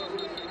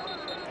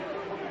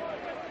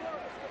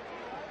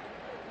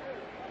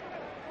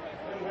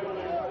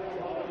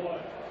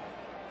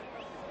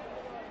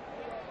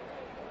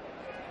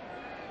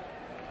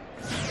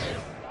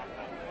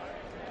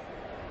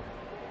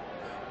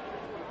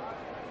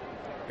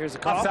 Here's a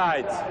call.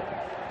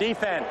 Offsides.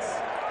 Defense.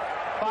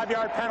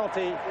 5-yard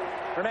penalty.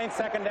 Remains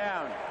second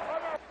down.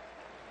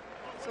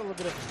 It's a little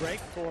bit of a break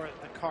for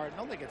the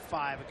Cardinal. They get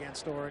 5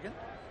 against Oregon.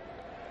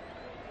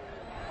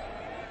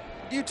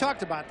 You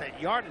talked about that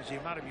yardage, the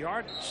amount of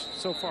yardage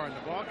so far in the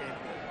ballgame.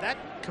 That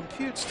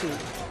computes to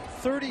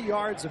 30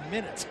 yards a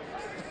minute.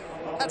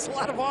 That's a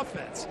lot of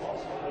offense.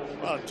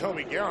 Well,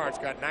 Toby Gerhart's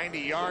got 90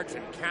 yards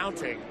and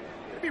counting.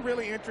 It'd be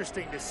really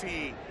interesting to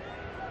see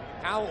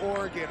how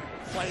Oregon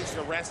plays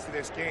the rest of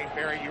this game.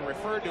 Barry, you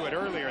referred to it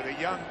earlier, the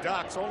young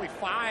Ducks. Only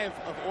 5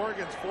 of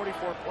Oregon's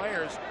 44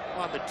 players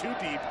on the 2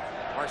 deep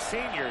are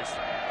seniors.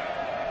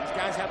 These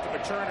guys have to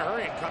mature in a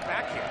hurry and come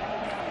back here.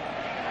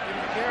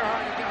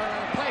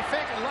 Gerhart play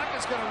fake, and Luck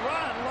is going to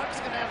run. Luck's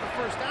going to have the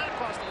first down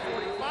across the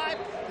 45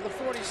 to the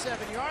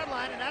 47-yard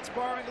line, and that's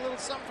borrowing a little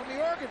something from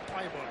the Oregon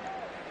playbook.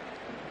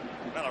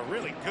 Well, a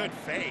really good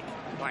fake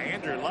by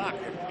Andrew Luck,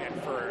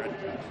 and for a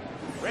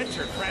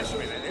redshirt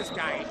freshman, and this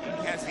guy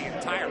has the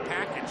entire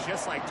package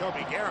just like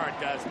Toby Gerhart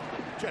does.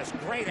 Just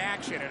great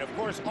action, and of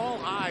course all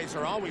eyes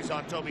are always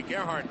on Toby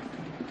Gerhart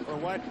for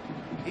what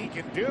he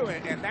can do,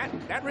 and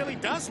that really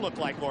does look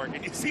like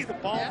Oregon. You see the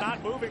ball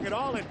not moving at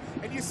all, and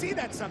you see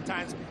that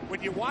sometimes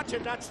when you watch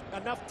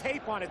enough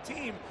tape on a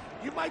team,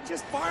 you might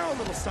just borrow a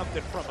little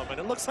something from them, and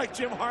it looks like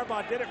Jim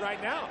Harbaugh did it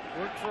right now.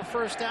 Worked for a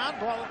first down,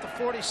 ball at the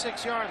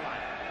 46-yard line.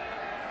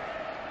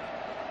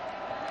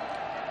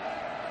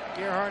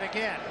 Gerhart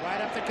again,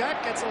 right up the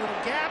gut, gets a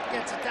little gap,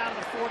 gets it down to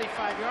the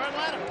 45-yard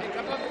line, a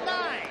pickup of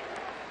 9.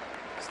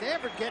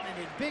 Stanford getting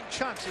it in big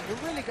chunks, and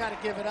you really got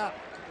to give it up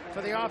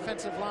for the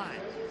offensive line.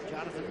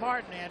 Jonathan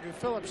Martin, Andrew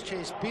Phillips,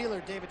 Chase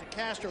Beeler, David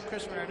DeCastro,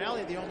 Chris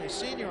Marinelli, the only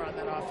senior on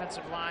that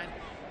offensive line.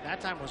 That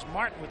time was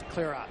Martin with the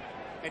clear out.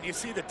 And you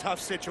see the tough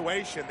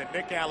situation that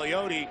Nick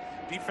Aliotti,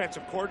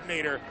 defensive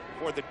coordinator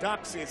for the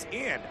Ducks, is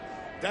in.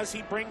 Does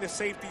he bring the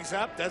safeties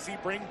up? Does he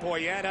bring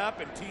Boyette up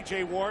and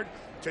TJ Ward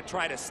to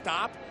try to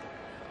stop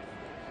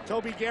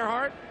Toby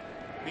Gerhart?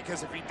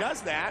 because if he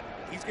does that,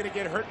 he's going to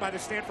get hurt by the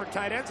Stanford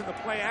tight ends and the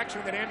play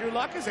action that Andrew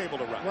Luck is able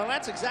to run. Well,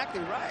 that's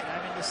exactly right.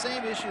 I mean, the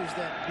same issues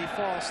that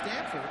befall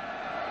Stanford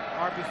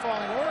are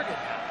befalling Oregon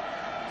now.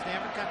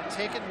 Stanford kind of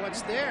taking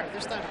what's there.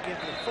 This time again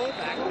to the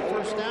fullback.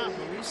 First down.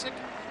 Marisic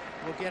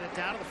will get it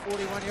down to the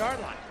 41-yard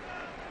line.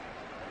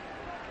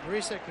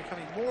 Marisic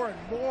becoming more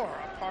and more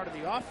a part of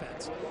the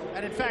offense.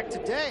 And in fact,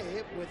 today,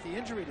 with the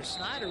injury to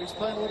Snyder, he's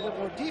playing a little bit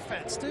more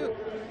defense, too.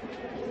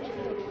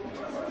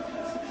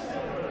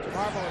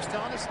 Harbaugh was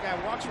telling us the guy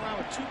walks around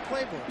with 2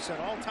 playbooks at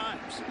all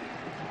times.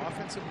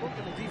 Offensive book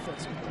and a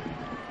defensive book.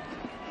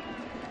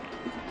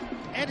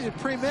 And he's a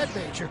pre-med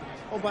major.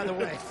 Oh, by the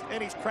way.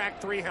 And he's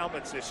cracked 3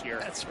 helmets this year.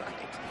 That's right.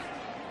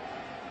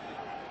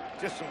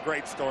 Just some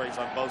great stories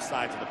on both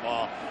sides of the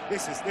ball.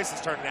 This is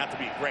turning out to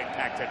be a great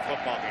Pac-10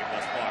 football game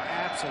thus far.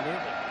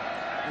 Absolutely.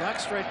 Luck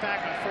straight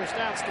back on first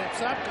down, steps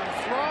up, gonna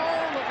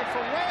throw, looking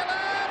for Whalen.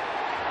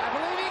 I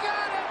believe he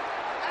got it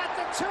at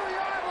the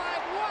 2-yard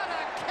line. What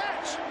a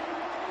catch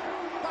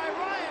by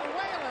Ryan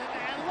Whalen,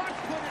 and Luck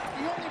put it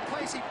the only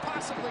place he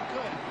possibly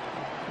could.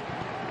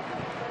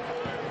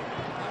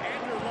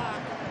 Andrew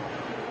Luck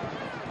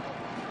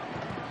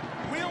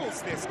wills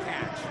this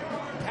catch.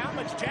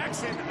 Talmadge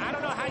Jackson, I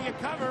don't know how you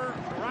cover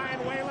Ryan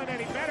Whalen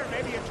any better.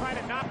 Maybe you try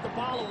to knock the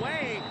ball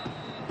away.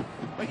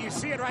 But you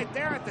see it right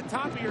there at the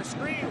top of your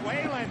screen.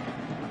 Whalen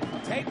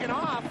taking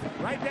off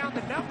right down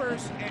the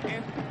numbers.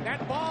 And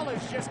that ball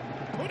is just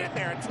put in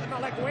there. It's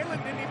not like Whalen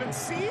didn't even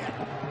see it.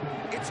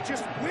 It's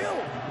just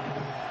willed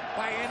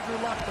by Andrew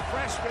Luck, the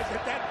freshman,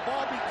 that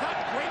ball be cut.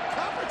 Great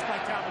coverage by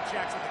Talmadge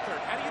Jackson III.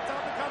 How do you tell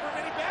him to cover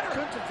him any better?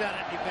 Couldn't have done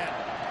it any better.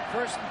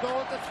 First and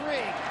goal at the 3.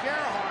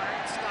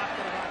 Gerhart stopped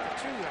at about the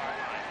 2-yard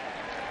line.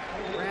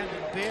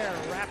 Brandon Bear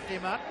wrapped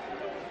him up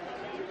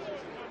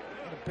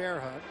in a bear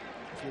hug,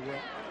 if you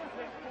will.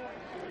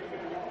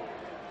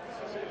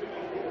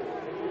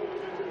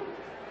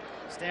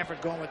 Stanford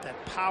going with that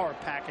power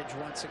package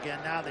once again.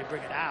 Now they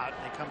bring it out,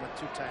 and they come with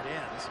 2 tight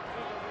ends.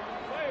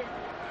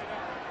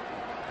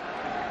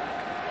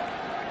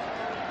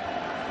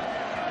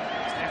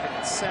 Stanford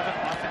had 7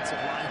 offensive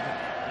linemen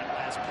on that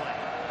last play.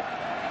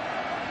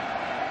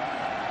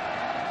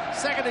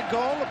 Second and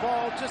goal, the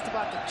ball just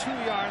about the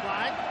 2-yard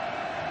line.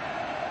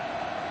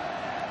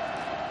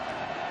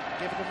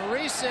 Give it to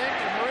Marisic,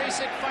 and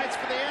Marisic fights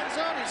for the end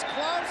zone. He's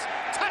close.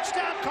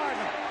 Touchdown,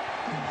 Cardinal.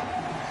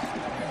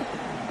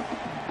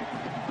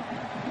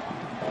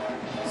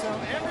 So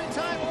every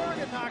time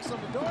Oregon knocks on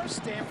the door,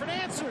 Stanford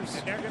answers.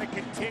 And they're going to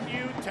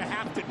continue to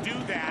have to do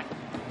that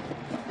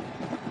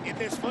in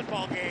this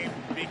football game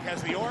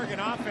because the Oregon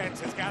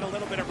offense has got a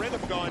little bit of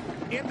rhythm going.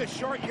 In the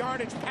short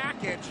yardage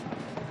package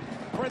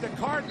for the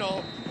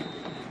Cardinal,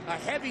 a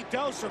heavy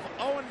dose of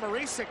Owen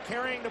Marisic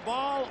carrying the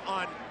ball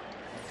on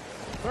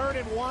 3rd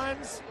and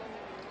 1s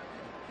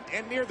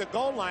and near the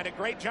goal line. A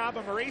great job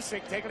of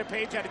Marisic taking a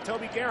page out of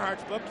Toby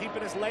Gerhart's book,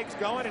 keeping his legs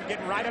going and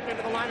getting right up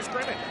into the line of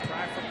scrimmage.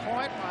 Try for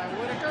point by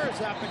Whitaker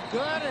is up and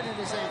good, and it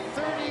is a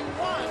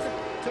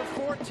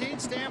 31-14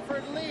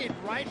 Stanford lead.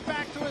 Right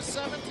back to a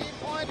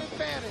 17-point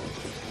advantage.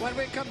 When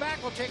we come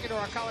back, we'll take you to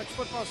our College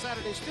Football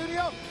Saturday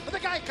studio for the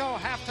Geico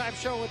halftime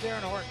show with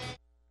Darren Horton.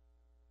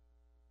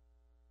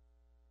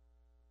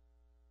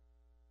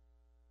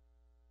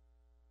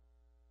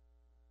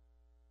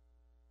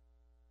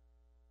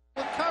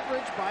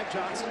 By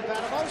Johnson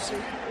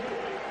Batamosi,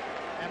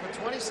 and with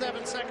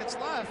 27 seconds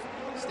left,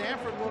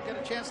 Stanford will get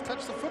a chance to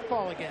touch the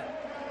football again.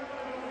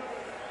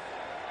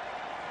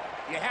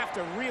 You have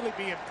to really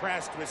be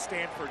impressed with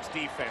Stanford's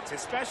defense,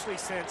 especially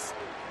since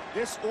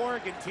this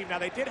Oregon team, now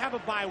they did have a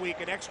bye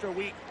week, an extra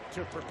week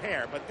to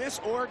prepare, but this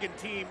Oregon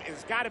team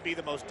has got to be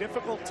the most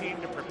difficult team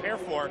to prepare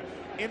for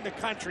in the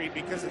country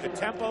because of the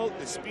tempo,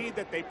 the speed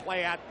that they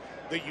play at,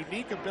 the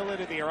unique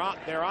ability of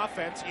their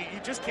offense. You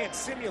just can't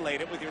simulate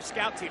it with your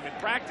scout team in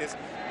practice.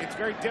 It's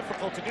very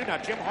difficult to do. Now,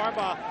 Jim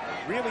Harbaugh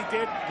really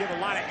did give a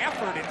lot of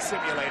effort in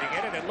simulating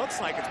it, and it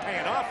looks like it's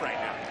paying off right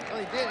now.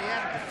 Well, he did. He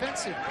had a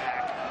defensive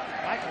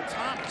back, Michael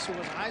Thomas, who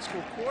was a high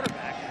school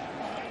quarterback,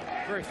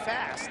 very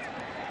fast,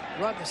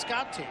 run the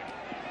scout team.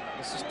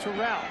 This is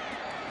Terrell.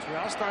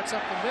 Terrell starts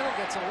up the middle,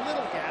 gets a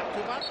little gap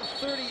to about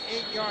the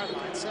 38-yard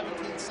line,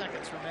 17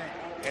 seconds remain.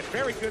 And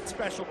very good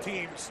special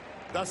teams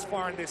thus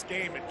far in this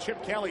game, and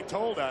Chip Kelly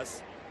told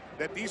us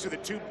that these are the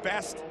 2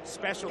 best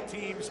special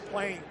teams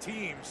playing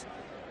teams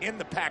in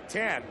the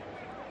Pac-10.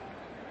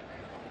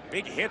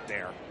 Big hit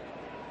there.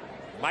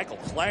 Michael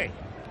Clay.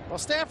 Well,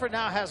 Stanford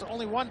now has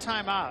only 1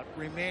 timeout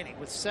remaining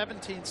with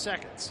 17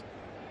 seconds.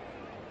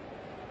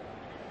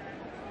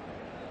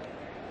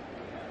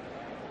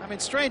 I mean,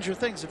 stranger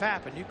things have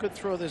happened. You could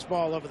throw this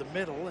ball over the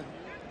middle, and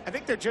I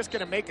think they're just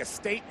going to make a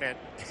statement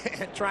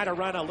and try to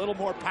run a little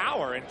more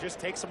power and just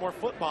take some more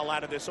football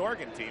out of this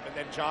Oregon team and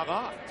then jog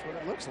off. That's what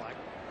it looks like.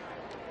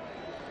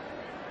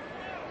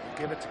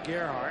 Give it to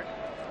Gerhart.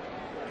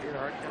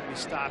 Gerhart going to be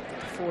stopped at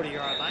the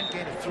 40-yard line,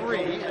 gain of 3,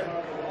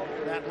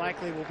 and that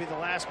likely will be the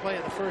last play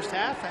of the first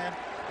half, and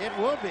it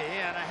will be.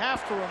 And I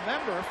have to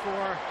remember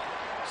for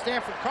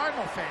Stanford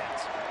Cardinal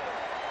fans,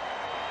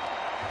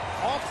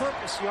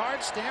 all-purpose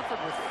yards. Stanford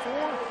with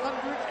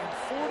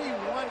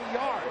 441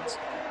 yards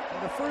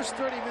in the first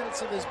 30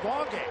 minutes of this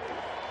ball game.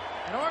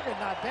 And Oregon,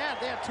 not bad.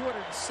 They had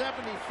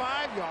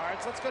 275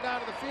 yards. Let's go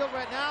down to the field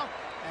right now.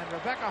 And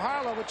Rebecca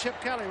Harlow with Chip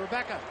Kelly.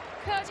 Rebecca.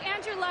 Coach,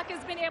 Andrew Luck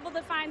has been able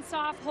to find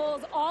soft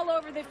holes all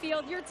over the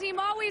field. Your team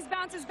always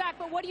bounces back,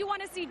 but what do you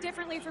want to see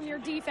differently from your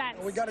defense?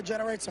 We got to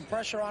generate some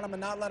pressure on him and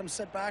not let him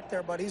sit back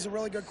there, but he's a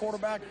really good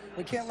quarterback.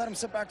 We can't let him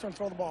sit back there and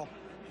throw the ball.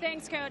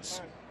 Thanks,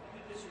 Coach.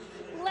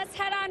 Let's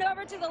head on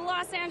over to the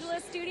Los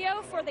Angeles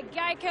studio for the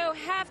Geico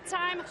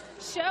halftime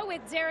show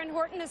with Darren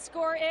Horton. The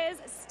score is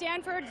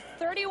Stanford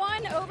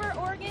 31 over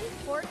Oregon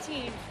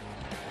 14.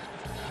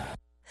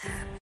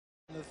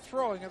 The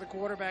throwing of the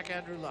quarterback,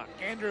 Andrew Luck.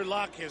 Andrew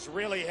Luck has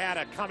really had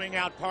a coming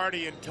out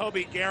party, and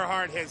Toby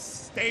Gerhart has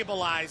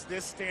stabilized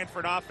this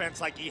Stanford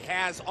offense like he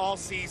has all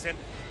season.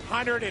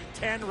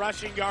 110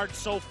 rushing yards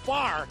so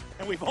far,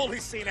 and we've only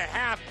seen a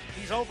half.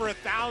 He's over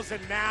 1,000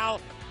 now,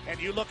 and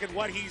you look at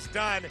what he's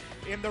done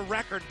in the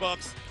record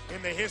books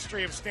in the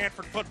history of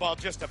Stanford football.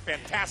 Just a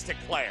fantastic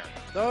player.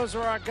 Those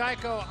are our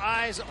Geico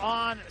Eyes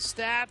on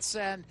stats,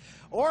 and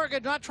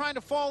Oregon not trying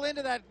to fall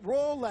into that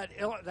role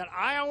that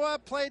Iowa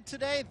played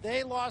today.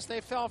 They lost. They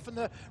fell from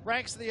the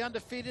ranks of the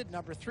undefeated.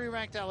 Number 3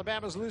 ranked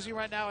Alabama is losing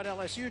right now at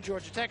LSU.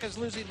 Georgia Tech is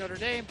losing. Notre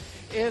Dame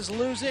is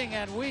losing.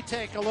 And we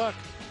take a look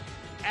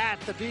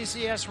at the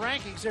BCS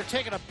rankings. They're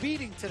taking a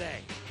beating today.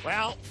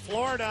 Well,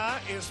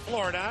 Florida is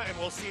Florida, and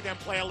we'll see them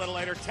play a little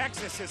later.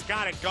 Texas has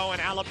got it going.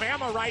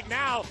 Alabama right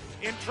now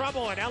in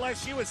trouble, and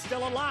LSU is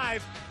still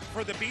alive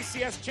for the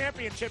BCS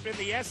championship in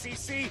the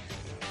SEC.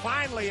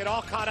 Finally, it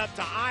all caught up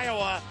to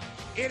Iowa.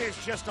 It is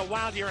just a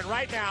wild year, and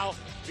right now,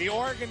 the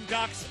Oregon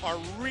Ducks are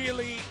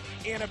really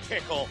in a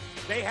pickle.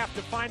 They have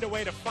to find a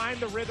way to find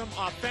the rhythm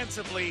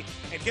offensively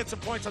and get some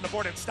points on the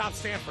board and stop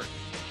Stanford.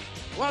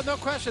 Well, no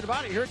question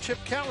about it. You heard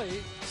Chip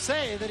Kelly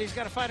say that he's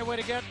got to find a way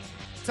to get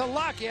to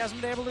Luck. He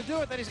hasn't been able to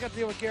do it. Then he's got to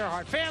deal with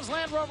Gerhart. Fans,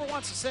 Land Rover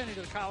wants to send you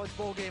to the College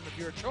Bowl game of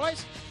your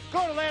choice.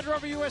 Go to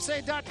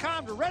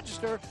LandRoverUSA.com to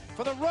register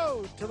for the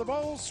Road to the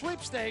Bowl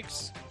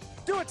sweepstakes.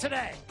 Do it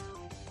today.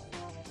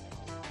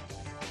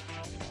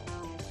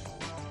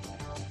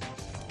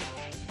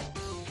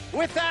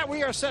 With that,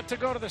 we are set to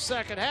go to the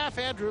second half.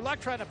 Andrew Luck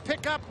trying to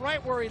pick up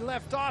right where he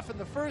left off in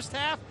the first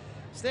half.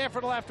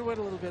 Stanford will have to wait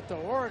a little bit,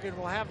 though. Oregon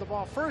will have the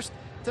ball first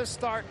to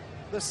start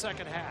the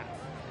second half.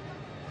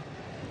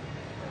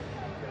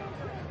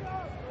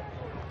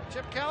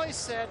 Chip Kelly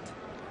said,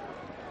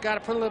 got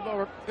to put a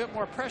little bit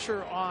more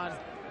pressure on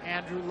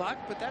Andrew Luck,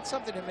 but that's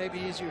something that may be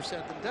easier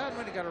said than done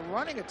when you got a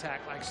running attack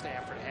like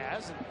Stanford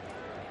has. And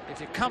if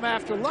you come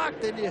after Luck,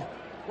 then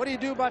what do you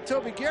do about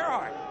Toby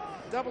Gerhart?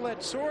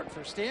 Double-edged sword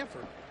for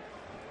Stanford.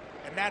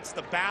 And that's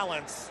the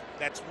balance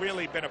that's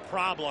really been a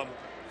problem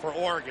for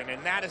Oregon,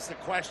 and that is the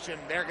question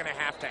they're going to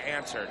have to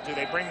answer. Do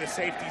they bring the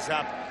safeties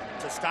up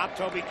to stop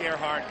Toby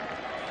Gerhart,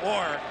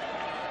 or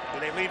do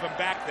they leave him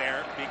back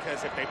there?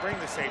 Because if they bring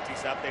the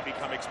safeties up, they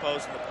become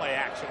exposed in the play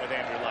action with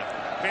Andrew Luck.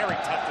 Very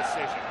tough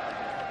decision.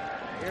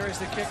 Here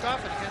is the kickoff,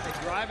 and again they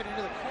drive it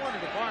into the corner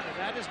of the barn, and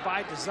that is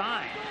by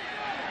design.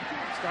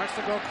 Starts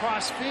to go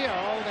cross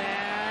field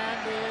and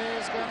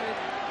is going to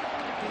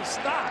be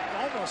stopped.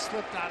 Almost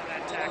slipped out of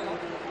that tackle.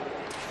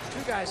 2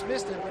 guys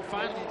missed it, but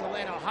finally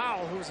Delano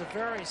Howell, who is a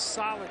very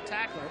solid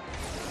tackler,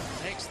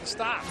 makes the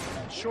stop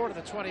short of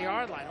the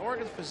 20-yard line.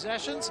 Oregon's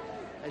possessions,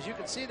 as you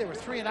can see, they were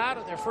 3 and out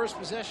of their first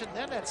possession.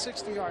 Then that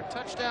 60-yard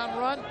touchdown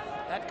run,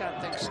 that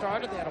got things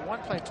started. They had a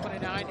one-play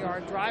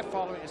 29-yard drive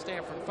following a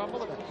Stanford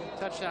fumble and a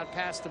touchdown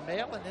pass to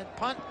Mail, and then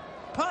punt.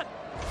 Not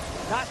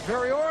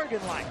very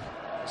Oregon-like.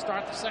 They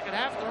start the second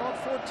half at their own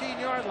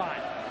 14-yard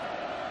line.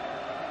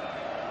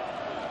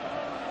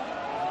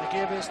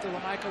 Give is to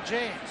LaMichael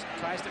James.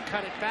 Tries to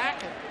cut it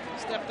back and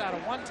stepped out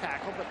of 1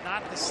 tackle, but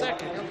not the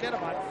second. He'll get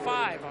about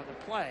 5 on the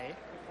play.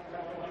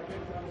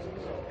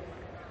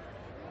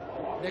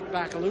 Nick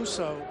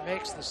Bacaluso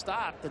makes the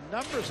stop. The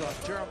numbers on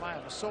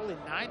Jeremiah Masoli: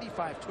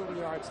 95 total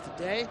yards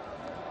today,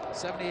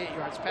 78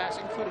 yards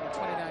passing, including a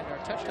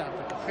 29-yard touchdown.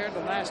 But compared to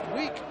last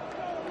week,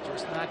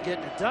 just not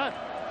getting it done.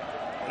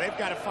 Well, they've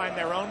got to find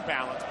their own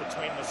balance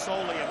between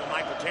Masoli and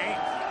LaMichael James.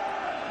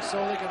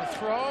 Masoli going to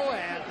throw,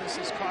 and this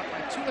is caught by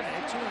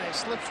Tuane. Tuane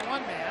slips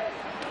 1 man,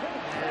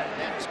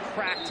 and then is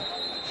cracked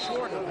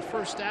short of the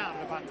first down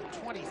at about the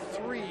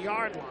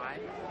 23-yard line.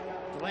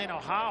 Delano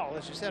Howell,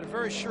 as you said, a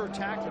very sure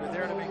tackler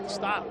there to make the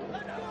stop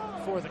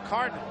for the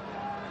Cardinal.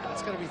 And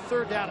it's going to be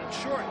 3rd down and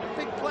short. A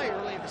big play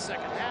early in the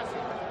second half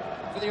here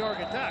for the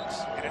Oregon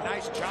Ducks. And a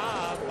nice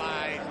job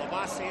by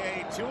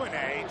Lavoisier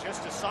Tuane,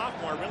 just a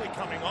sophomore, really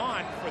coming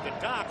on for the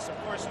Ducks. Of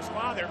course, his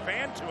father,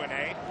 Van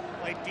Tuane,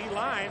 played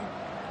D-line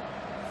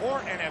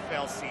 4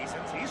 NFL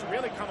seasons. He's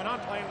really coming on,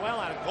 playing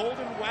well out of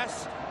Golden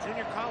West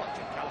Junior College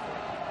in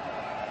California.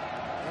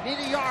 They need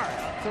a yard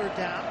on 3rd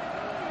down.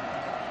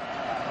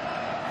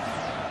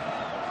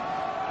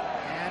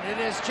 And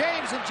it is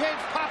James, and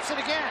James pops it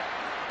again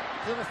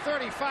to the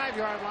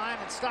 35-yard line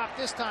and stopped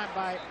this time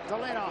by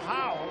Delano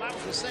Howell. That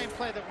was the same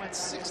play that went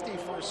 60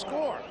 for a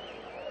score.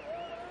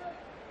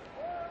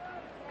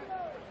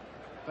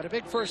 But a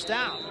big first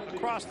down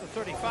across the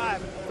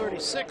 35 and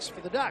 36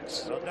 for the Ducks.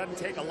 So it doesn't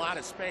take a lot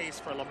of space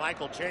for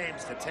LaMichael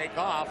James to take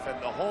off,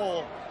 and the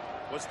hole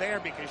was there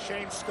because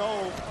Shane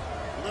Stove,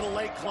 a little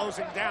late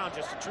closing down,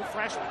 just a true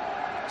freshman.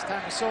 This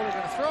time Masoli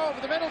going to throw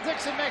over the middle.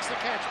 Dixon makes the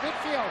catch.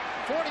 Midfield,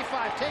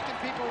 45, taking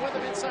people with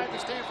him inside the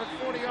Stanford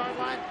 40-yard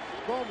line.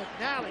 Bo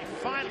McNally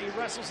finally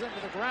wrestles into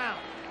the ground.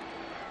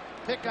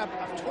 Pickup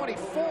of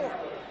 24.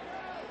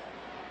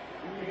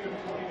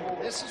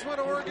 This is what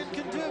Oregon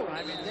can do.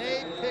 I mean,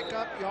 they pick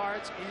up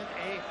yards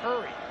in a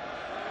hurry.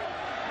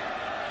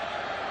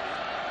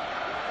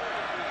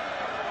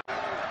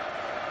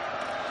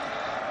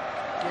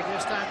 Give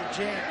this time to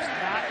James.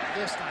 Not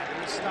this time.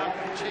 He stopped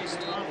by Chase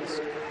Thomas.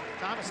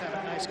 Thomas had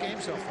a nice game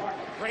so far.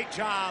 Great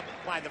job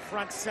by the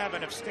front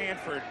seven of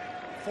Stanford,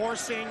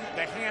 forcing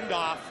the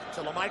handoff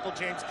to LaMichael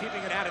James,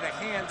 keeping it out of the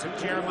hands of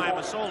Jeremiah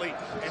Masoli.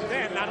 And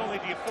then not only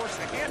do you force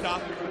the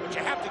handoff, but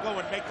you have to go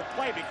and make the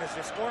play because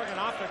this Oregon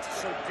offense is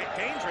so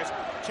dangerous.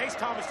 Chase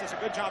Thomas does a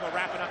good job of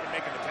wrapping up and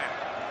making the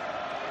tackle.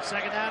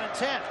 Second down and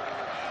 10.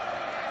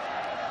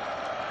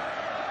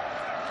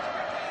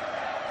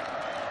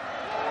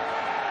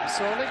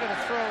 Masoli going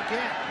to throw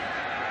again.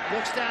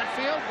 Looks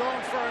downfield,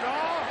 going for it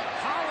all.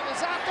 Holland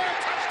is out there.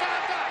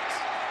 Touchdown Ducks.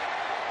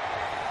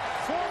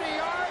 40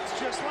 yards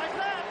just like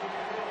that.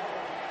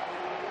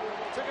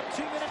 Took him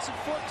 2 minutes and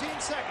 14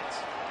 seconds.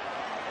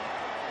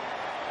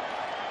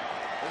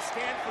 The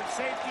Stanford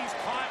safeties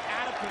caught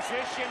out of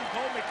position.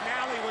 Bo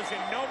McNally was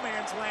in no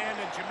man's land,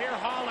 and Jameer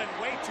Holland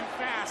way too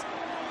fast.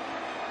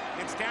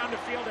 Gets down the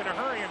field in a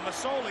hurry, and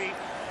Masoli,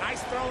 nice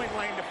throwing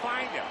lane to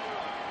find him.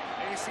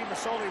 And you see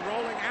Masoli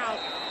rolling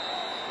out.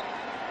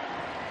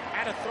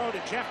 Had a throw to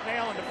Jeff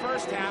Mail in the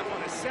first half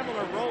on a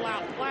similar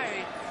rollout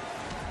play.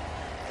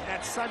 And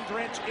that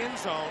sun-drenched end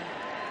zone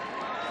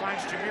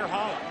finds Jameer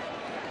Holland.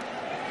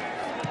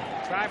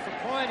 Try for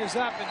point is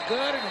up and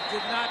good, and it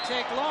did not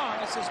take long.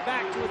 This is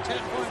back to a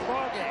 10-point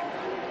ball game.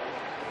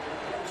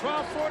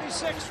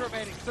 12:46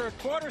 remaining third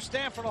quarter.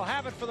 Stanford will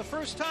have it for the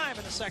first time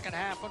in the second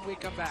half when we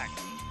come back.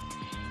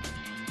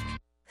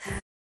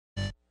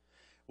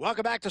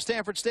 Welcome back to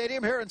Stanford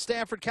Stadium here in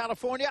Stanford,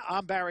 California.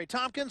 I'm Barry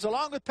Tompkins,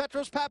 along with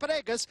Petros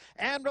Papadakis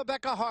and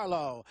Rebecca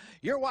Harlow.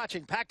 You're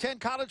watching Pac-10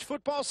 College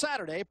Football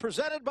Saturday,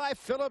 presented by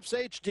Philips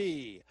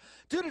HD.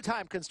 Due to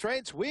time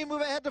constraints, we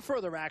move ahead to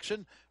further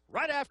action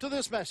right after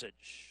this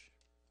message.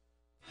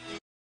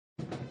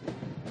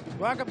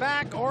 Welcome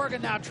back.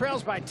 Oregon now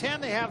trails by 10.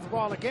 They have the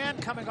ball again,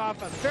 coming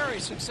off a very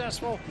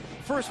successful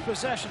first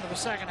possession of the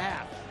second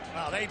half.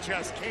 Well, they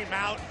just came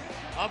out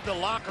of the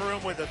locker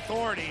room with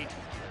authority.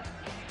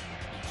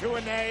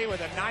 Tuanay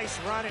with a nice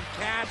run and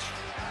catch.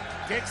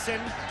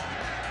 Dixon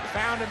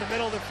found in the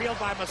middle of the field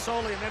by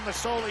Masoli, and then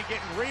Masoli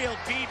getting real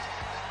deep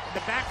in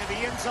the back of the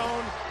end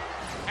zone.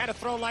 Had a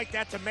throw like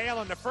that to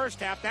Mail in the first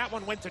half. That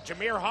one went to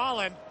Jameer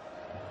Holland.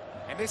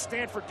 And this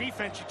Stanford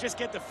defense, you just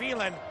get the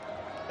feeling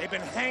they've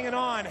been hanging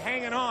on,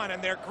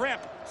 and their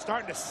grip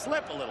starting to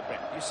slip a little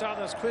bit. You saw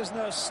those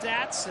Quiznos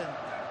stats, and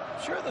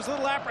sure, there's a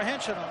little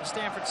apprehension on the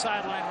Stanford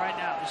sideline right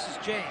now. This is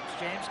James.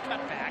 James cut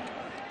back.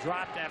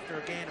 Dropped after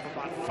a gain of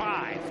about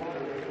 5.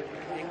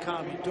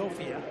 Incom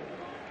Udofia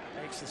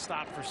makes the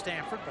stop for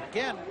Stanford. But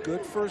again,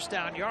 good first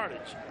down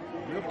yardage.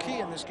 Real key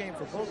in this game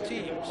for both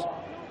teams.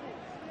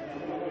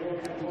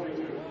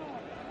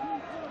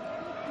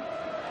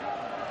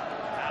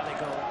 Now they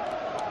go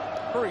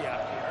hurry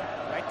up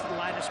here. Right to the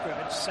line of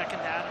scrimmage. Second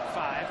down and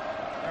 5.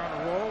 They're on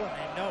a roll and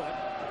they know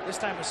it. This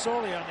time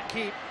Masoli on the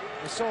keep.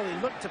 Masoli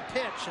looked to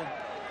pitch and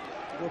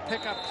will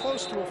pick up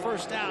close to a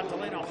first down.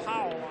 Delano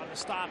Howell on the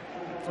stop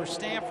for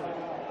Stanford.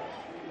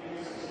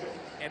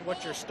 And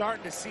what you're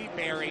starting to see,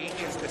 Barry,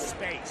 is the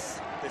space.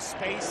 The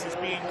space is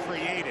being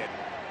created.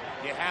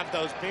 You have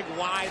those big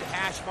wide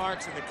hash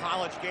marks in the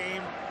college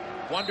game,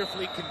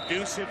 wonderfully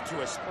conducive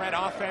to a spread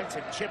offense.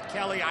 And Chip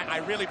Kelly, I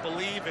really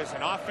believe, is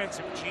an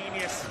offensive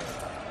genius.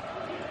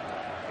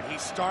 And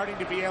he's starting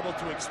to be able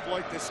to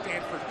exploit this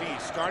Stanford D,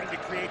 starting to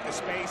create the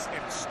space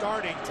and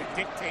starting to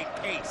dictate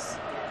pace.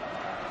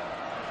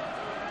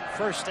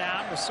 First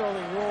down,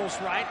 Masoli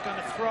rolls right, going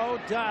to throw,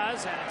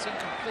 does, and it's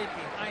incomplete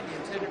behind the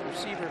intended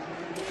receiver,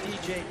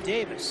 DJ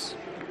Davis.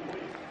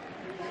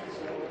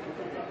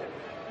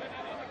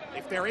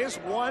 If there is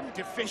one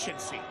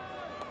deficiency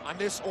on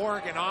this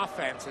Oregon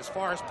offense as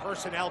far as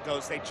personnel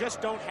goes, they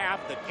just don't have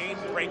the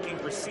game-breaking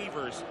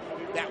receivers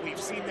that we've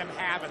seen them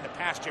have in the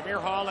past. Jameer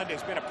Holland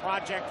has been a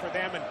project for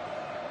them, and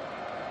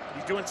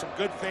he's doing some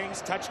good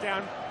things.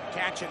 Touchdown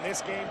catch in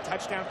this game,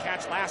 touchdown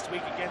catch last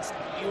week against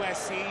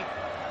USC.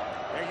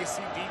 There you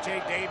see DJ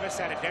Davis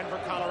out of Denver,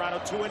 Colorado.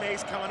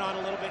 Tuanay's coming on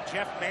a little bit.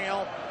 Jeff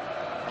Mail,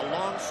 a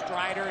long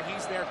strider.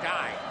 He's their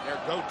guy, their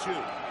go-to.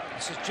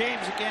 This is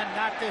James again,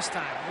 not this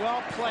time.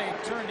 Well played,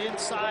 turned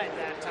inside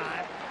that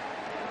time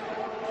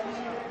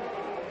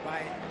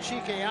by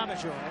Chike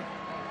Amajor.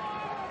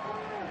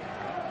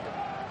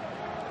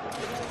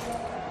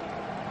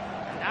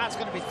 And now it's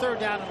going to be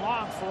third down and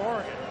long for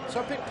Oregon.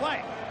 So big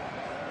play.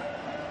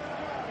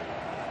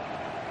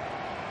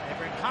 They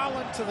bring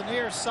Holland to the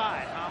near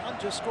side. Holland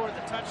just scored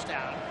the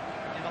touchdown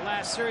in in the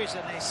last series,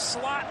 and they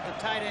slot the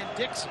tight end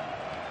Dixon.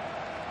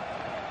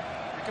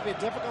 That could be a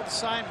difficult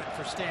assignment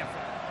for Stanford.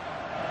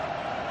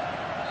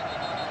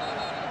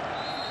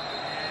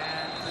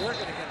 And we're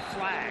going to get a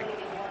flag.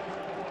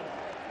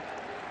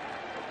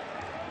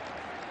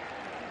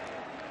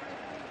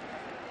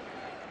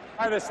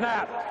 By the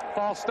snap,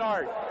 false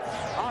start.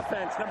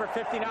 Offense, number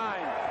 59,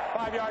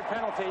 5-yard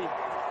penalty.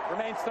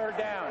 Remains third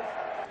down.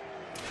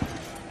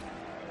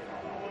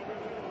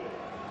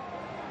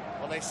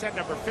 Well, they said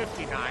number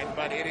 59,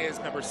 but it is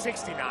number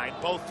 69.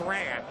 Both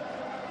ran.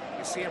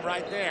 You see him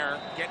right there,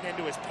 getting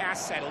into his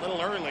pass set a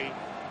little early.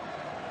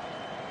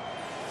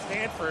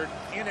 Stanford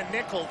in a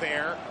nickel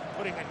there,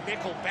 putting a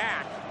nickel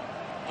back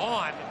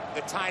on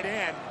the tight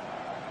end,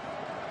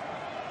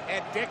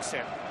 Ed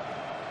Dixon.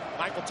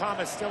 Michael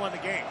Thomas still in the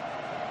game.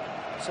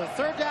 So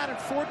third down and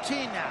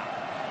 14 now.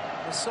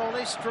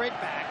 Masoli straight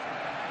back.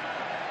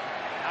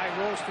 Now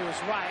he rolls to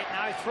his right.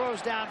 Now he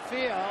throws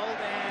downfield,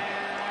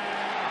 and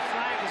the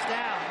flag is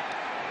down.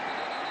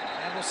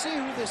 And we'll see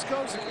who this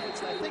goes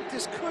against. I think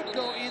this could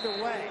go either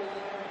way.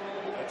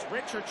 It's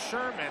Richard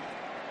Sherman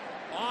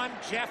on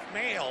Jeff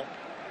Mayle.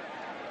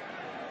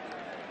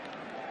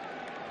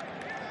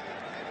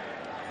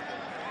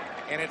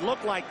 And it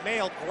looked like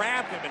Mayle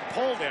grabbed him and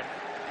pulled him.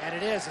 And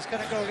it is. It's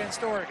going to go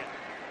against Oregon.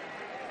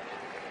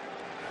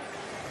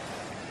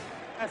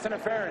 That's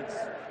interference.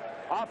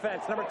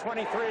 Offense, number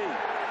 23.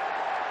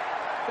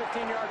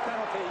 15-yard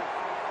penalty.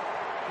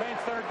 Remains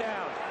third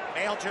down.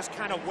 Mayle just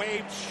kind of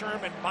waved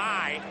Sherman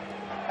by.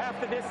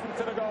 Half the distance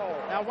to the goal.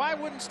 Now, why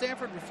wouldn't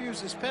Stanford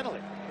refuse this penalty?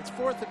 It's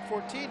 4th and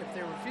 14 if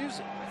they refuse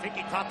it. I think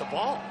he caught the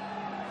ball.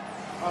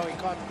 Oh, he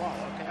caught the ball.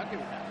 Okay, I'll give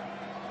you that.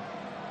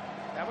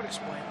 That would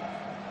explain it.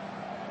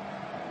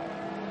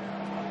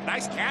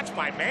 Nice catch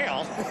by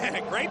Mayle, and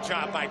a great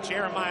job by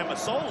Jeremiah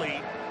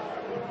Masoli,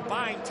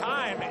 buying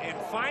time and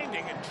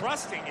finding and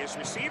trusting his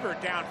receiver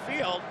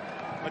downfield,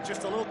 but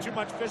just a little too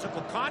much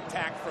physical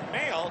contact from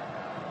Mayle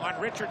on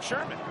Richard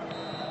Sherman.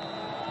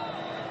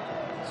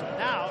 So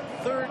now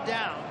third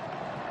down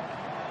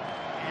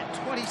and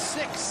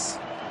 26.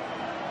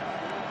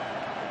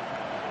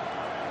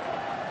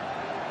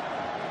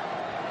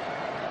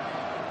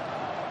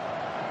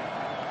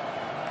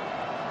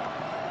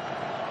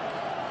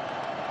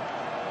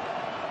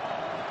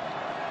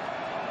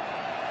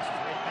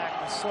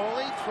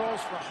 Masoli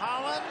throws for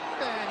Holland,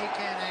 and he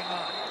can't hang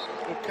on.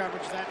 Good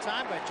coverage that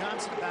time by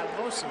Johnson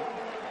Batamosi.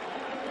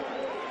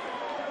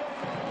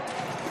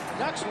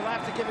 Ducks will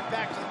have to give it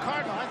back to the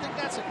Cardinal. I think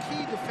that's a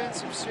key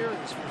defensive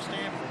series for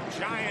Stanford.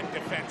 Giant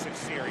defensive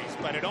series,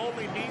 but it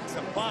only means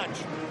a bunch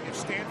if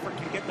Stanford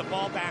can get the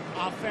ball back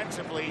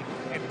offensively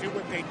and do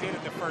what they did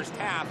in the first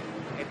half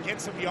and get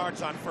some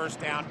yards on first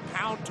down,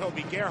 pound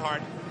Toby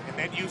Gerhart, and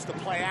then use the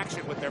play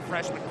action with their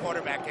freshman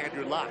quarterback,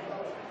 Andrew Luck.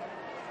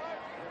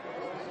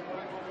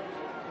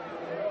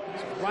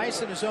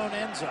 Rice in his own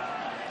end zone.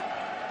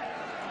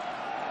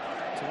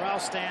 Terrell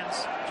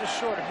stands just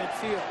short of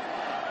midfield.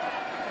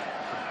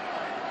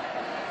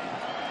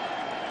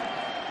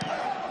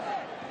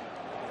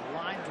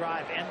 Line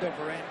drive, end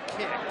over end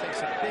kick, takes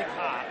a big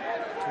hop.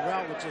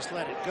 Terrell would just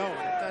let it go,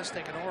 and it does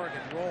take an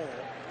Oregon roll.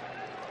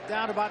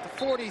 Down about the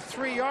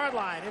 43-yard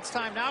line. It's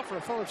time now for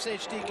a Phillips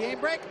HD game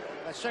break.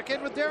 Let's check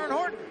in with Darren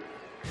Horton.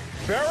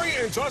 Barry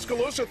and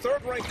Tuscaloosa,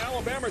 third-ranked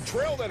Alabama,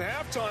 trailed at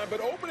halftime,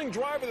 but opening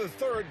drive of the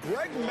third,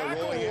 Greg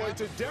McElroy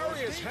to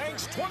Darius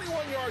Hanks,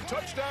 21-yard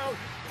touchdown.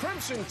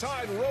 Crimson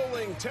Tide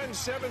rolling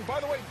 10-7. By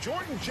the way,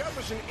 Jordan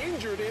Jefferson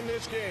injured in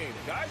this game.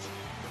 Guys?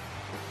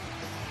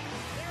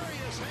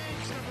 Darius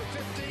Hanks, number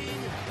 15.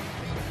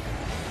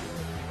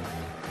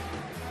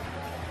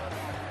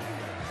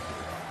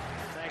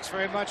 Thanks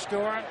very much,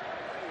 Darren.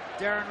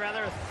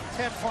 Rather, a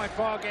 10-point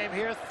ball game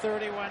here,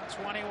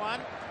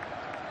 31-21.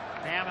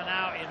 Bama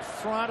now in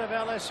front of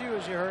LSU,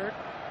 as you heard.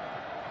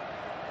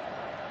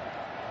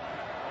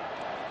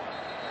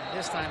 And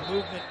this time,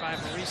 movement by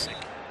Marisik.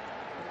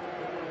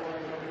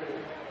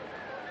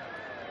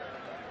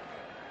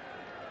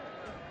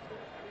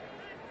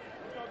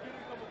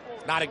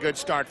 Not a good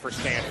start for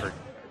Stanford.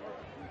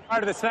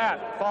 Part of the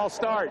snap, false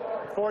start,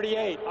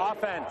 48,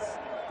 offense,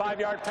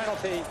 5-yard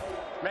penalty,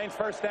 remains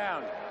first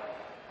down.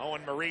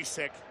 Owen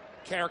Marisik,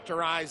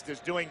 characterized as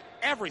doing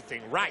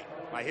everything right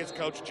by his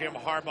coach Jim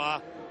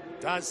Harbaugh,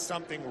 does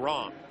something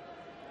wrong.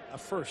 A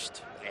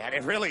first. And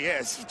it really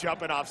is,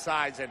 jumping off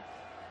sides. And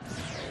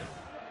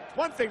it's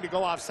one thing to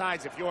go off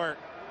sides if you're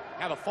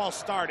have a false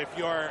start if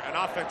you're an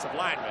offensive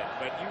lineman,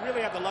 but you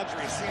really have the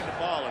luxury of seeing the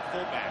ball at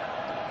fullback.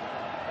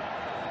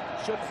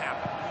 Shouldn't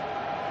happen.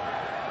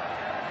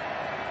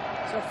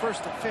 So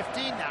first and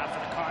 15 now for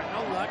the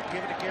Cardinal. Luck,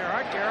 give it to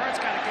Gerhart. Gerhart's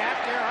got a gap.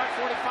 Gerhart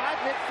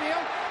 45,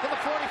 midfield to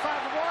the 45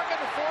 of Oregon,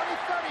 the 40,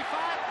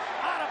 35,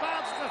 out of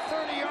bounds to the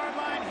 30-yard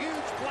line.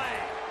 Huge play.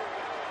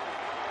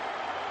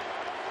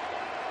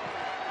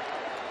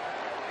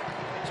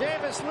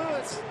 Javis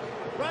Lewis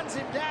runs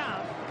him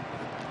down.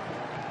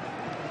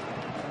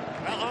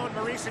 Well, Owen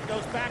Marisik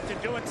goes back to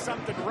doing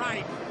something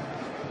right.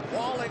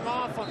 walling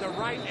off on the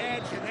right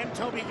edge, and then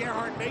Toby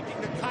Gerhart making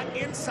the cut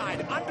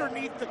inside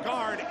underneath the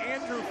guard,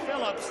 Andrew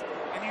Phillips.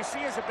 And you see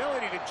his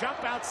ability to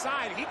jump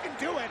outside. He can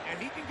do it, and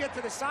he can get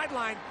to the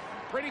sideline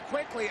pretty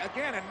quickly.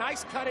 Again, a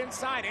nice cut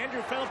inside.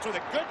 Andrew Phillips with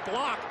a good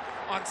block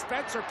on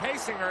Spencer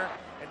Pasinger.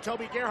 And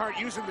Toby Gerhart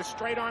using the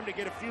straight arm to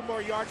get a few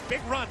more yards.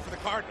 Big run for the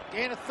Cardinals.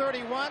 Gain of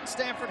 31.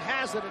 Stanford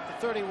has it at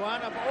the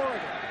 31 of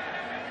Oregon.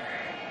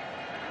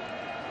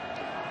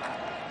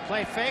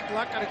 Play fake.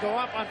 Luck going to go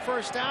up on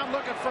first down.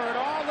 Looking for it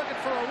all. Looking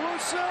for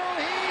Owusu.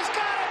 He's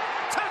got it.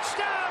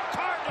 Touchdown,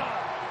 Cardinal.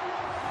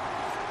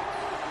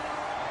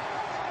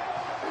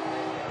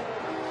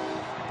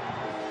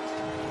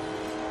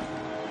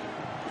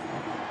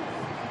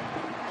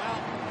 Well,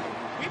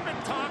 we've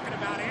been talking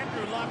about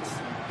Andrew Luck's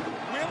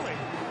willing,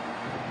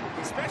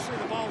 especially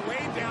the ball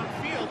way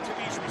downfield to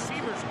these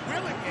receivers,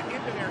 willing it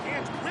into their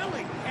hands,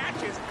 willing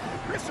catches.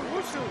 Chris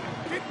Owusu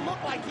didn't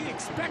look like he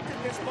expected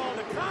this ball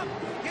to come.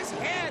 His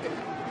head,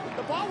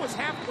 the ball was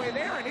halfway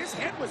there, and his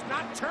head was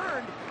not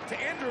turned to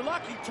Andrew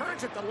Luck. He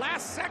turns at the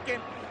last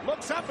second,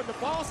 looks up, and the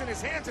ball's in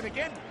his hands. And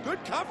again,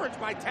 good coverage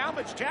by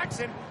Talmadge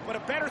Jackson, but a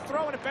better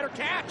throw and a better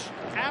catch.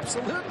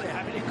 Absolutely.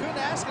 I mean, you couldn't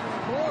ask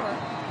anything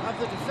more of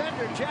the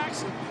defender,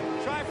 Jackson.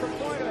 Try for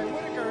point by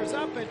Whitaker is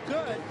up and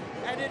good.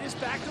 And it is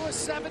back to a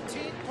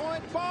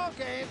 17-point ball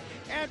game.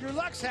 Andrew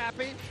Luck's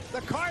happy. The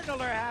Cardinals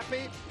are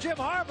happy. Jim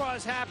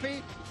Harbaugh's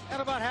happy.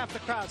 And about half the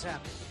crowd's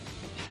happy.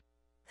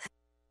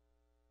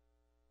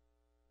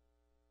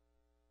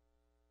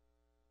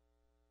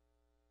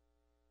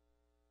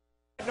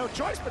 No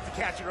choice but to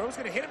catch it, or it was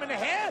going to hit him in the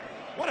head.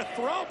 What a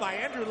throw by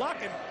Andrew Luck,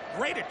 and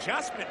great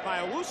adjustment by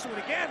Owusu. And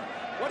again,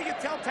 what do you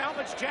tell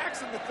Talmadge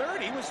Jackson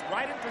III? He was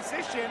right in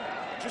position,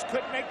 just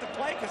couldn't make the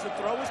play because the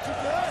throw was too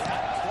good.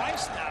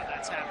 Twice now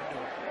that's happened to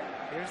him.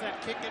 Here's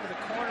that kick into the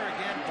corner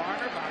again.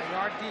 Barner about a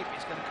yard deep.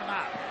 He's going to come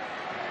out.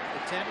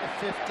 The 10 to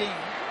 15.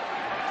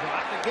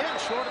 Dropped again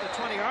short of the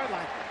 20-yard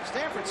line.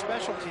 Stanford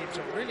special teams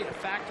are really a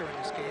factor in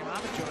this game.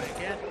 Amajoy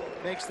again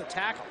makes the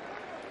tackle.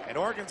 And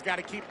Oregon's got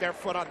to keep their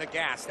foot on the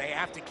gas. They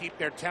have to keep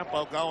their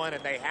tempo going,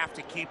 and they have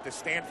to keep the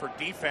Stanford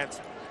defense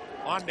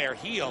on their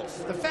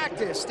heels. The fact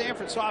is,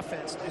 Stanford's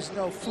offense is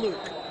no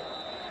fluke.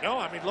 No,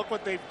 I mean, look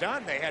what they've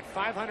done. They had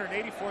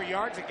 584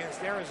 yards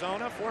against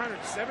Arizona,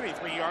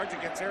 473 yards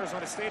against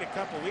Arizona State a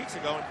couple weeks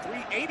ago, and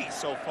 380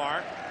 so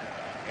far.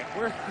 And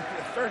the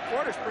third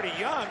quarter's pretty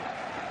young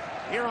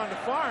here on the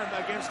farm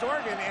against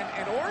Oregon,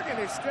 and Oregon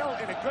is still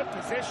in a good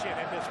position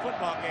in this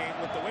football game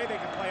with the way they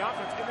can play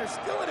offense, and they're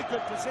still in a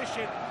good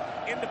position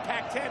in the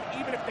Pac-10,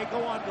 even if they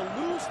go on to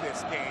lose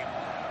this game,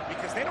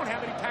 because they don't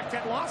have any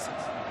Pac-10 losses.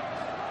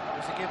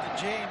 There's a give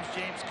to James.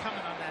 James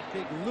coming on that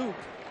big loop.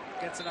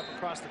 Gets it up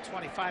across the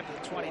 25 to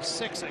the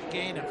 26, a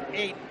gain of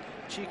 8.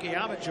 Chike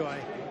Amajoy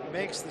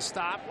makes the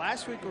stop.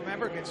 Last week,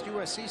 remember, against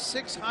USC,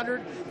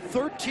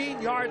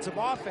 613 yards of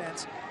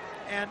offense.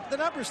 And the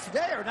numbers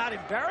today are not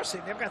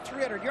embarrassing. They've got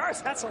 300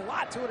 yards. That's a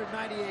lot,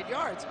 298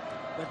 yards,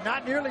 but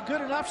not nearly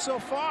good enough so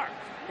far.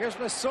 Here's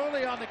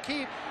Masoli on the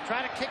keep,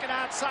 trying to kick it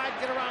outside,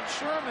 get around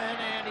Sherman,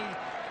 and he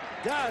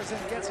does,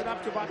 and gets it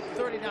up to about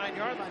the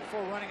 39-yard line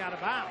before running out of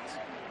bounds.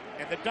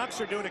 And the Ducks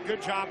are doing a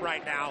good job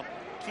right now,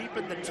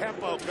 keeping the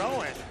tempo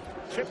going.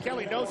 Chip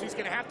Kelly knows he's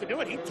going to have to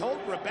do it. He told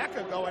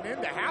Rebecca going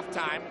into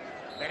halftime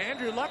that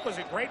Andrew Luck was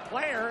a great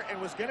player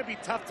and was going to be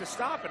tough to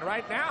stop. And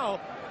right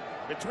now,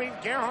 between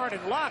Gerhart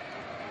and Luck,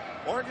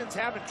 Oregon's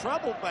having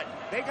trouble, but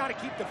they got to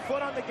keep the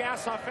foot on the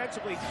gas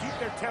offensively, keep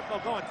their tempo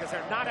going, because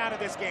they're not out of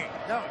this game.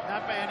 No,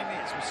 not by any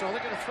means. So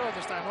they're going to throw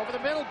this time over the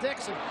middle.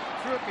 Dixon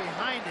threw it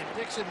behind him.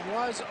 Dixon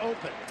was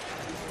open.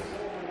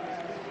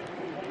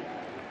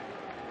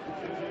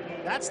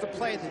 That's the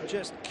play that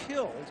just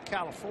killed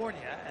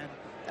California, and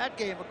that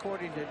game,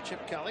 according to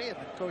Chip Kelly and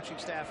the coaching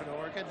staff at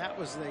Oregon, that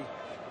was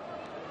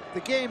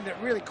the game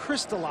that really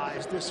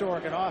crystallized this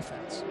Oregon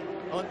offense.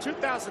 Well, in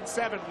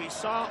 2007, we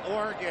saw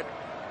Oregon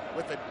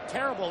with a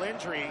terrible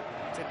injury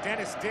to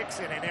Dennis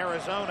Dixon in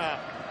Arizona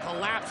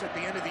collapse at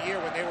the end of the year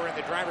when they were in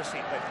the driver's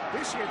seat. But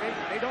this year,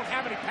 they don't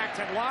have any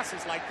Pac-10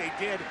 losses like they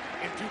did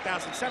in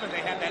 2007. They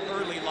had that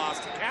early loss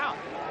to Cal.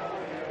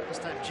 This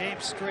time,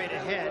 James straight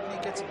ahead.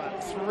 He gets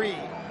about 3.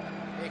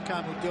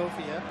 Akam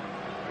Udofia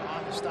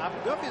on the stop.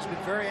 Udofia's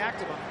been very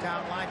active on the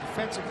down line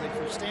defensively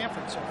for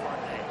Stanford so far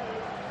today.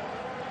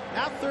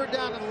 Now third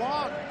down and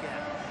long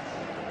again.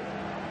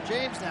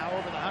 James now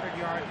over the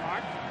 100-yard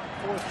mark.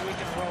 4th week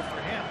in a row for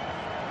him.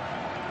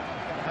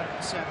 Got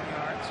 107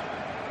 yards.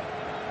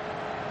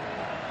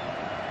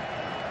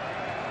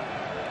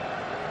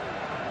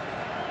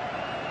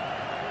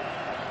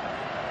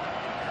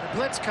 And the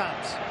blitz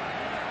comes.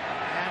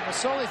 And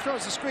Masoli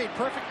throws the screen.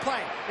 Perfect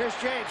play. Here's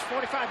James.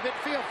 45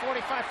 midfield.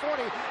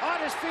 45-40. On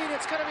his feet.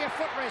 It's going to be a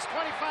foot race.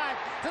 25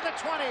 to the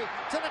 20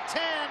 to the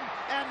 10.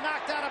 And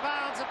knocked out of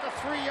bounds at the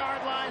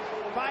 3-yard line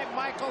by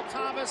Michael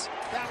Thomas.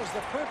 That was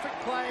the perfect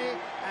play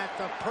at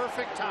the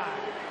perfect time.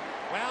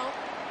 Well,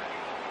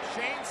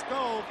 Shane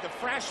Scove, the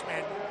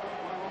freshman,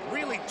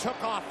 really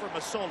took off for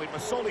Masoli.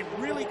 Masoli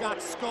really got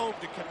scoped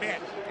to commit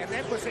and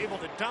then was able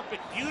to dump it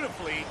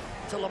beautifully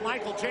to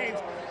LaMichael James.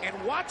 And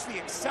watch the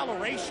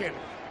acceleration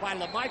by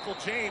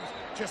LaMichael James,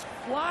 just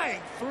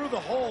flying through the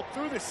hole,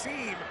 through the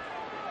seam,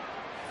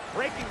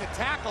 breaking the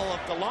tackle of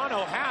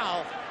Delano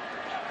Howell.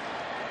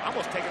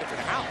 Almost taking it to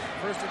the house.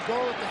 First and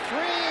goal at the 3,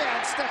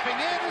 and stepping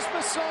in is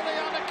Masoli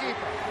on the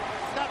keeper.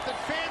 Nothing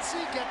fancy,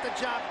 get the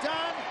job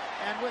done,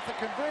 and with the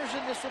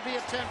conversion, this will be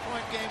a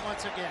 10-point game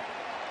once again.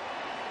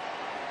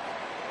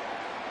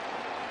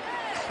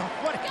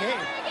 What a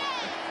game.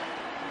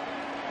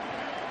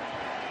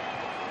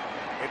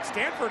 And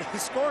Stanford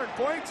is scoring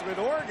points with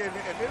Oregon,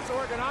 and this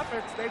Oregon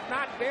offense, they've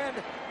not been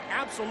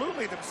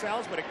absolutely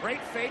themselves, but a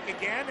great fake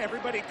again.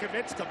 Everybody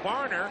commits to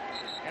Barner,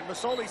 and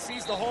Masoli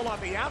sees the hole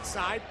on the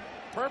outside.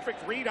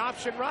 Perfect read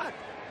option run.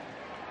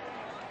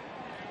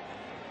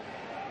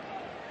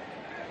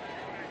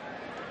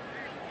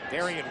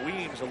 Darian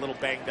Weems a little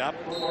banged up,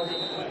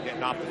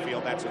 getting off the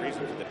field. That's the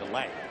reason for the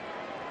delay.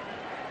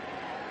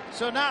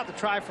 So now the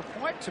try for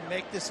point to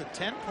make this a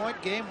 10-point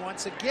game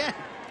once again.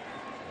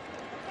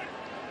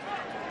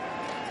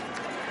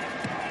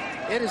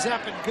 It is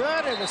up and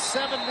good. It was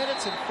 7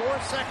 minutes and 4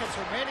 seconds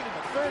remaining in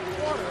the third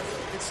quarter.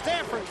 It's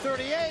Stanford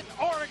 38,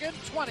 Oregon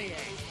 28.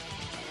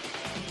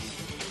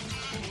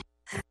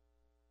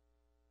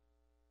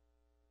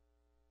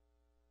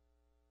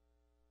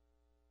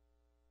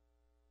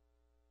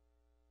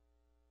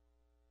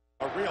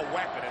 A real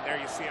weapon, and there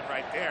you see him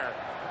right there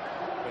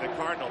with the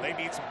Cardinal. They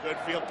need some good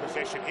field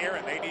position here,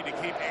 and they need to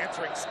keep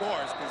answering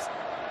scores, because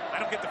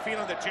I don't get the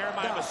feeling that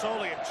Jeremiah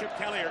Masoli and Chip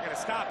Kelly are going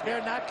to stop here.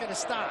 They're not going to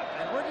stop,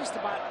 and we're just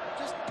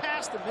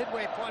past the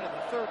midway point of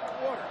the third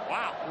quarter.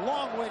 Wow.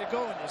 Long way to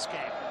go in this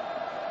game.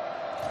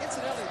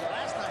 Incidentally, the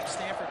last time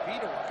Stanford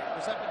beat Oregon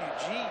was up in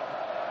Eugene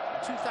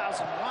in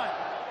 2001.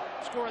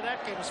 The score of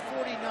that game was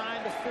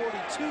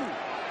 49-42.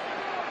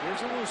 Here's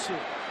Owusu.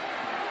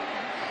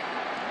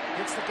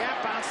 Hits the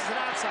gap, bounces it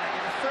outside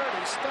in the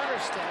 30, stutter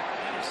step,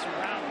 and is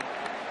surrounded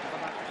from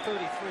about the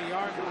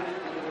 33-yard line.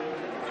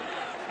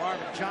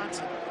 Marvin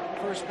Johnson,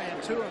 first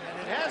man to him, and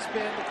it has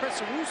been the Chris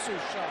Owusu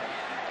show.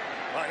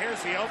 Well,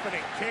 here's the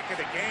opening kick of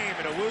the game,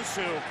 and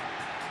Owusu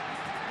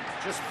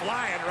just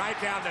flying right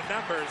down the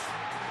numbers.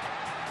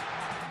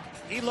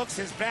 He looks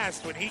his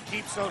best when he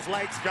keeps those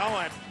legs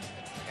going,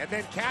 and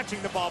then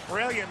catching the ball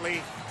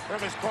brilliantly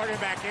from his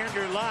quarterback,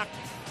 Andrew Luck.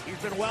 He's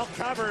been well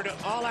covered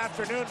all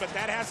afternoon, but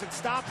that hasn't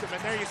stopped him.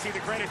 And there you see the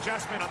great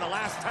adjustment on the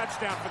last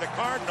touchdown for the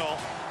Cardinal.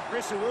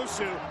 Chris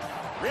Owusu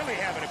really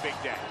having a big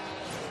day.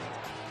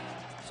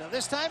 So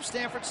this time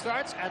Stanford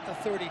starts at the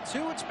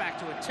 32. It's back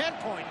to a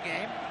 10-point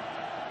game.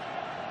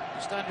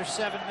 Just under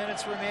 7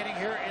 minutes remaining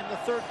here in the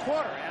third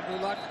quarter.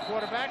 Andrew Luck, the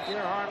quarterback,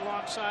 Gerhart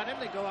alongside him.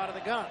 They go out of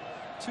the gun.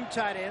 2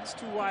 tight ends,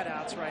 2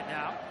 wideouts right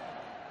now.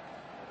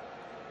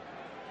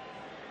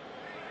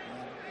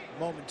 And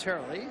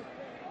momentarily,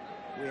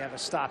 we have a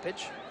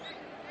stoppage.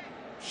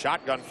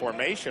 Shotgun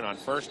formation on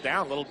first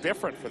down, a little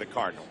different for the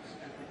Cardinal.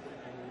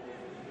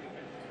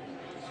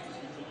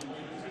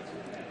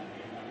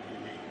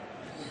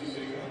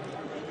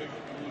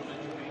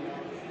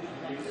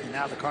 And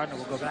now the Cardinal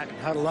will go back and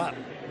huddle up.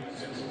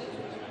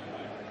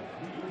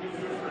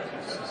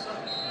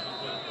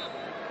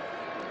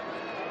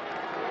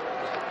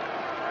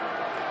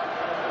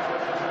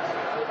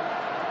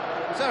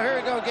 So here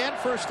we go again.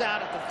 First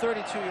down at the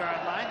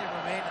 32-yard line. They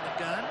remain in the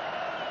gun.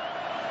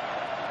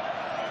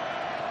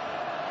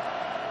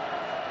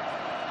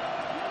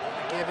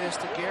 Give this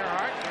to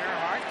Gerhart.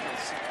 Gerhart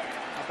is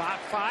about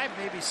 5,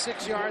 maybe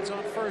 6 yards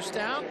on first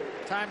down.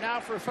 Time now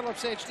for a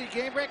Phillips HD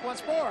game break.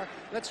 Once more,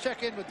 let's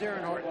check in with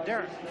Darren Horton.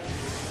 Darren.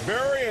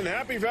 Barry in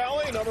Happy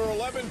Valley, number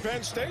 11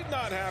 Penn State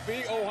not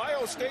happy.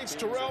 Ohio State's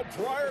Terrell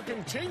Pryor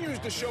continues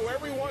to show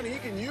everyone he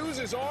can use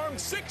his arm.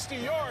 60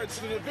 yards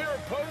to DeVere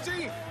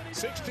Posey.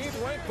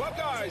 16th ranked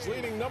Buckeyes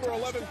leading number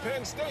 11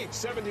 Penn State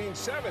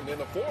 17-7 in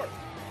the fourth.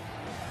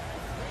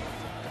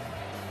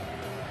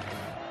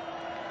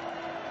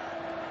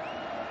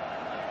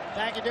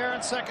 Thank you,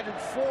 Darren. 2nd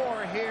and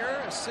 4 here.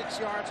 6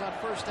 yards on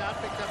first down,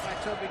 picked up by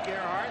Toby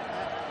Gerhart.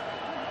 That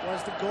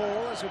was the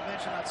goal, as we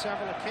mentioned on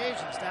several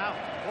occasions. Now,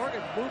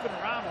 Oregon moving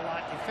around a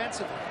lot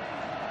defensively.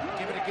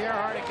 Give it to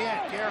Gerhart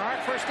again.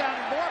 Gerhart, first down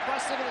and more,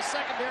 busted into the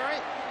secondary,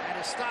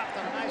 and is stopped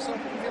on a nice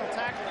open field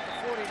tackle at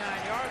the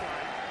 49-yard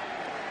line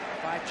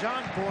by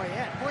John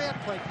Boyette.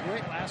 Boyette played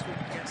great last week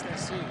against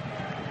SC.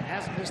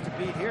 Hasn't missed a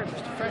beat here,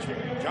 Mr.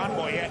 Freshman. John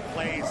Boyette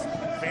plays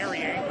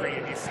very angry,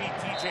 and you see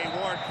TJ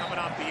Ward coming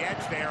off the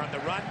edge there on the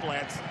run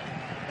blitz.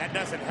 That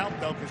doesn't help,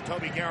 though, because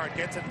Toby Gerhart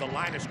gets into the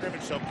line of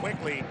scrimmage so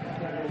quickly.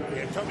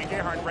 If Toby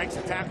Gerhart breaks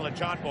a tackle at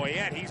John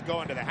Boyette, he's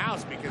going to the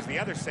house, because the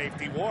other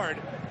safety, Ward,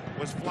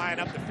 was flying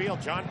up the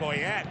field. John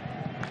Boyette,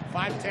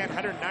 5'10",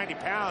 190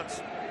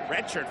 pounds,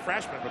 redshirt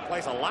freshman, but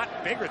plays a lot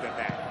bigger than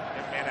that.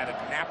 Young man out of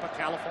Napa,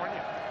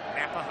 California,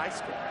 Napa High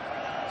School.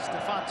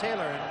 Stephon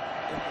Taylor in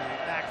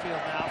the backfield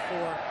now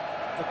for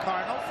the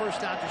Cardinal. First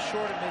down just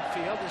short of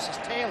midfield. This is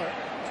Taylor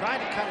trying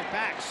to cut it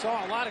back.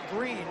 Saw a lot of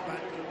green, but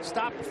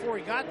stopped before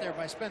he got there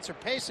by Spencer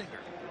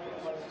Pasinger.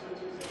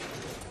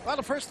 Well,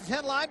 the First and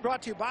 10 line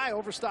brought to you by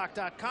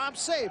Overstock.com.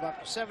 Save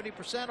up to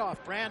 70%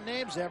 off brand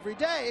names every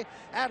day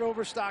at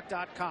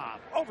Overstock.com.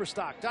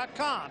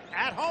 Overstock.com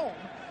at home.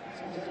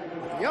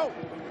 Yo.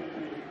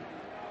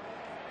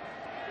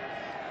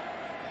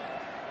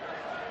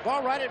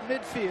 Ball right at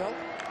midfield.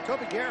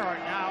 Toby Gerhart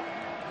now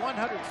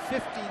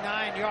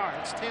 159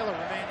 yards. Taylor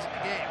remains in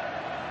the game.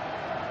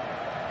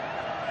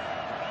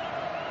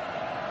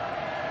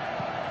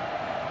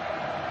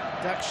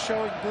 Ducks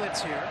showing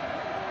blitz here.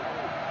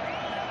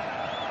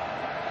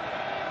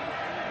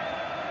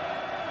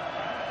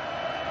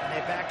 And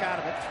they back out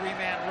of it.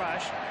 Three-man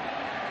rush.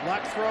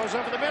 Luck throws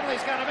over the middle.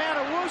 He's got a man,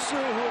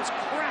 Owusu, who is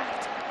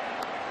cracked.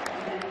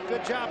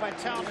 Good job by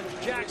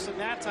Talmadge Jackson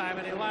that time,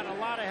 and he had a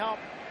lot of help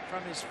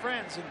from his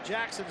friends, and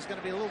Jackson is going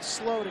to be a little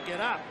slow to get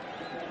up.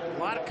 A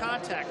lot of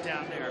contact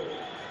down there.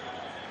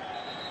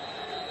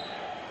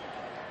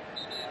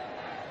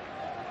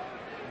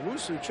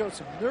 Owusu showed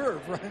some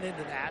nerve running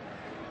into that.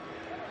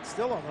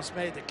 Still almost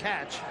made the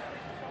catch.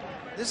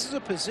 This is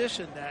a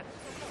position that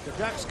the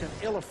Ducks can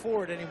ill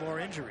afford any more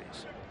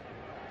injuries.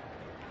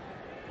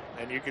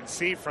 And you can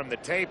see from the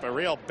tape a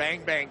real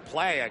bang-bang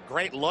play, a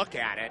great look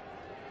at it.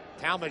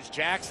 Talmadge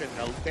Jackson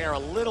there a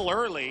little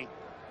early,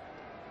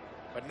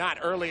 but not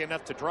early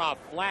enough to draw a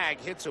flag.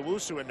 Hits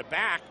Owusu in the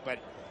back, but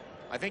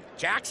I think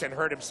Jackson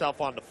hurt himself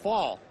on the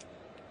fall.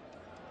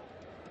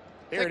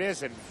 There it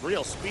is in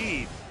real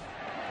speed.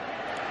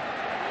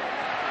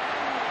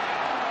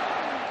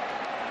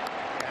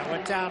 That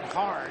went down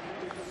hard.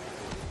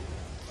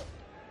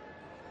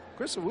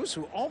 Chris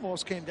Owusu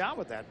almost came down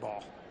with that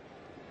ball.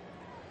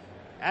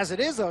 As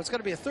it is, though, it's going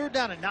to be a 3rd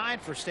down and 9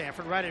 for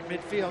Stanford right in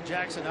midfield.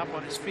 Jackson up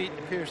on his feet and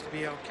appears to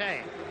be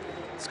okay.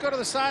 Let's go to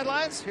the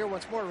sidelines. Hear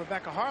once more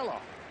Rebecca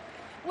Harlow.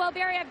 Well,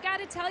 Barry, I've got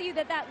to tell you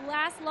that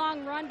last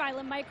long run by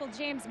LaMichael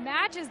James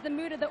matches the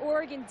mood of the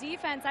Oregon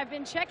defense. I've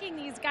been checking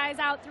these guys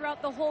out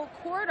throughout the whole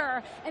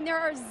quarter, and there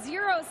are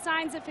 0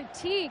 signs of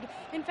fatigue.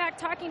 In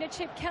fact, talking to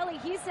Chip Kelly,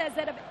 he says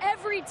that of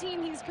every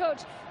team he's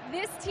coached,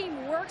 this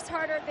team works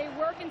harder. They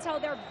work until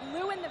they're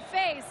blue in the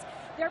face.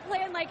 They're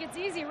playing like it's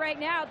easy right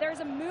now.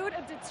 There's a mood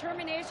of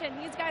determination.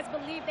 These guys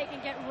believe they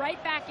can get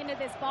right back into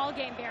this ball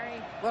game,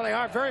 Barry. Well, they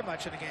are very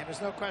much in the game.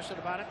 There's no question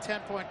about it.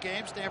 10-point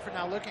game. Stanford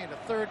now looking at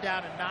a 3rd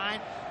down and 9.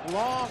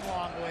 Long,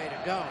 long way to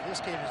go.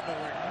 This game is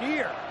nowhere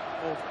near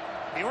over.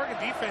 The Oregon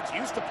defense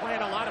used to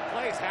plan a lot of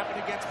plays.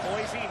 Happened against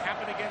Boise,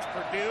 happened against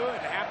Purdue,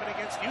 and happened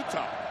against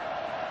Utah.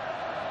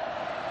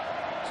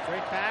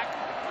 Straight back.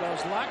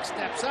 Goes Luck.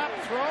 Steps up.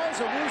 Throws.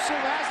 Owusu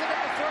has it at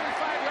the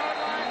 35-yard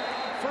line.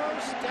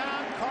 1st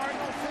down,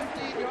 Cardinal,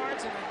 15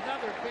 yards, and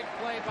another big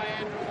play by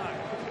Andrew Luck.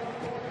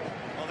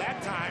 Well, that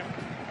time,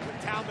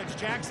 with Talmadge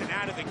Jackson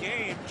out of the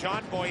game,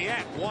 John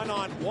Boyette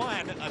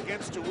one-on-one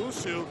against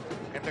Owusu,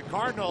 and the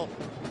Cardinal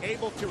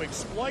able to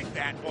exploit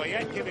that.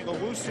 Boyette giving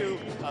Owusu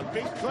a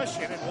big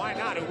cushion, and why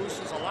not?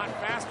 Owusu's a lot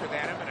faster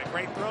than him, and a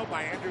great throw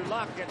by Andrew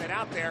Luck, getting it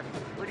out there.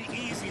 Pretty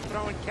easy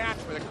throw and catch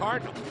for the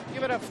Cardinal.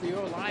 Give it up for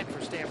the O-line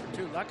for Stanford,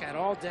 too. Luck had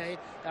all day.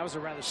 That was a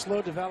rather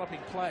slow developing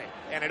play.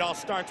 And it all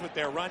starts with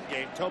their run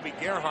game. Toby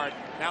Gerhart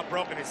now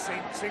broken his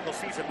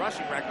single-season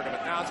rushing record of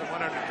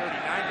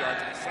 1,139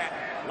 yards that he set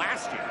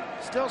last year.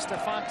 Still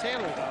Stephon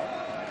Taylor,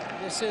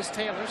 though. This is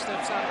Taylor.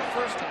 Steps out of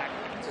the first tackle.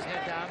 Puts his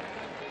head down.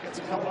 Gets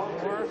a couple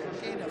more.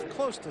 Gain of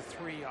close to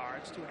 3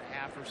 yards,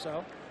 2.5 or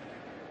so.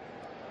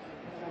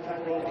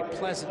 Not really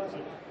pleasant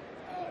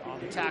on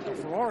the tackle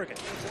for Oregon.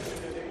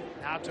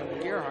 Now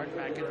Toby Gerhart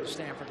back into the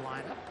Stanford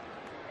lineup.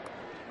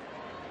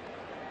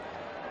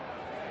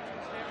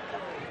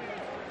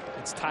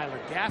 It's Tyler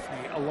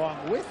Gaffney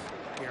along with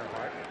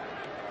Gerhart.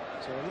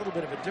 So a little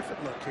bit of a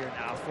different look here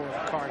now for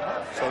the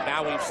Cardinals. So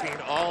now we've seen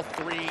all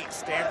 3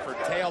 Stanford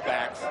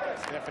tailbacks.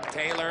 Stephen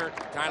Taylor,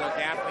 Tyler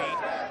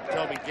Gaffney,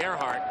 Toby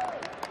Gerhart.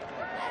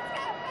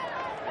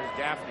 There's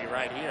Gaffney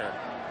right here.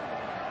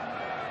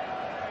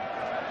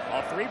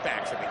 All 3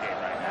 backs in the game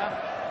right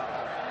now.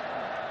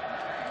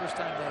 First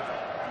time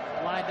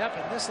they've lined up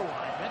in this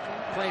alignment.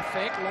 Play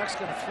fake. Luck's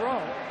going to throw.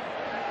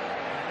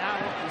 And now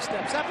he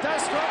steps up,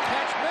 does throw,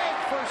 catch made,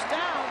 1st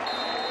down.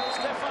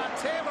 Stephon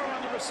Taylor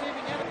on the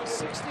receiving end of the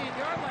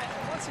 16-yard line.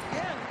 And once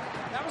again,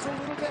 that was a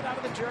little bit out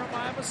of the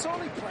Jeremiah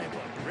Masoli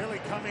playbook. Really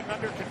coming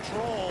under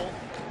control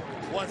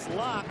was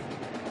Luck,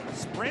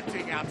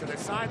 sprinting out to the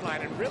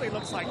sideline, and really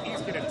looks like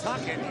he's going to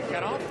tuck it. He's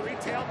got all 3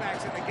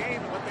 tailbacks in the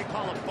game in what they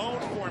call a bone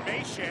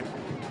formation.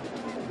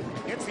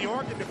 Gets the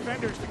Oregon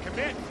defenders to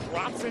commit,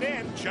 drops it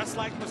in, just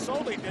like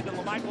Masoli did to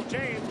LaMichael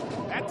James.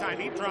 That time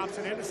he drops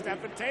it into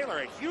Stephen Taylor,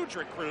 a huge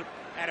recruit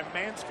out of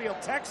Mansfield,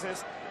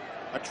 Texas,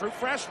 a true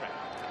freshman.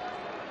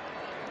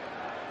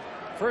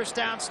 1st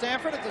down,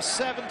 Stanford at the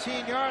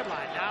 17-yard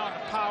line. Now on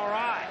the power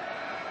I.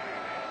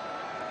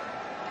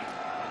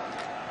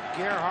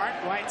 Gerhart,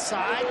 right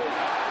side.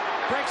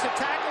 Breaks a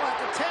tackle at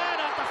the 10,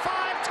 at the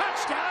 5.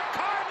 Touchdown,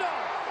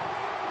 Cardinal!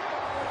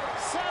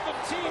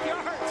 17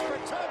 yards for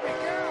Toby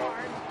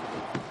Gerhart.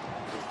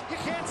 You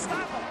can't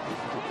stop him.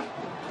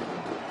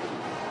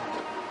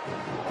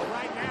 Well,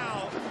 right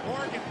now,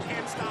 Oregon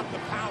can't stop the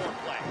power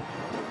play.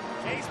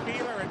 Chase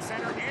Beeler and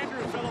Oregon center.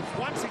 Andrew Phillips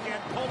once again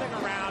pulling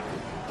around.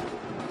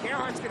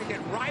 Gerhart's going to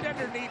get right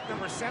underneath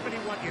number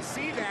 71. You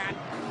see that?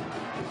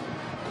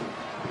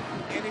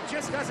 And it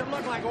just doesn't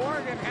look like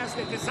Oregon has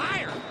the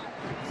desire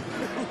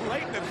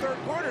late in the third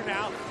quarter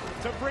now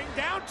to bring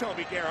down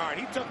Toby Gerhart.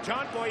 He took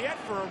John Boyette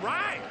for a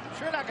ride.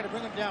 Sure not going to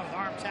bring him down with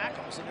arm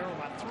tackles, and there were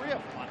about 3 of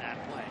them on that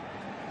play.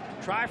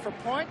 Try for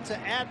point to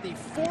add the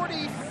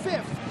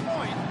 45th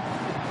point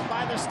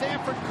by the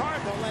Stanford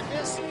Cardinal, and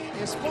this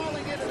is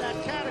falling into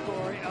that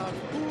category of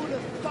who'd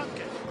have thunk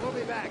it. We'll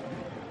be back.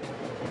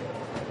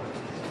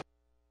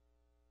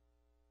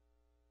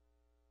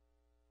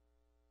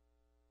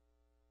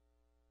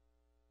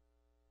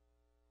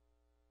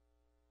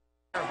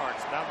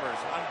 Gerhart's numbers,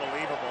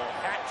 unbelievable.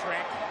 Hat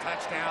trick,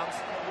 touchdowns.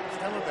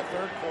 Still in the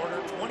third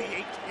quarter,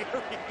 28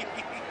 carries.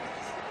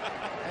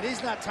 And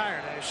he's not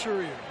tired, I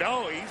assure you.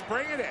 No, he's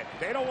bringing it.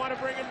 They don't want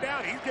to bring him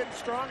down. He's getting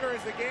stronger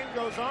as the game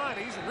goes on.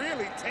 He's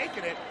really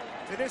taking it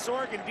to this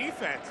Oregon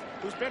defense,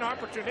 who's been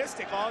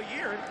opportunistic all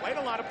year and played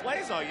a lot of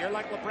plays all year,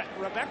 like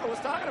Rebecca was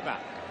talking about.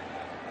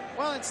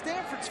 Well, in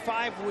Stanford's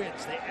 5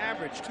 wins, they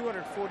average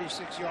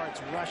 246 yards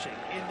rushing.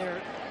 In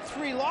their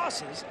 3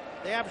 losses,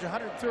 they average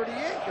 138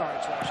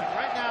 yards rushing.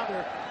 Right now,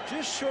 they're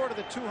just short of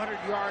the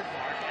 200-yard mark,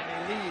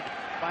 and they lead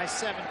by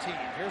 17.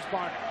 Here's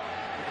Barner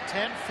with a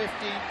 10,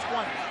 15,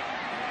 20.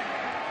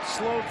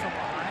 Slowed from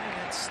behind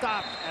and then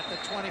stopped at the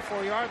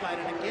 24-yard line.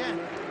 And again,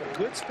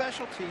 good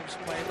special teams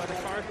play by the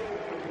Cardinals.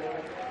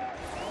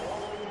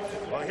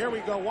 Well, here we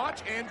go.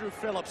 Watch Andrew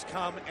Phillips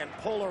come and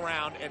pull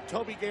around, and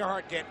Toby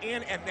Gerhart get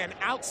in and then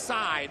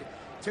outside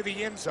to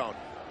the end zone.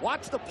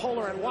 Watch the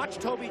puller and watch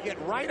Toby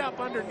get right up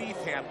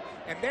underneath him,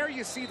 and there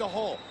you see the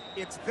hole.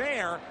 It's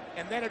there,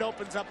 and then it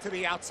opens up to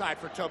the outside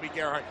for Toby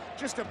Gerhart.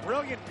 Just a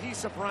brilliant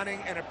piece of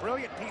running and a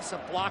brilliant piece of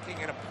blocking,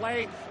 and a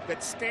play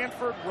that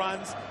Stanford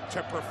runs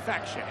to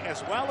perfection.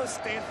 As well as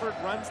Stanford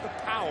runs the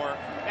power,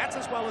 that's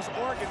as well as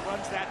Oregon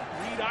runs that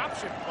read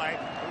option play.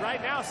 And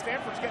right now,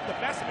 Stanford's getting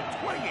the best of it.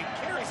 28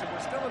 carries, and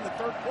we're still in the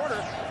third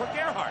quarter for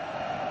Gerhart.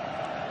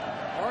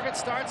 Oregon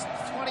starts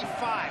at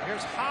 25.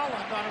 Here's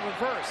Holland on a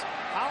reverse.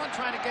 Holland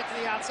trying to get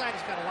to the outside.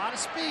 He's got a lot of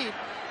speed.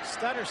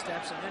 Stutter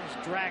steps and then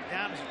is dragged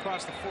down as he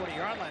crosses the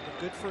 40-yard line.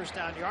 A good first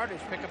down yardage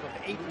pickup of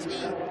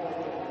 18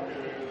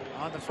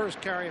 on the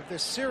first carry of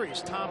this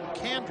series. Tom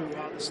Candrew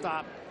on the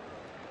stop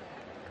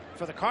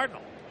for the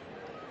Cardinal.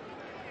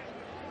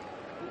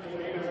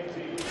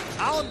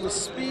 Holland with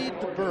speed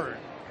to burn.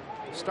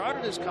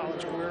 Started his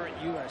college career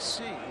at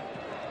USC.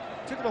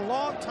 Took him a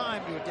long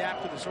time to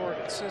adapt to this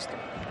Oregon system,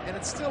 and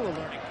it's still a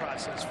learning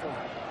process for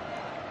him.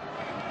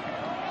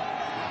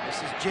 This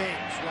is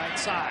James, right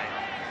side.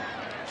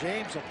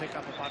 James will pick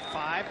up about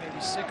 5, maybe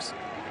 6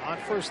 on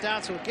first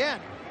down. So again,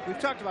 we've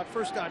talked about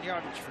first down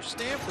yardage for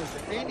Stanford,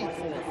 but they need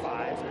 4 or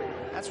 5.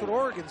 That's what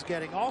Oregon's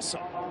getting also.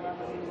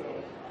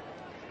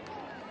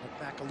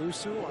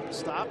 Macaluso on the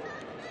stop.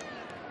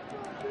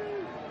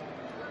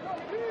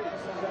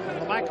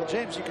 And Michael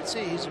James, you can see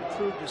he's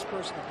improved his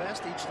personal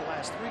best each of the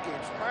last 3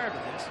 games prior to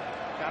this.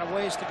 Got a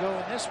ways to go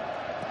in this one.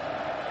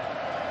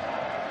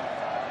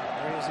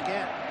 There he is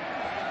again.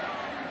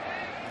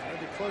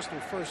 Maybe close to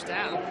a first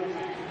down.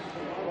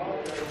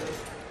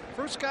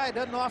 First guy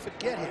doesn't often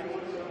get him.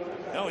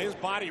 No, his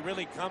body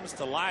really comes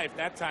to life.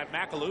 That time,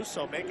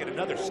 Macaluso making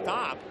another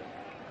stop.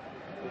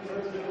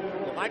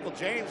 Well, Michael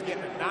James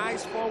getting a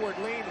nice forward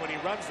lean when he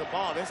runs the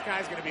ball. This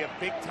guy's going to be a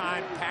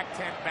big-time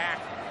Pac-10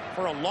 back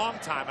for a long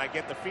time, I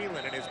get the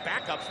feeling, and his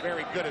backup's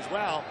very good as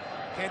well,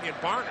 Kenyon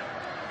Barner.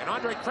 And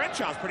Andre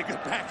Crenshaw's pretty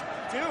good back,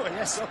 too, and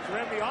yes. So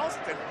Remy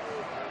Alston.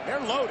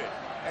 They're loaded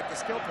at the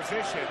skill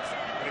positions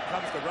when it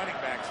comes to running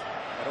backs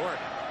at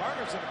Oregon.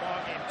 Barner's in the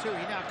ballgame, too.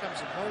 He now comes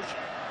in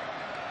motion.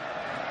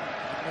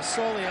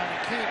 Masoli on the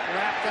keep,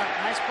 wrapped up.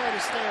 Nice play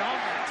to stay on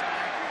that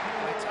time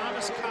by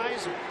Thomas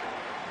Kaiser.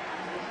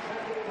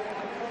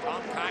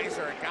 Tom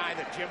Kaiser, a guy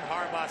that Jim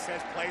Harbaugh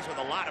says plays with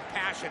a lot of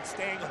passion,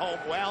 staying home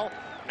well,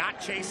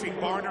 not chasing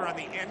Barner on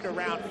the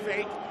end-around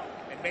fake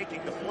and making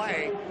the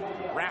play,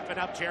 wrapping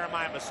up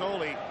Jeremiah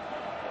Masoli.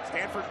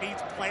 Stanford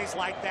needs plays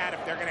like that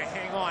if they're going to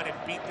hang on and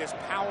beat this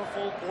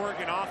powerful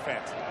Oregon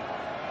offense.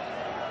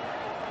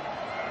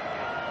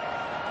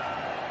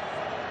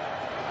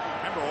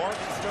 Remember,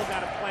 Oregon's still got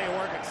to play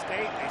Oregon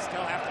State. They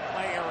still have to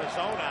play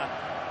Arizona.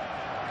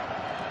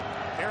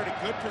 They're in a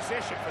good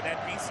position for that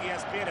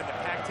BCS bid in the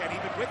Pac-10,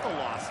 even with the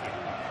loss here.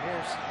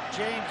 Here's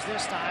James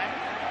this time.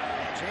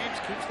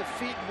 James keeps the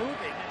feet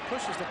moving and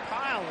pushes the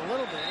pile a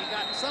little bit. He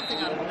got something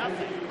out of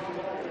nothing.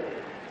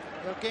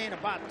 They'll gain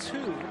about 2.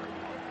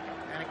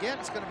 And again,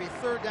 it's going to be a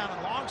third down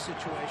and long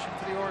situation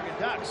for the Oregon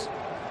Ducks.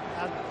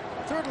 Now,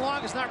 third and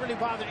long has not really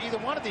bothered either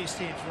one of these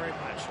teams very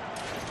much.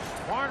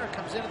 Barner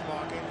comes into the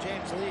ballgame.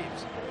 James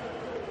leaves.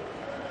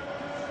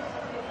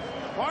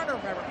 Barner,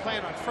 remember,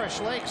 playing on fresh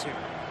legs here.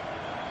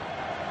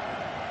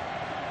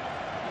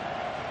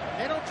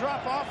 They don't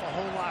drop off a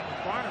whole lot with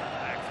Barner in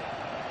the backfield.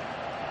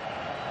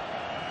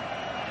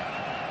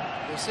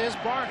 This is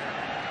Barner.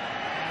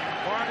 And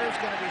Barner's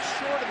going to be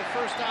short of the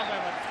first down by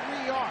about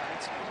 3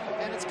 yards.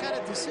 And it's kind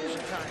of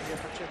decision time here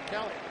for Chip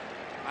Kelly.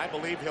 I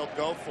believe he'll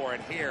go for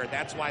it here.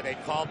 That's why they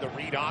called the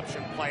read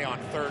option play on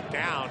 3rd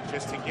down,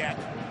 just to get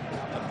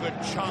a good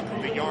chunk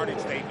of the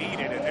yardage they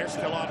needed, and they're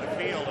still on the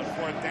field at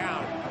 4th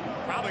down.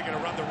 Probably going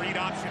to run the read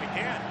option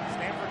again.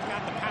 Stanford's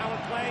got the power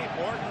play.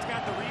 Oregon's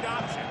got the read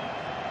option.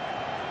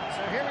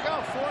 So here we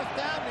go. 4th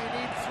down. They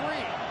need 3.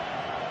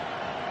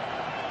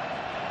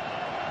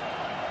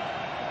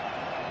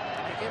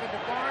 They give it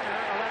to Barner.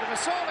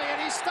 Masoli,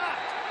 and he's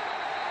stopped.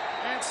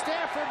 And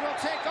Stanford will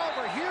take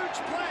over. Huge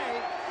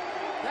play.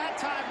 That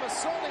time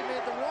Masoli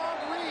made the wrong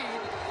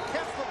read,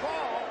 kept the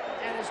ball,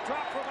 and is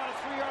dropped for about a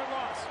 3-yard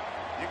loss.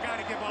 You got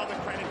to give all the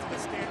credit to the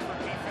Stanford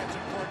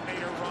defensive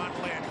coordinator, Ron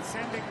Lynn.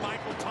 Sending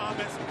Michael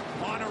Thomas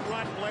on a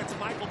run blitz.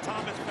 Michael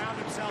Thomas found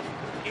himself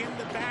in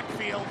the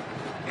backfield,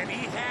 and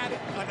he had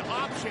an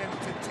option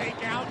to take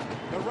out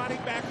the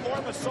running back or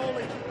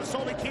Masoli.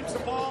 Masoli keeps the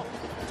ball.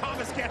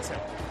 Thomas gets him.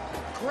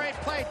 Great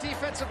play,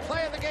 defensive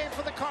play of the game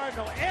for the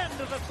Cardinal. End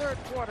of the 3rd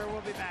quarter.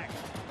 We'll be back.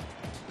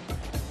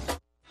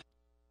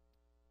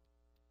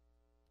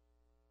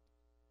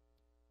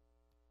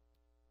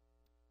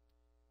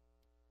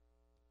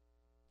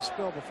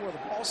 Spill before the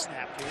ball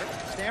snapped here.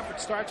 Stanford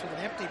starts with an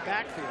empty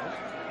backfield.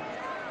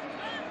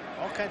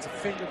 All kinds of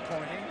finger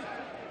pointing.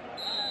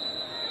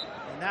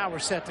 And now we're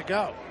set to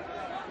go.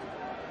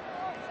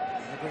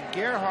 They bring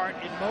Gerhart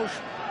in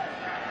motion.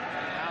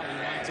 Now he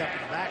winds up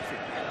in the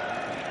backfield.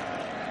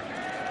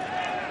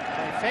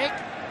 Play fake.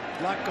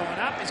 Luck going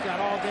up. He's got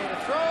all day to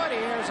throw it. He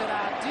airs it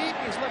out deep.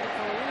 He's looking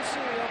for a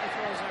looser. He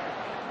overthrows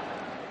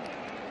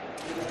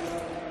everything.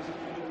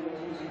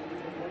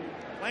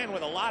 Playing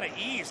with a lot of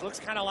ease. Looks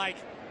kind of like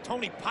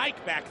Tony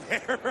Pike back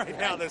there right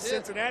now, the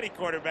Cincinnati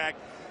quarterback.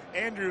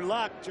 Andrew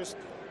Luck just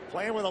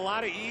playing with a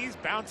lot of ease,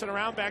 bouncing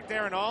around back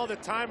there, and all the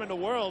time in the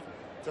world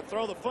to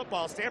throw the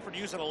football. Stanford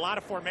using a lot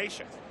of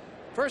formation.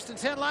 1st and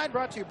 10 line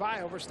brought to you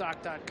by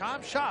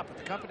Overstock.com. Shop at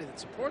the company that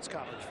supports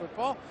college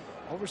football.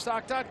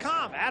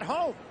 Overstock.com, at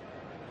home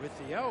with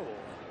the O.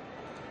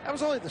 That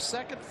was only the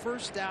 2nd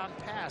first down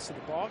pass of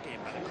the ball game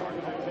by the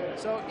Cardinals.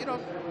 So, you know,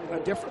 a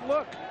different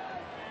look.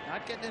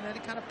 Not getting in any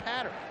kind of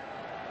pattern.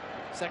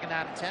 2nd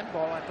down and 10,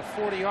 ball at the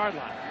 40-yard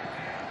line.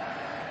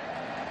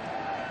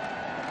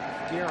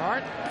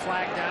 Gerhart,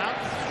 flag down.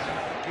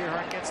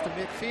 Gerhart gets to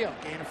midfield.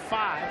 Gain of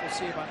 5. We'll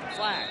see about the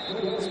flag.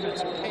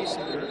 Spencer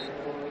Payson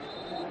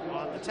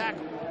on the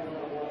tackle.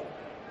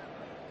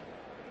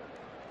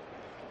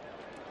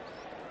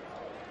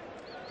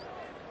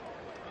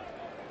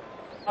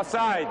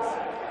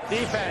 Offsides.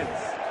 Defense.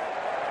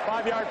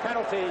 5-yard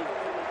penalty.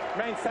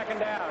 Remains 2nd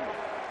down.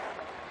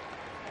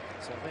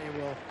 So they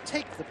will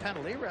take the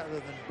penalty rather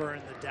than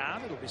burn the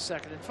down. It'll be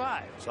 2nd and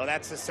 5. So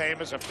that's the same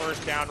as a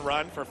 1st down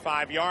run for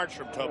 5 yards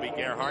from Toby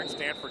Gerhart.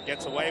 Stanford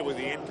gets away with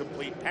the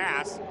incomplete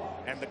pass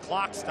and the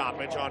clock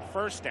stoppage on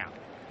 1st down.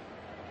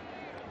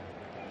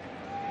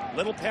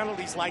 Little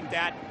penalties like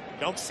that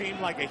don't seem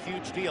like a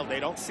huge deal. They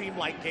don't seem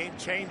like game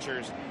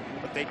changers,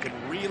 but they can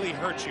really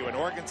hurt you. And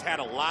Oregon's had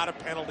a lot of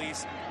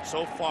penalties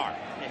so far.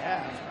 They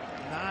have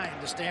 9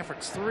 to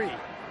Stanford's 3.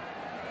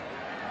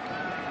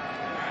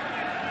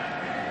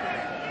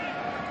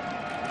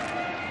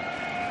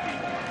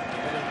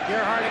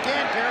 Gerhart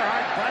again.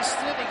 Gerhart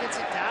busted. He gets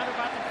it down to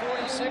about the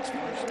 46.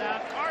 1st down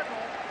Cardinal.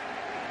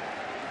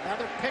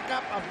 Another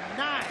pickup of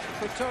 9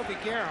 for Toby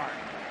Gerhart.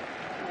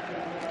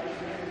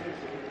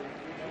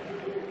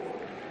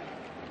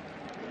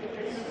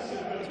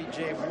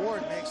 TJ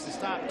Ward makes the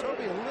stop.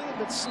 Toby a little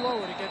bit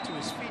slower to get to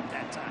his feet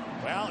that time.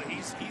 Well,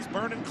 he's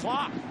burning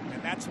clock,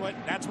 and that's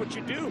what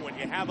you do when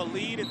you have a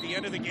lead at the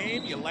end of the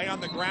game. You lay on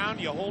the ground,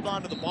 you hold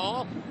on to the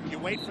ball, you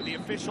wait for the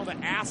official to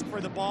ask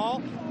for the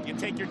ball, you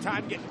take your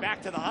time getting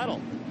back to the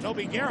huddle.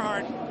 Toby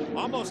Gerhart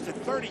almost to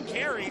 30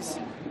 carries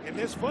in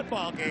this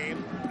football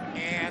game,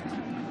 and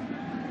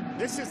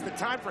this is the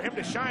time for him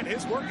to shine.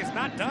 His work is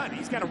not done.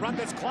 He's got to run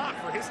this clock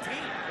for his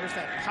team. There's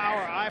that power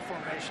I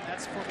formation.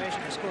 That's the formation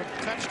he scored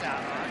the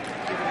touchdown on.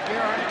 Give it to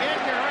Gerhart again.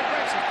 Gerhart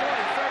breaks it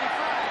 40,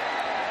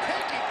 35.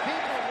 Taking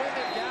people with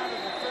it down to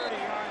the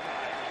 30-yard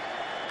line.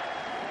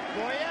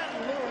 Boyette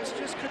and Lewis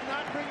just could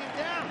not bring him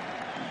down.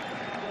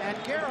 And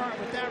Gerhart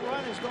with that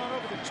run has gone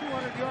over the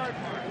 200-yard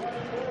mark.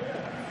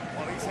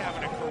 Well, he's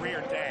having a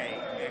career day,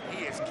 and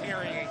he is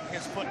carrying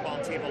his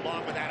football team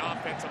along with that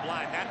offensive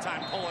line. That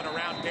time pulling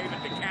around David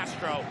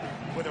DeCastro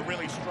with a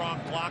really strong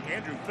block.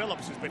 Andrew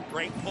Phillips has been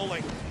great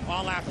pulling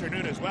all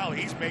afternoon as well.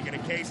 He's making a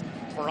case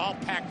for all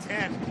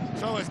Pac-10.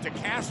 So is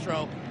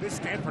DeCastro. This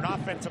Stanford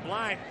offensive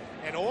line.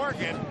 And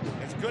Oregon,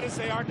 as good as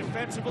they are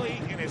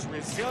defensively and as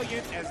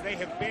resilient as they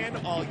have been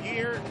all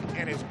year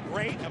and as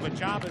great of a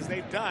job as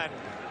they've done,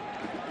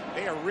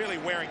 they are really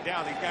wearing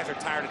down. These guys are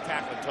tired of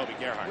tackling Toby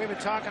Gerhart. We've been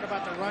talking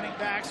about the running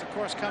backs, of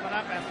course, coming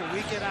up after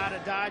we get out of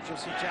Dodge. You'll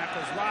see Jacques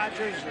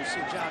Rogers, you'll see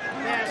John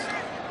Best,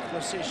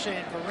 you'll see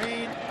Shane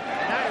Vereen.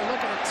 And now you're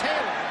looking at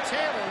Taylor. And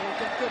Taylor will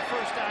get good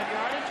 1st down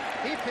yardage.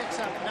 He picks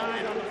up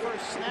 9 on the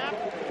 1st snap.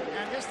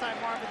 And this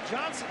time Marvin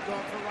Johnson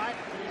going for right.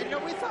 And you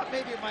know, we thought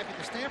maybe it might be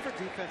the Stanford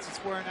defense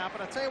that's wearing out, but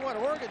I'll tell you what,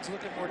 Oregon's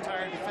looking more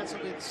tired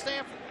defensively than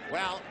Stanford.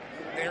 Well,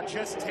 they're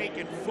just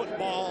taking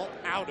football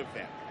out of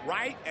them.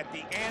 Right at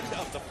the end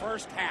of the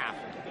first half,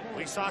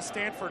 we saw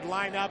Stanford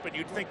line up, and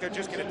you'd think they're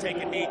just going to take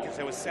a knee because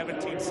there was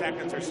 17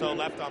 seconds or so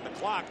left on the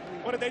clock.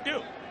 What did they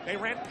do? They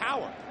ran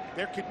power.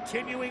 They're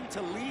continuing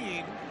to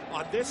lean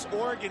on this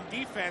Oregon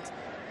defense,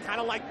 kind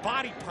of like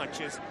body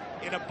punches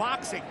in a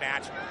boxing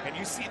match, and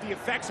you see the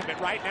effects of it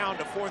right now in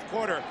the fourth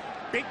quarter.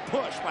 Big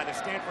push by the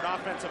Stanford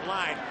offensive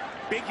line.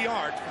 Big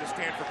yards for the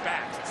Stanford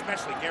backs,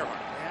 especially Gerhart.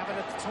 They have it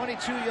at the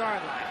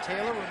 22-yard line.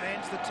 Taylor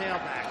remains the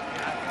tailback.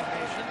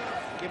 Formation.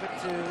 Give it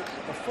to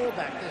the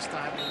fullback this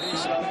time.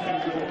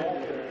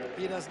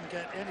 He doesn't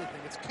get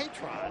anything. It's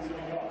Catron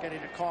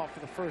getting a call for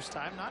the first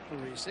time, not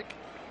Marisic.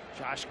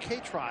 Josh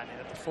Catron in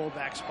at the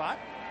fullback spot.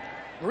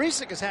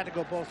 Marisic has had to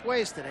go both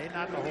ways today,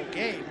 not the whole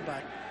game,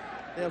 but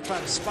they'll try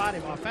to spot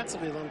him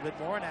offensively a little bit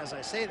more, and as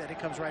I say that, he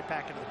comes right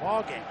back into the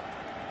ball game.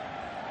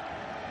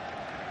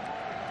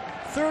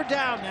 Third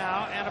down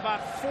now, and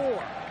about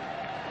 4.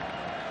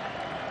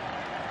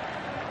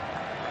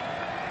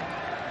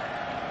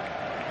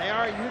 They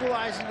are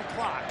utilizing the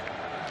clock.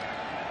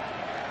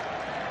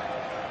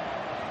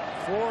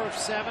 4 of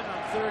 7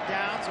 on third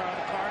downs are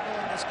the Cardinal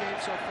in this game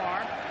so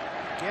far.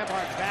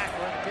 Gerhart back in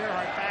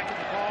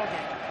the ball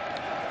game.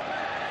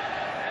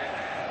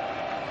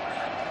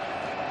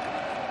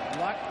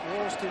 Luck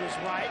rolls to his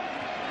right.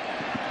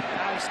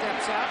 Now he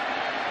steps up.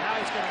 Now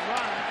he's going to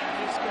run, and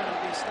he's going to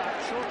be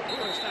stopped short.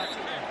 First out to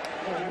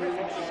a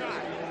terrific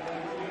shot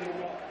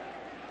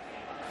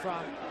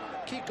from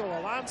Kiko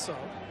Alonso.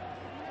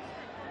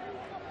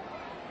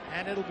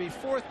 And it'll be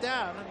fourth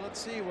down, and let's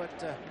see what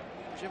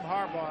Jim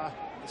Harbaugh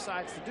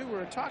decides to do. We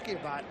were talking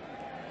about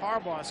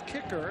Harbaugh's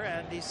kicker,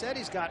 and he said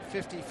he's got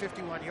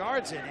 51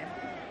 yards in him.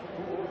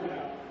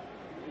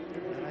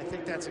 And I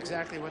think that's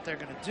exactly what they're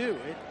going to do.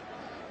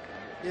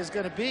 It is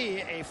going to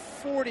be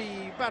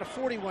about a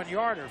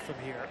 41-yarder from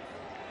here.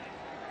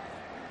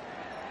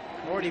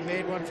 Already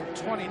made one from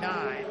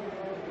 29.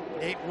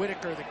 Nate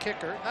Whitaker, the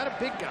kicker, not a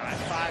big guy,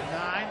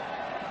 5'9".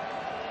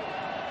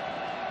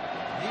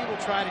 He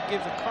will try to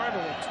give the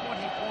Cardinal a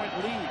 20-point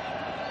lead.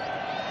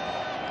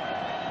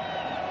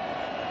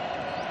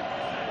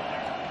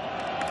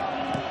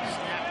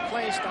 Snap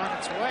placed on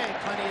its way.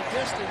 Plenty of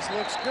distance.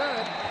 Looks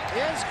good.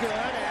 Is good.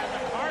 And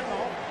the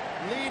Cardinal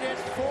lead it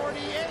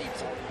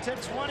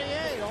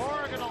 48-28.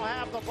 Oregon will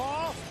have the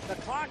ball. The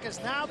clock is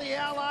now the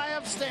ally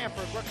of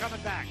Stanford. We're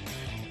coming back.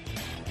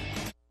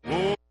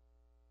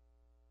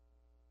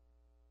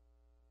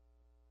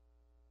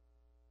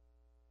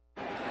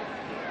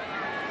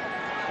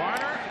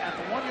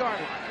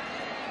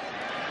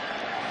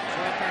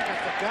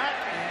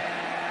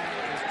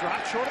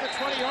 Short of the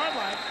 20-yard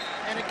line.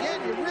 And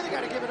again, you really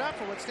got to give it up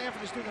for what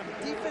Stanford is doing on the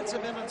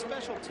defensive end on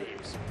special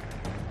teams.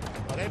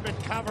 Well, they've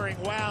been covering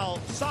well.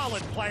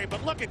 Solid play,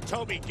 but look at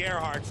Toby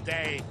Gerhart's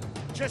day.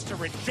 Just a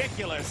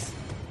ridiculous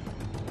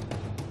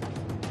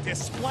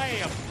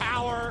display of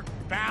power,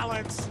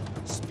 balance,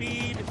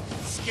 speed,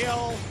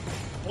 skill,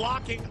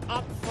 blocking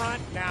up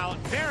front. Now,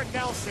 Darren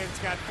Nelson's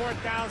got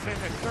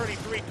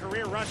 4,033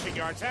 career rushing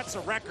yards. That's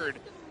a record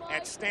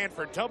at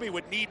Stanford. Toby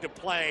would need to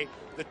play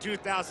the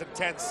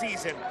 2010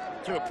 season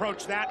to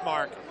approach that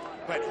mark,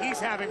 but he's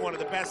having one of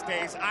the best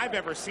days I've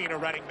ever seen a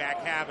running back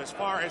have as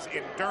far as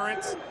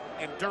endurance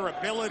and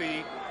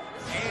durability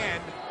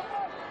and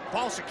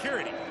ball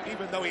security.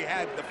 Even though he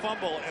had the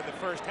fumble in the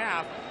first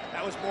half,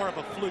 that was more of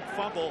a fluke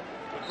fumble.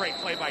 A great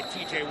play by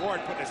T.J.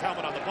 Ward putting his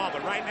helmet on the ball.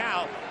 But right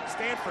now,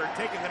 Stanford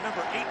taking the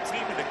number 8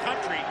 team in the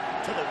country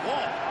to the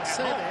wall. I'll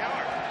say they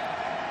are.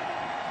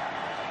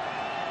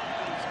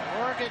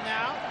 Oregon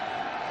now.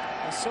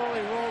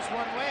 Masoli rolls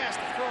one way, has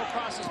to throw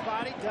across his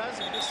body, does,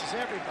 and misses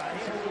everybody.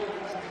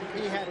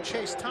 He had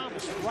Chase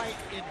Thomas right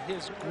in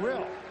his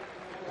grill.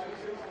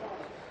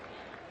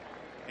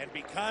 And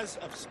because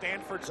of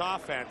Stanford's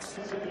offense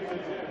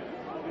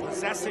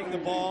possessing the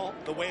ball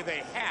the way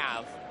they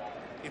have,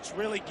 it's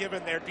really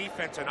given their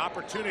defense an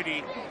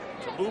opportunity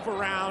to move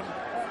around,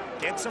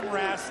 get some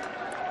rest,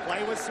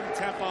 play with some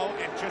tempo,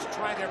 and just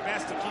try their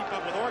best to keep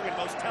up with Oregon.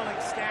 Most telling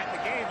stat in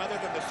the game, other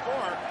than the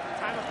score,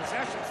 time of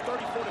possession is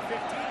 34-15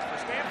 for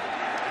Stanford.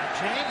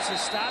 James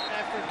is stopped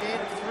after a gain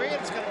of 3,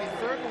 and it's going to be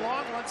third and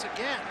long once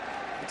again.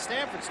 And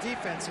Stanford's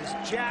defense is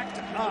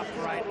jacked up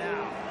right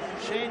now.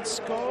 Shane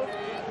Skov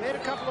made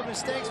a couple of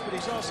mistakes, but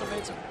he's also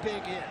made some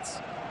big hits.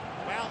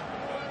 Well,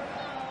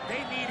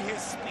 they need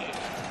his speed.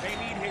 They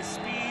need his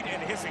speed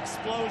and his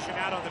explosion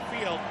out on the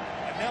field,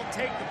 and they'll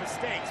take the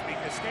mistakes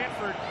because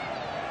Stanford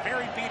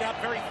very beat up,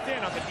 very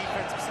thin on the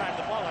defensive side of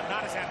the ball, and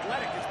not as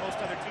athletic as most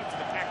other teams in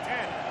the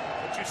Pac-10.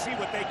 But you see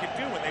what they can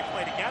do when they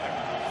play together.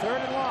 Third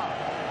and long.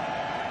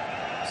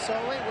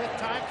 Sully with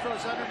time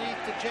throws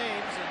underneath to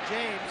James, and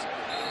James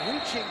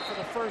reaching for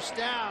the first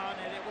down,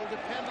 and it will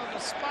depend on the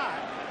spot.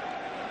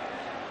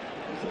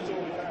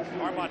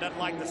 Harbaugh doesn't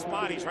like the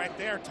spot. He's right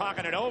there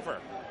talking it over.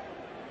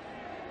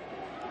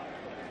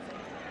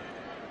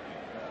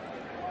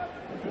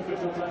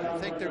 I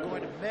think they're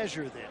going to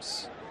measure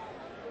this.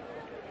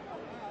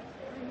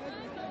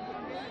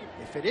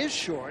 If it is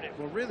short, it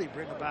will really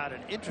bring about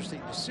an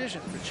interesting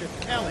decision for Chip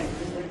Kelly.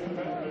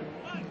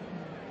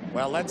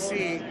 Well, let's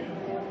see.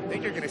 I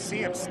think you're going to see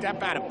him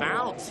step out of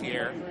bounds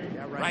here.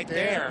 Yeah, right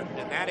there.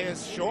 And that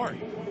is short.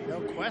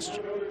 No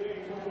question.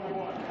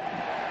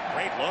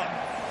 Great look.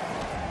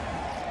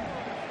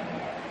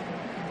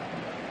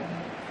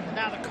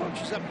 Now the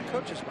coaches up in the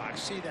coaches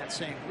box see that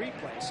same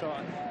replay, so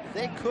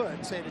they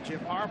could say to Jim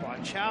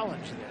Harbaugh,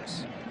 challenge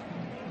this.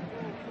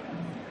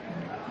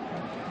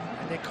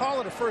 And they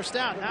call it a first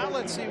down. Now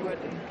let's see what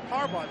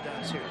Harbaugh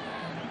does here.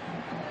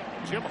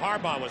 Jim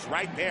Harbaugh was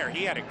right there.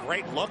 He had a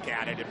great look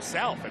at it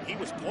himself, and he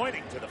was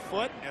pointing to the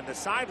foot and the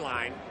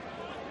sideline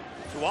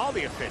to all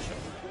the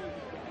officials.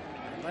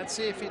 And let's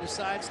see if he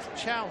decides to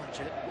challenge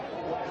it.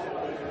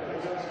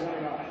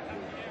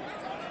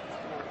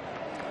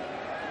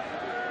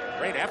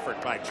 Great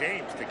effort by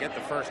James to get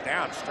the first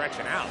down,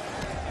 stretching out.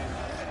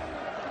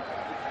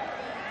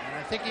 And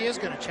I think he is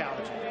going to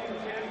challenge it.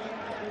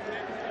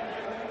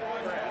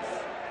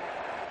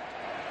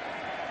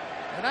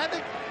 And I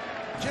think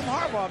Jim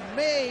Harbaugh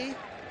may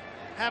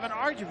have an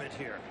argument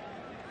here,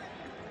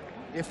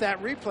 if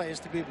that replay is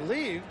to be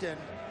believed. And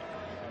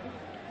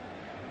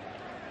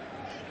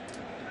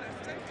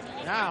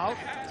now,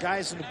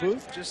 guys in the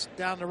booth just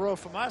down the row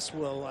from us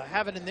will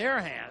have it in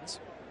their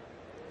hands.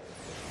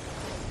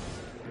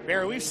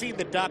 Barry, we've seen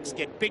the Ducks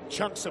get big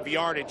chunks of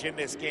yardage in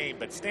this game,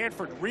 but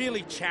Stanford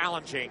really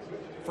challenging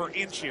for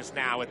inches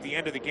now at the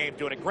end of the game,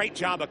 doing a great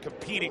job of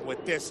competing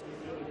with this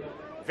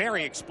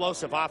very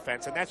explosive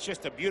offense, and that's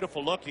just a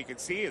beautiful look. You can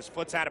see his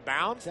foot's out of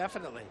bounds.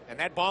 Definitely. And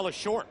that ball is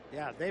short.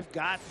 Yeah, they've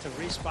got to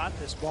respot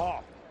this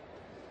ball.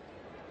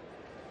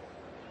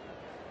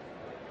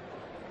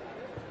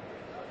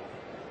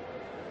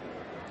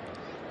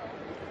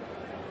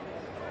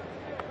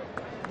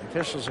 The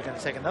officials are going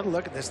to take another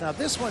look at this. Now,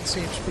 this one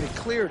seems pretty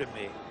clear to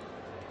me.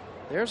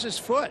 There's his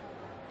foot.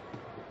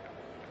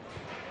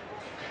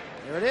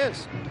 There it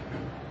is.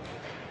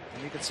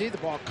 And you can see the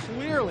ball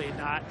clearly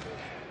not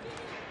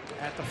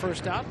at the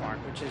first down mark,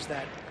 which is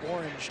that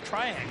orange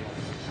triangle.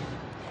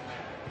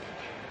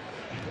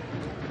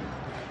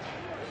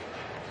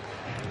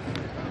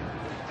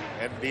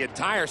 And the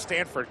entire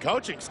Stanford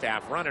coaching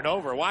staff running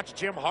over. Watch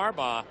Jim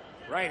Harbaugh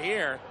right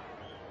here.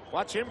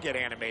 Watch him get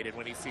animated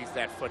when he sees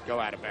that foot go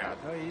out of bounds.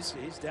 No,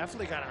 he's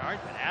definitely got an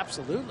argument.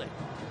 Absolutely.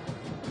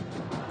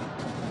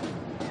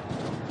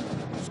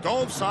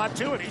 Scove saw it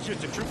too, and he's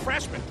just a true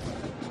freshman.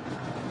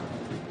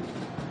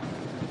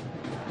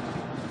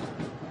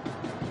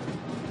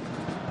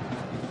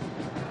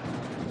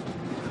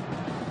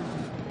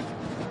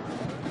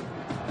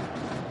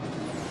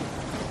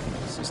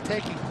 This is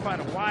taking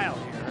quite a while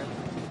here.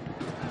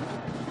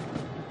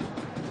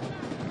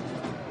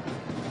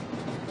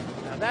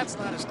 Now that's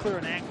not as clear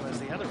an angle as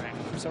the other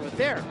angle. So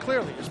there,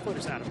 clearly his foot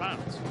is out of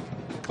bounds.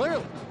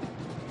 Clearly.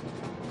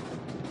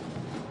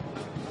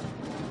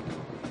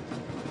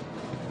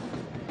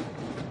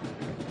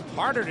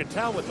 Harder to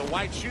tell with the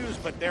white shoes,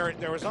 but there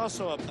was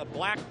also a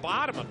black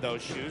bottom of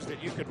those shoes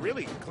that you could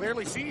really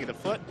clearly see the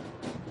foot,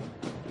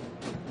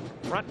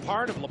 front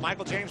part of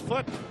Michael James'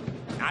 foot,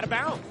 out of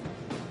bounds.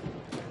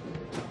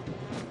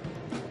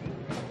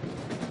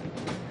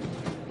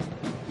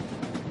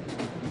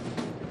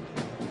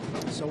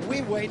 So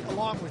we wait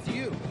along with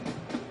you.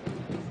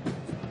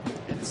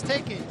 And it's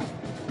taking,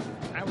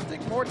 I would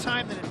think, more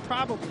time than it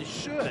probably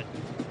should.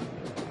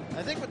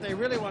 I think what they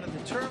really want to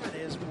determine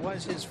is,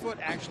 was his foot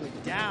actually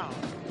down?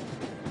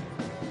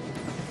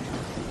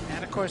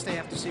 And of course they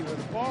have to see where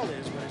the ball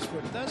is when his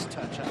foot does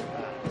touch out of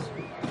bounds.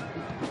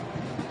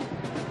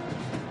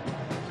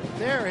 So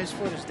there, his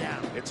foot is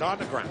down. It's on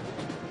the ground.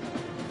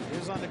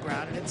 It is on the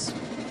ground, and it's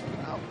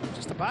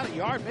just about a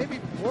yard, maybe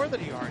more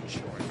than a yard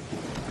short.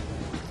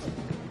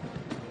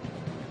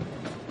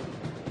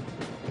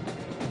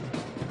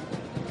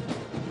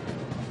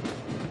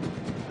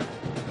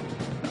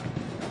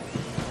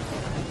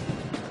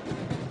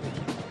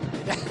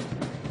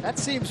 That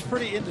seems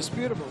pretty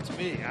indisputable to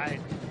me. Am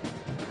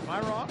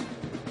I wrong?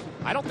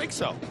 I don't think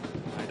so.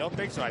 I don't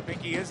think so. I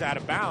think he is out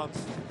of bounds.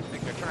 I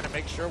think they're trying to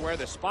make sure where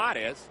the spot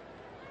is.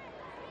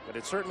 But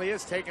it certainly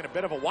is taking a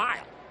bit of a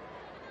while.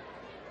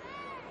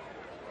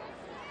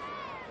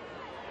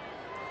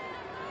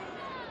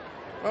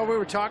 Well, we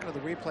were talking to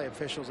the replay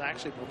officials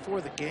actually before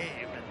the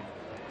game.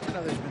 And, you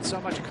know, there's been so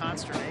much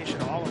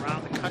consternation all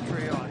around the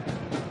country on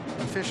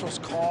officials'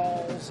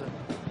 calls. And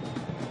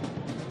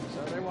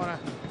so they want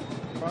to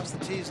cross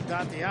the T's and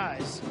dot the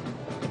I's.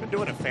 They've been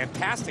doing a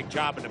fantastic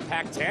job in the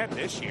Pac-10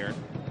 this year.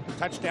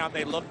 Touchdown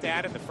they looked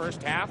at in the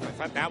first half. I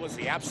thought that was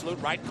the absolute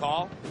right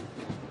call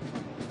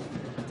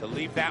to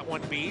leave that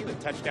one be. The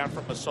touchdown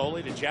from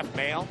Masoli to Jeff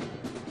Mayle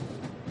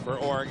for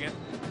Oregon.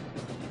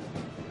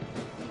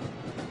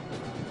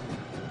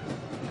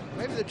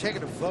 Maybe they're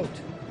taking a vote.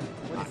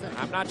 What do you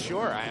think? I'm not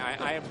sure.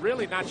 I am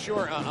really not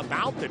sure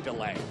about the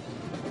delay.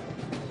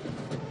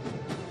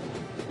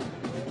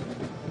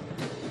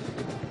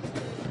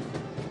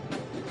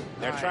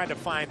 They're trying to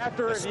find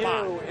after a review,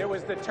 spot. it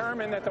was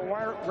determined that the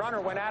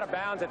runner went out of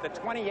bounds at the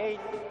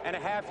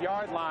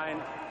 28.5-yard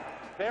line.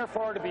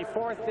 Therefore, to be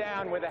 4th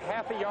down with a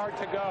half a yard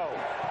to go.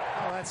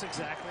 Oh, that's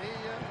exactly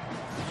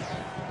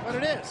what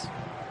it is.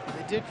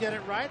 They did get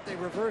it right. They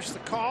reversed the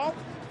call.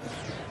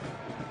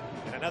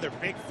 And another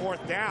big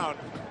 4th down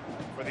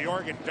for the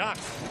Oregon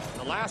Ducks.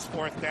 The last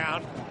 4th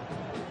down,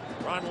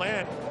 Ron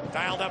Lynn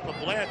dialed up a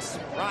blitz,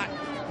 brought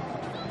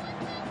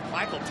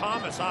Michael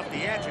Thomas off the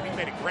edge, and he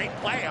made a great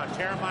play on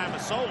Jeremiah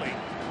Masoli.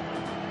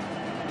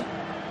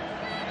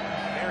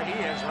 There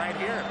he is right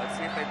here. Let's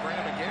see if they bring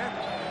him again.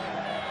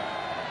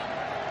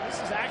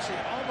 This is actually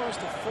almost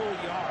a full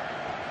yard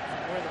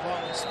from where the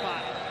ball was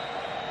spotted.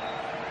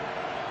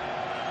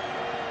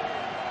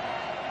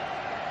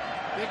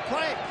 Big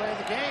play of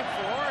the game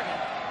for Oregon.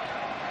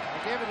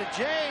 They gave it to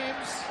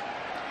James.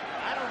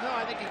 I don't know.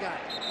 I think he got it.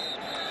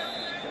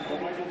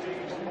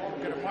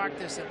 We're going to mark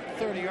this at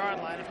the 30-yard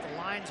line if the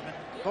linesmen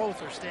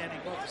both are standing,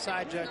 both the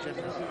side judge and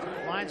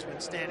the linesman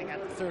standing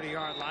at the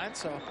 30-yard line.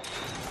 So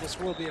this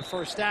will be a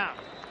 1st down.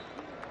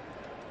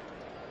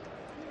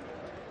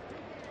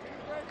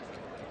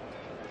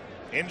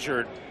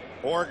 Injured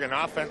Oregon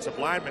offensive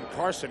lineman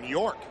Carson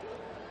York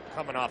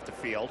coming off the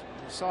field.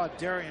 We saw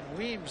Darian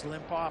Weems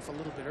limp off a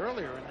little bit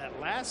earlier in that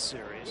last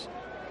series.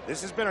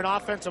 This has been an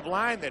offensive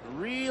line that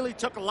really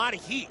took a lot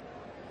of heat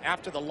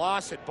after the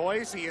loss at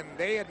Boise, and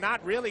they had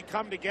not really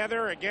come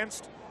together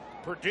against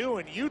Purdue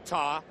and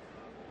Utah.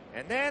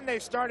 And then they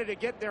started to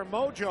get their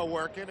mojo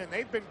working, and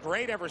they've been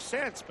great ever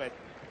since. But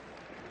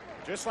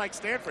just like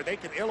Stanford, they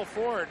can ill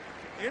afford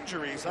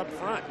injuries up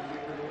front.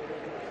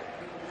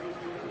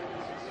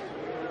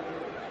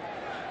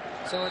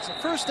 So it's a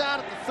 1st down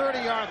at the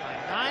 30-yard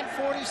line.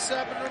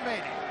 9:47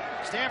 remaining.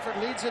 Stanford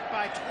leads it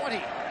by 20.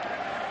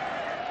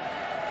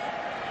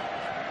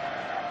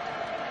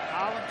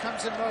 Holland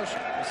comes in motion.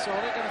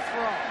 Masoli going to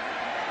throw.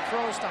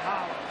 Throws to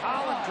Holland.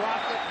 Holland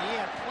dropped it, and he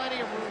had plenty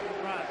of room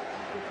to run.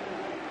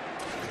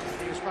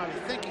 He was probably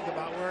thinking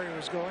about where he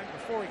was going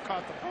before he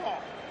caught the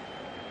ball.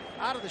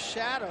 Out of the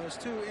shadows,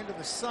 too, into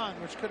the sun,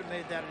 which could have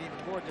made that an even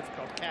more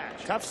difficult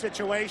catch. Tough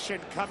situation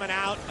coming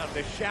out of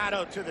the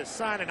shadow to the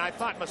sun, and I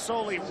thought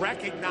Masoli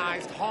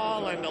recognized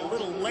Holland a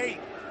little late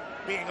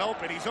being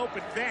open. He's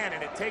open then,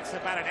 and it takes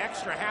about an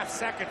extra half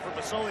second for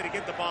Masoli to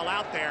get the ball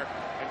out there,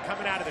 and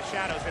coming out of the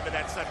shadows into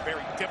that sun,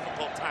 very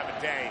difficult time of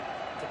day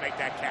to make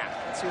that catch.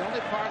 It's the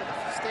only part of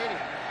the stadium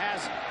that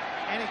has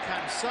any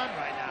kind of sun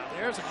right now.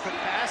 There's a quick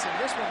pass, and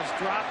this one is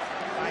dropped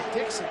by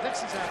Dixon.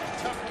 Dixon's having a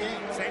tough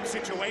game. Same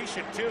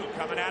situation, too,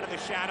 coming out of the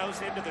shadows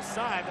into the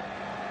sun.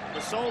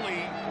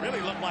 Masoli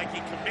really looked like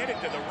he committed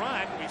to the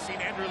run. We've seen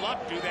Andrew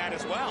Luck do that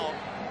as well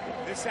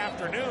this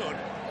afternoon,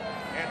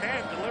 and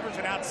then delivers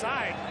it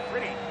outside.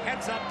 Pretty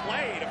heads-up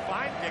play to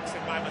find Dixon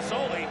by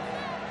Masoli.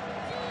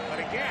 But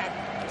again,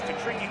 just a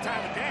tricky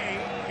time of day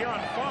here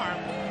on the farm,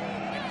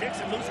 and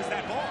Dixon loses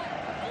that ball.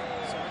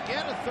 So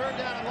again, a 3rd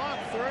down and long,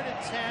 3rd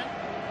and 10.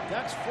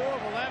 Ducks 4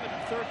 of 11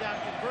 in 3rd down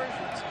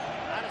conversions.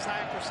 Not as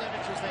high a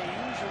percentage as they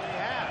usually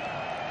have.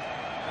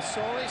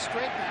 Masoli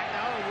straight back.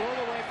 Now he'll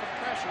roll away from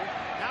pressure.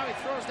 Now he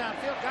throws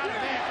downfield. Got a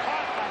man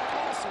caught by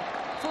Paulson.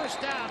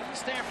 1st down at the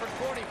Stanford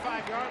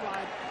 45-yard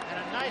line. And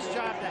a nice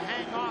job to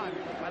hang on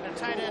by the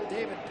tight end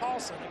David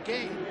Paulson. A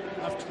gain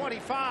of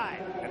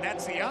 25. And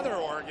that's the other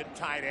Oregon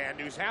tight end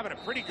who's having a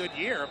pretty good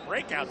year. A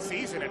breakout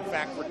season, in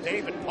fact, for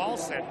David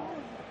Paulson.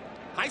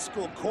 High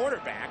school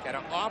quarterback at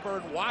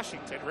Auburn,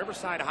 Washington,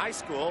 Riverside High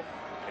School,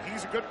 and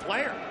he's a good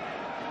player.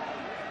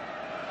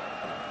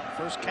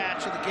 First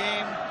catch of the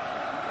game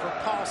for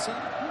Paulson.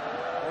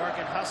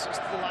 Oregon hustles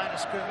to the line of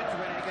scrimmage,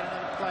 ready to get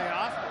another play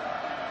off.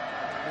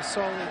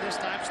 Masoli this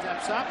time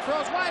steps up,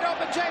 throws wide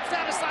open, James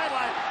down the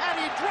sideline,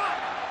 and he dropped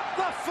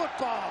the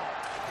football.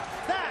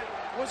 That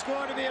was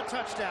going to be a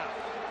touchdown.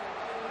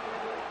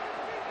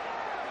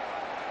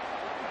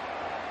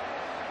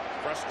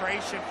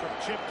 Frustration from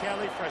Chip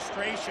Kelly,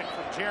 frustration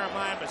from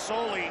Jeremiah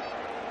Masoli.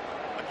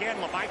 Again,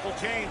 LaMichael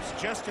James,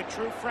 just a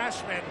true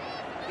freshman,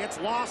 gets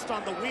lost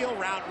on the wheel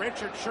route.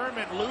 Richard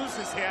Sherman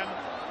loses him.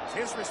 It's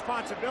his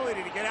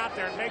responsibility to get out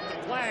there and make the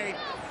play.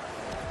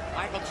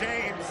 Michael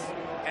James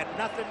had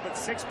nothing but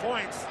 6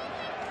 points.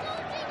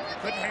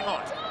 Couldn't hang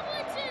on.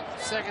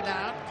 2nd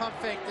down, pump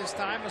fake this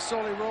time.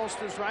 Masoli rolls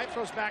to his right,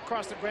 throws back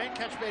across the grain.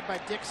 Catch made by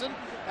Dixon.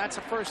 That's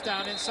a 1st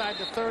down inside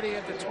the 30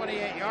 of the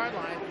 28-yard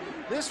line.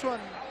 This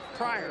one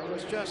prior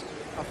was just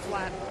a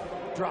flat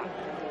drop.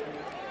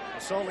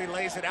 Masoli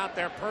lays it out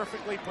there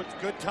perfectly, puts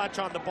good touch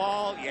on the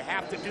ball. You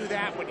have to do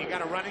that when you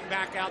got a running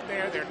back out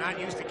there. They're not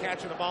used to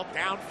catching the ball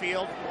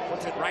downfield.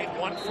 Puts it right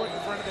 1 foot in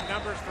front of the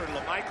numbers for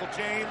LaMichael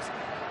James.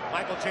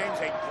 LaMichael James,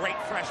 a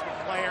great freshman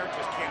player,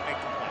 just can't make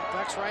the play.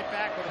 Ducks right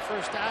back with a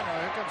 1st down.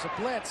 Now here comes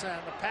a blitz, and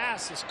the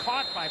pass is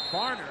caught by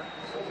Barner.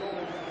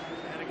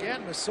 And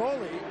again,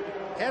 Masoli,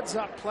 heads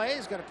up play.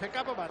 He's going to pick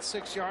up about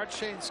 6 yards.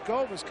 Shane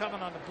Scove is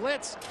coming on the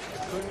blitz.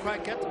 Couldn't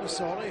quite get to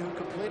Masoli, who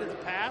completed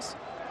the pass.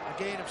 A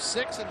gain of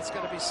 6, and it's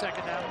going to be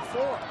 2nd down and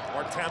 4.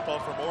 More tempo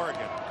from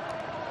Oregon.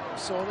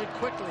 Masoli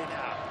quickly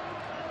now.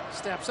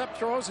 Steps up,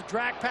 throws a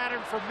drag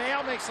pattern for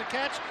Mail, makes the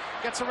catch,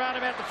 gets around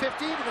him at the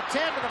 15, to the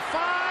 10, to the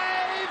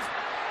 5.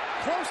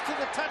 close to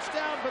the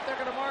touchdown, but they're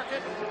going to mark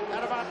it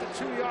at about the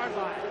 2-yard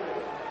line.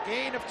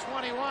 Gain of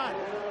 21.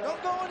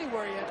 Don't go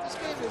anywhere yet. This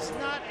game is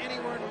not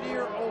anywhere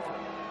near over.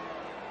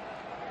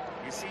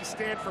 You see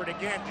Stanford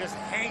again just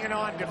hanging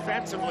on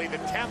defensively. The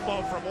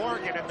tempo from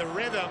Oregon and the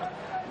rhythm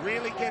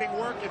really getting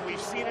working.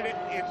 We've seen it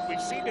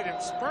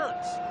in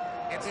spurts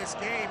in this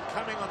game.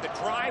 Coming on the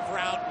drive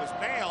route was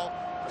Bale.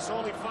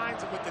 Masoli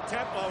finds him with the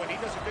tempo, and he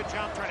does a good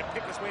job trying to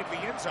pick his way to the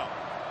end zone.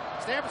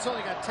 Stanford's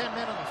only got 10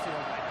 men on the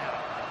field right now.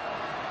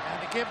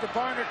 And to give the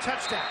Barner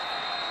touchdown.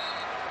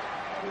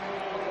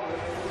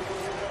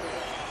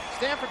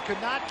 Stanford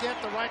could not get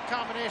the right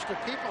combination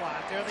of people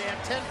out there. They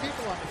had 10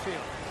 people on the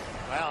field.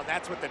 Well,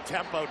 that's what the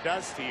tempo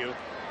does to you.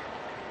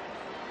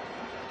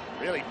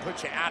 Really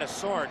puts you out of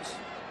sorts.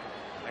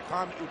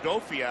 Nakam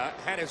Udofia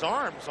had his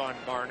arms on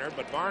Barner,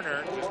 but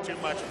Barner, just too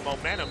much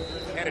momentum,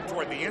 headed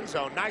toward the end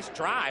zone. Nice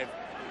drive,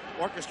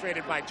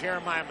 orchestrated by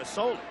Jeremiah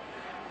Masoli.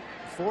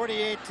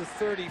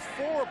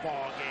 48-34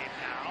 ball game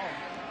now.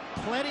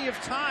 Plenty of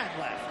time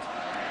left.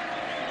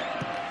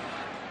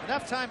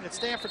 Enough time that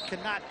Stanford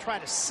cannot try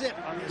to sit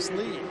on this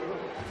lead.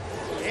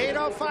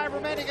 8:05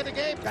 remaining in the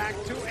game. Back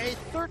to a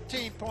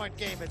 13-point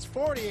game. It's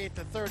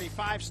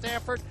 48-35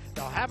 Stanford.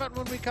 They'll have it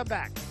when we come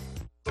back.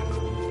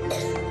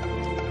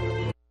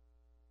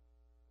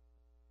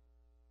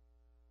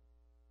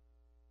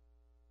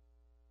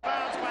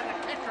 Bounds by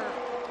the kicker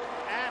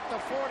at the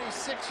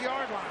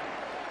 46-yard line.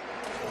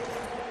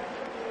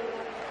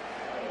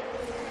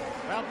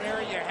 Well,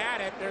 Barry, you had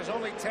it. There's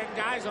only 10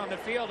 guys on the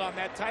field on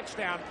that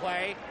touchdown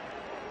play.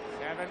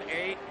 7,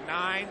 8,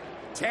 9,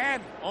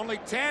 10. Only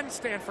 10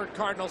 Stanford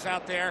Cardinals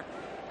out there,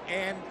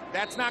 and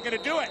that's not going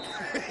to do it.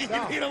 You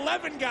need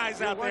 11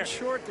 guys out there. One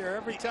short there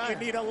every time. You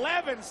need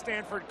 11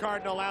 Stanford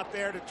Cardinal out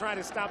there to try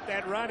to stop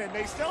that run, and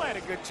they still had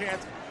a good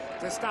chance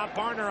to stop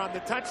Barner on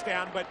the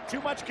touchdown, but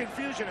too much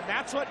confusion, and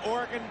that's what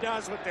Oregon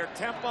does with their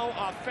tempo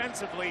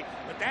offensively.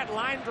 But that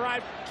line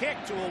drive kick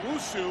to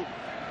Owusu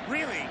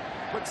really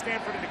put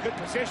Stanford in a good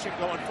position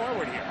going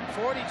forward here.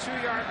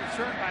 42-yard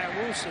return by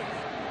Owusu,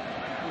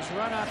 who's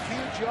run up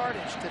huge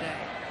yardage today.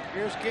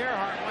 Here's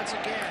Gerhart once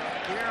again.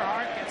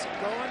 Gerhart gets it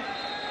going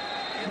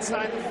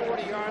inside the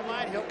 40-yard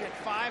line. He'll get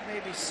 5,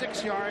 maybe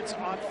 6 yards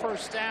on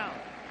first down.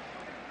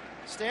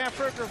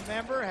 Stanford,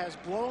 remember, has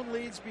blown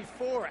leads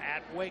before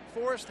at Wake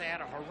Forest. They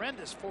had a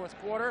horrendous fourth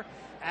quarter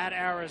at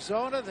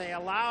Arizona. They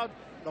allowed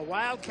the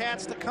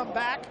Wildcats to come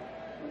back.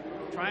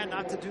 Trying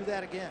not to do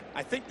that again.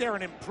 I think they're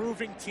an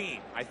improving team.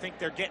 I think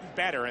they're getting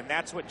better, and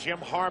that's what Jim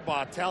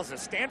Harbaugh tells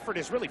us. Stanford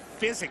is really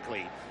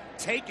physically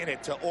taking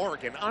it to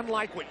Oregon,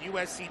 unlike what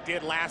USC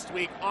did last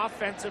week.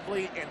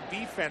 Offensively and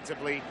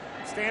defensively,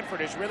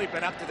 Stanford has really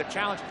been up to the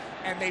challenge,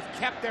 and they've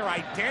kept their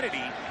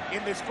identity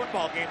in this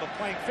football game of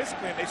playing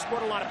physically, and they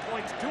scored a lot of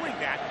points doing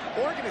that.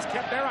 Oregon has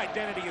kept their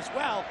identity as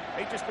well.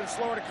 They've just been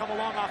slower to come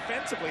along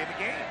offensively in the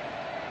game.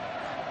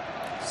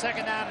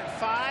 2nd down and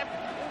 5.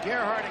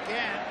 Gerhart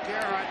again.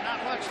 Gerhart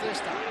not much this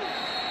time.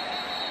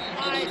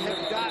 Might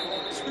have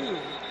gotten 2.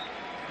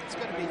 It's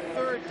going to be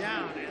 3rd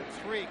down and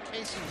 3.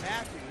 Casey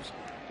Matthews,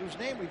 whose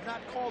name we've not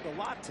called a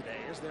lot today,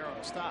 is there on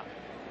the stop.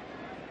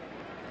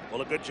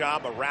 Well, a good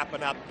job of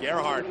wrapping up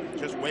Gerhart,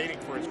 just waiting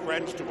for his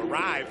friends to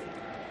arrive.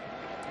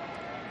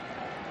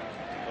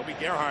 Toby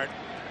Gerhart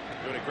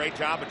doing a great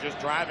job of just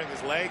driving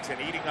his legs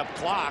and eating up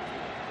clock.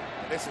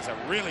 This is a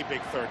really big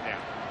 3rd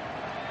down.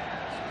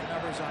 The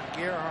numbers on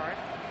Gerhart.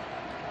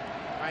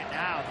 Right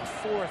now,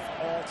 the 4th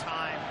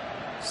all-time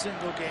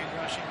single-game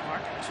rushing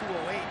mark at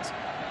 208.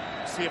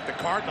 See if the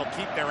Cardinal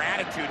keep their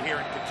attitude here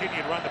and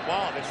continue to run the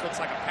ball. This looks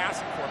like a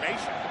passing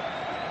formation.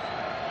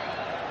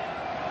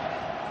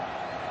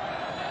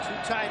 2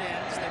 tight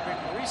ends. They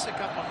bring Marisic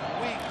up on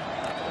the wing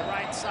to the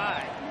right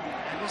side.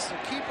 And this is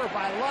a keeper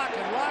by Luck.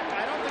 And Luck,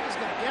 I don't think he's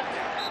going to get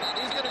there.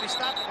 He's going to be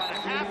stopped about a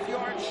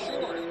half-yard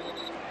short.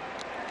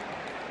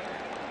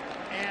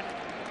 And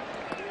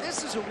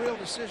this is a real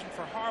decision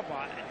for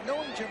Harbaugh. And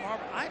knowing Jim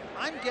Harbaugh,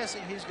 I'm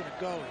guessing he's going to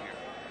go here.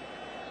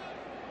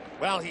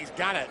 Well, he's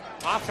got an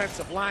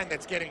offensive line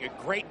that's getting a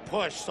great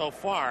push so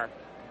far.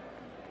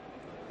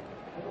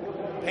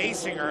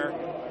 Pacing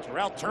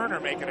Terrell Turner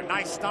making a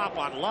nice stop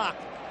on Luck.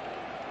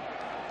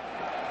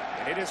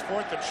 And it is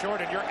 4th and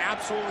short, and you're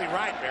absolutely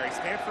right, Barry.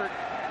 Stanford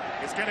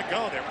is going to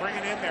go. They're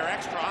bringing in their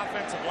extra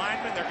offensive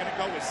linemen. They're going to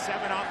go with 7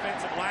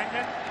 offensive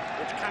linemen,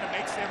 which kind of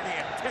makes them the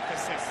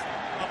antithesis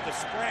of the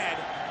spread.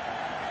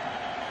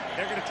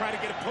 They're going to try to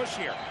get a push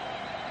here.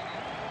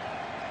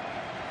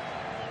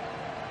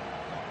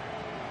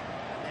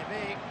 They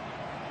may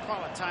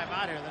call a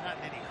timeout here. They're not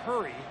in any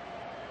hurry.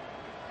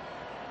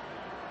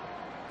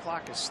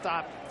 Clock is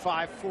stopped at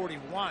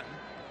 5:41.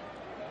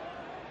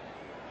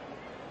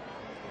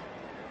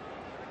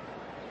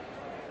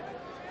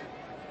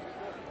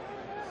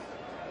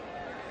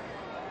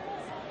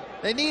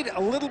 They need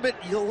a little bit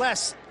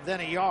less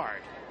than a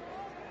yard.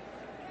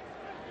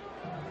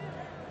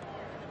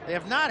 They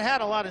have not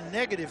had a lot of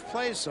negative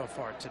plays so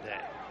far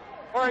today.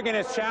 Oregon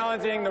is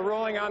challenging the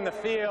ruling on the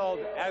field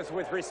as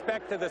with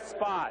respect to the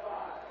spot.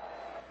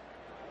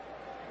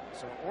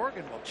 So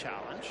Oregon will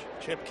challenge.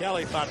 Chip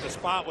Kelly thought the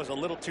spot was a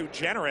little too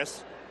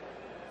generous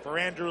for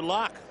Andrew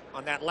Luck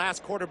on that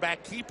last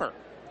quarterback keeper.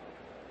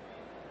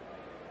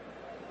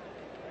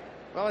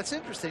 Well, it's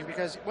interesting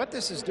because what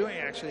this is doing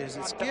actually is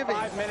it's giving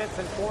 5 minutes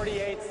and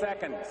 48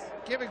 seconds.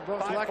 Giving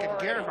both Luck and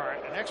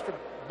Gerhart an extra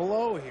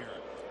blow here.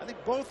 I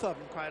think both of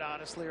them, quite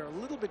honestly, are a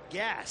little bit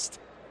gassed.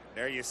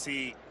 There you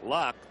see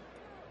Luck.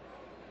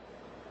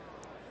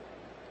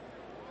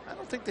 I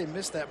don't think they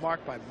missed that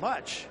mark by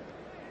much.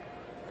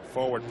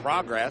 Forward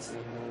progress.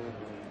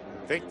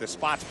 I think the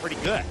spot's pretty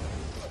good.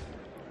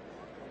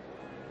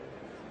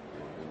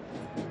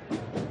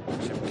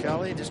 Chip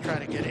Kelly just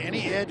trying to get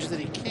any edge that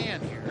he can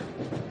here.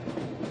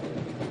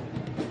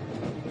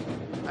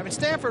 I mean,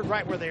 Stanford,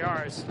 right where they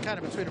are, is kind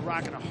of between a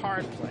rock and a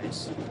hard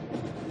place.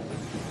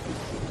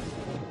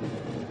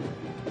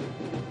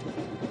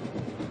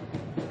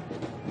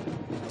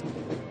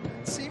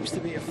 It seems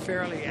to be a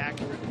fairly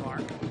accurate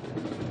mark.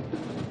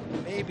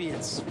 Maybe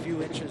it's a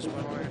few inches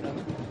one way or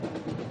another.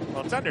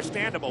 Well, it's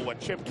understandable what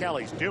Chip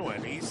Kelly's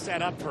doing. He's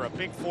set up for a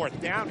big 4th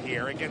down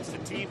here against a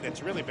team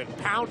that's really been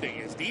pounding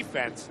his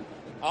defense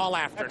all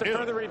afternoon. After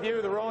further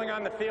review, the ruling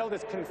on the field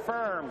is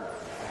confirmed.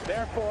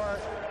 Therefore,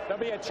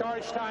 there'll be a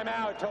charge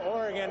timeout to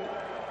Oregon.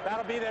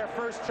 That'll be their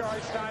first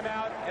charge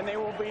timeout, and they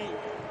will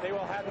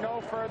have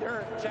no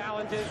further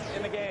challenges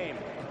in the game.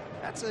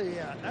 That's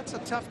a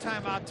tough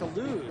timeout to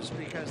lose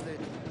because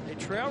they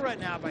trail right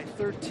now by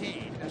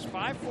 13. There's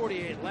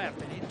 5:48 left.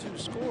 They need 2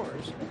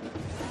 scores.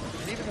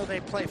 And even though they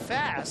play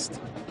fast,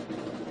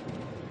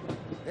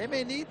 they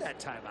may need that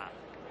timeout.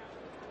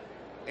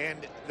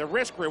 And the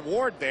risk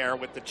reward there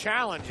with the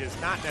challenge is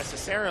not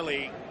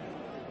necessarily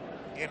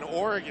in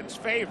Oregon's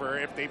favor.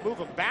 If they move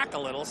them back a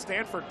little,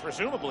 Stanford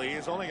presumably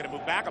is only going to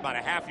move back about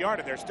a half yard,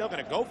 and they're still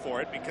going to go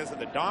for it because of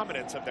the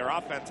dominance of their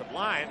offensive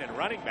line and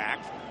running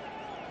backs.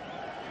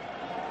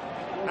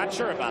 Not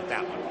sure about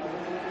that one.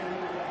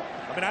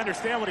 I mean, I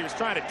understand what he was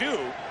trying to do,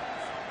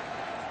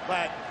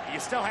 but you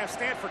still have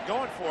Stanford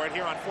going for it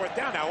here on 4th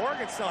down. Now,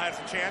 Oregon still has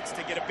a chance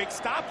to get a big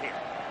stop here.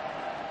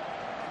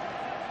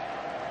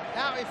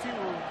 Now, if you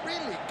were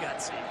really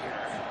gutsy here,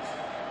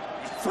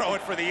 throw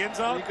it for the end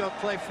zone. You go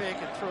play fake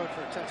and throw it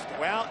for a touchdown.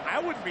 Well, I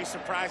wouldn't be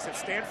surprised if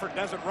Stanford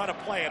doesn't run a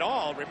play at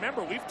all.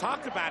 Remember, we've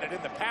talked about it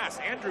in the past.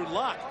 Andrew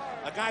Luck,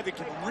 a guy that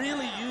can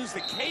really use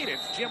the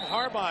cadence. Jim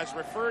Harbaugh has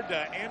referred to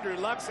Andrew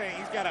Luck saying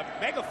he's got a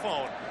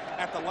megaphone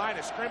at the line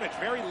of scrimmage,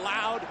 very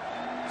loud,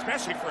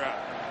 especially for a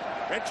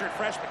redshirt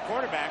freshman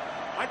quarterback.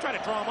 I try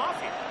to draw him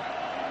off here.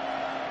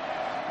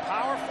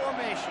 Power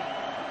formation.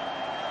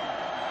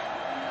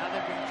 Now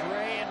they bring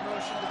Dre in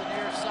motion to the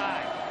near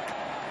side.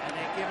 And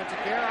they give it to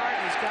Gerhart.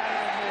 He's got it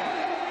in more.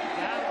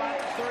 Down about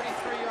the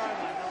 33-yard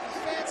line. Now,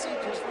 fancy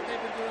just what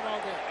they've been doing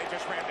all day. They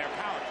just ran their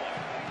power play.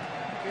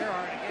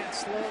 Gerhart again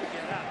slow to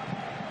get up.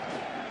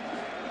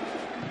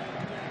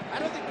 I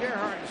don't think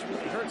Gerhart is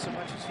really hurt so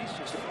much as he's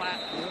just flat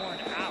worn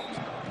out.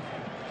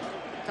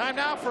 Time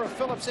now for a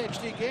Phillips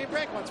HD game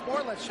break. Once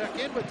more, let's check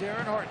in with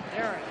Darren Horton.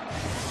 Darren.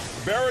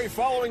 Barry,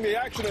 following the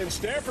action in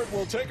Stanford,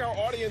 will take our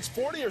audience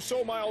 40 or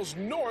so miles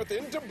north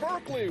into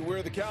Berkeley,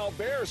 where the Cal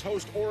Bears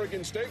host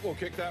Oregon State. We'll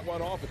kick that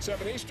one off at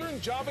 7 Eastern.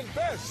 Javid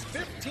Best,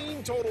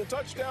 15 total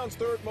touchdowns,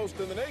 3rd most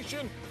in the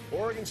nation.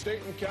 Oregon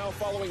State and Cal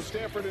following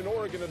Stanford and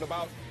Oregon in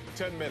about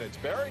 10 minutes.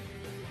 Barry?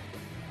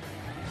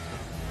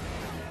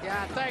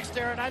 Yeah, thanks,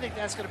 Darren. I think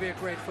that's going to be a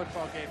great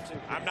football game, too.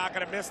 I'm not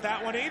going to miss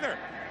that one either.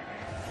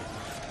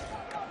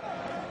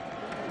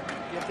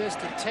 Give this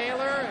to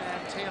Taylor,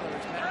 and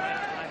Taylor's been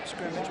at the line of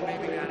scrimmage,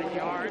 maybe got a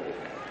yard.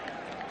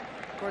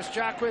 Of course,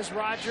 Jacquizz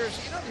Rodgers,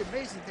 you know the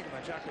amazing thing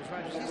about Jacquizz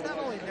Rodgers, he's not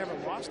only never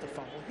lost a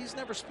fumble, he's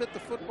never split the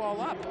football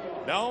up.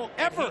 No,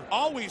 ever. He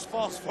always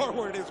falls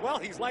forward as well.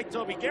 He's like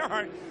Toby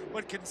Gerhart,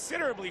 but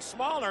considerably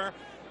smaller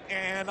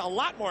and a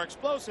lot more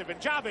explosive. And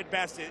Javid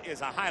Best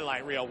is a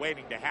highlight reel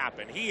waiting to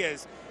happen.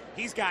 He's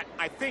got,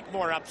 I think,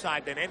 more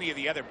upside than any of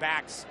the other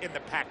backs in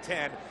the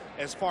Pac-10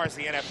 as far as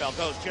the NFL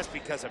goes, just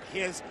because of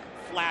his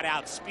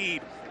flat-out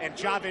speed. And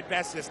Javid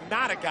Best is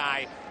not a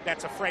guy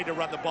that's afraid to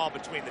run the ball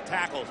between the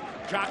tackles.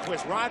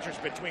 Jacquizz Rodgers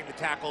between the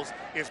tackles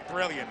is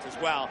brilliant as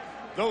well.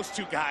 Those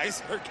two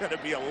guys are going to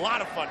be a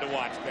lot of fun to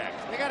watch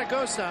next. They got to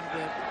go some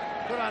to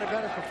put on a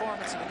better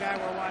performance than the guy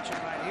we're watching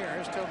right here.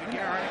 Here's Toby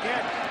Gerhart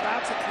again.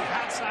 Bounce it to the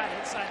outside,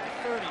 inside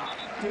the 30,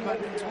 to about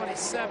the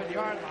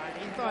 27-yard line.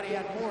 He thought he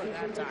had more at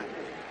that time.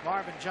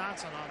 Marvin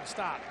Johnson on the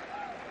stop.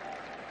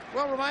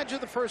 Well, remind you,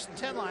 the 1st and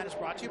 10 line is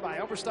brought to you by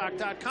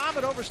Overstock.com.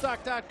 At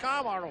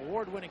Overstock.com, our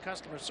award-winning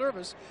customer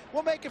service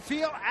will make you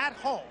feel at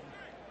home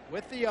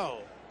with the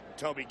O.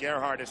 Toby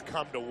Gerhart has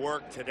come to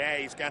work today.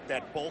 He's got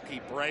that bulky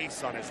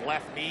brace on his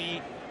left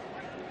knee.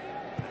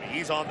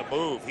 He's on the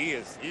move. He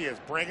is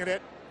bringing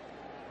it,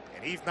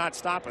 and he's not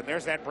stopping.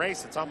 There's that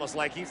brace. It's almost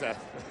like he's a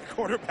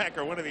quarterback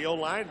or one of the old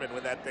linemen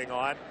with that thing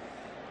on.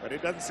 But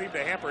it doesn't seem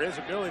to hamper his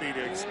ability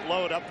to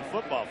explode up the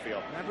football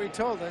field. Remember, he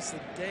told us the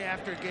day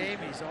after game,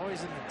 he's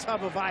always in the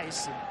tub of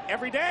ice.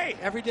 Every day.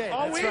 Every day.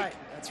 All week. Right.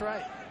 That's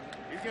right.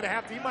 He's gonna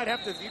have to. He might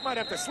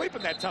have to sleep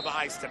in that tub of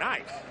ice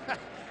tonight.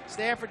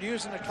 Stanford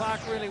using the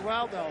clock really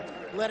well. They'll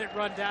let it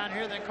run down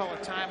here, then call a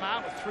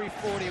timeout with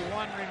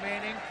 3:41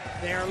 remaining.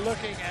 They are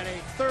looking at a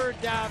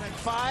 3rd down and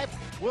 5.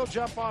 We'll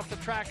jump off the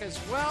track as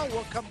well.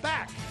 We'll come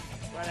back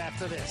right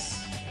after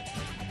this.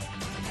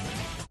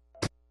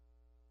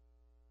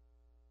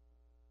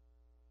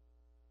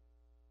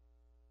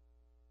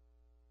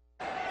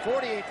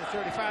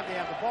 48-35, they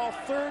have the ball,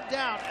 3rd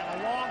down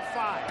and a long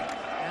 5.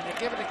 And they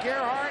give it to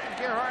Gerhart, and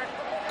Gerhart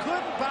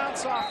couldn't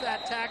bounce off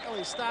that tackle.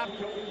 He stopped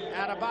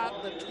at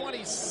about the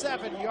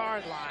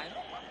 27-yard line.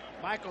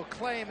 Michael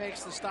Clay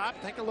makes the stop.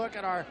 Take a look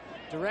at our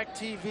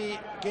DirecTV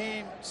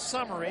game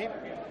summary.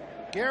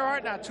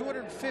 Gerhart now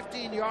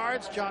 215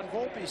 yards. John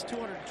Volpe's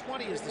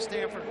 220 is the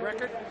Stanford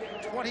record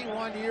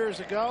 21 years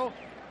ago.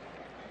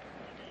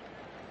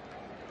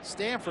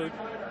 Stanford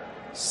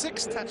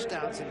 6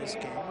 touchdowns in this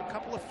game, a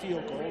couple of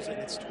field goals in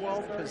its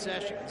 12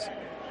 possessions.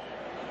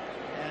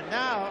 And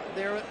now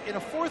they're in a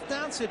 4th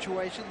down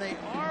situation. They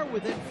are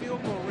within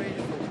field goal range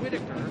for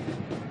Whitaker.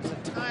 There's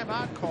a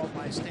timeout called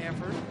by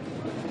Stanford.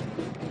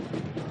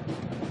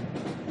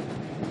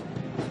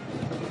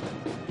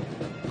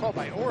 Called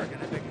by Oregon,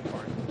 I beg your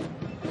pardon.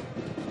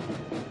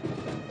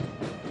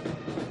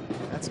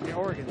 That's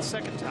Oregon's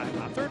 2nd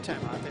timeout. 3rd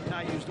timeout. They've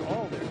now used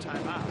all their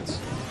timeouts.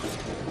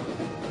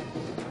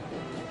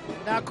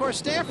 Now, of course,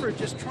 Stanford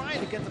just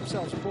trying to get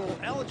themselves bowl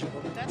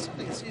eligible, but that's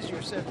something that's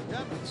easier said than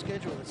done with the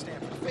schedule that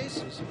Stanford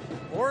faces.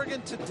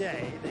 Oregon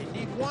today, they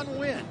need 1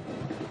 win.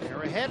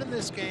 They're ahead in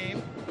this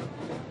game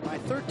by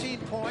 13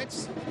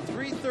 points,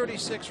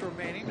 3:36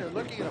 remaining. They're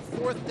looking at a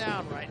 4th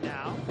down right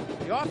now.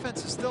 The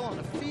offense is still on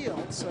the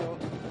field, so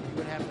you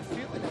would have the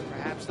feeling that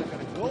perhaps they're going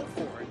to go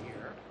for it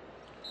here.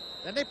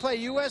 Then they play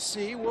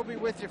USC. We'll be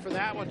with you for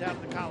that one down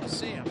at the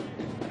Coliseum.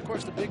 Of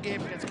course, the big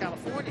game against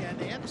California and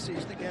the end of the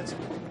season against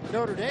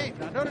Notre Dame.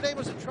 Now, Notre Dame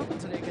was in trouble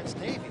today against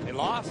Navy. They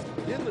lost.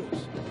 They did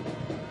lose.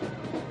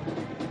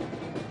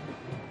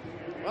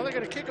 Well, they're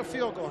going to kick a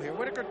field goal here.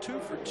 Whitaker 2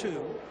 for 2.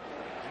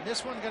 And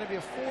this one's going to be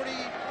a 40,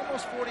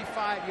 almost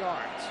 45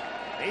 yards.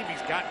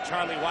 Navy's got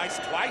Charlie Weiss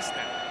twice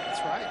now.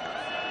 That's right.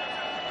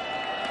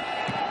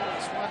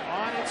 This one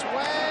on its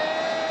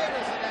way.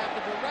 Does it have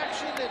the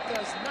direction? It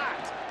does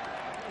not.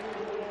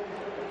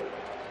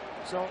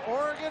 So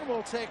Oregon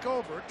will take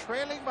over,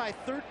 trailing by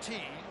 13.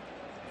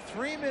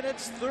 3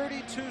 minutes,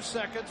 32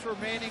 seconds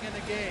remaining in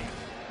the game.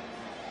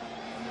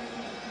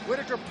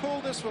 Whitaker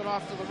pulled this one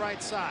off to the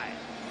right side.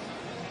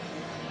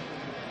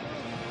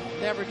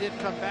 Never did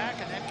come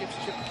back, and that gives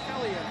Chip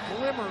Kelly a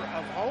glimmer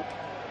of hope.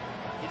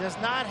 He does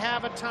not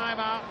have a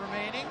timeout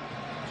remaining.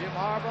 Jim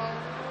Harbaugh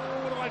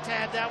would like to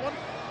add that one.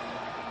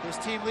 His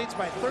team leads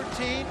by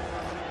 13.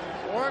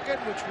 Oregon,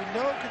 which we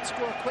know can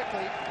score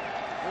quickly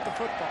with the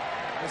football.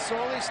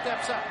 Masoli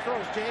steps up,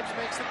 throws. James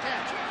makes the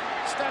catch.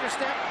 Stutter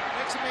step,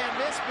 makes a man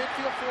miss.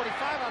 Midfield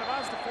 45 out of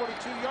bounds to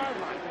 42-yard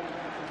line.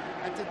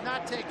 That did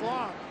not take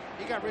long.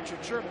 He got Richard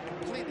Sherman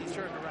completely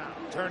turned around.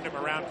 Turned him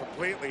around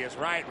completely is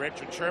right.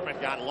 Richard Sherman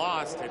got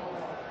lost, and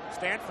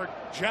Stanford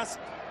just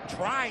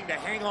trying to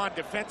hang on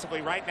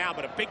defensively right now,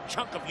 but a big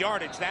chunk of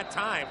yardage that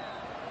time,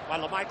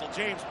 while Michael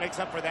James makes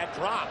up for that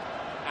drop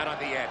out on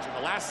the edge in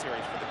the last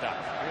series for the Ducks.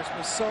 Here's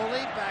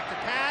Masoli, back to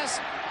pass.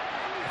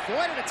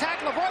 Avoided a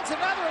tackle, avoids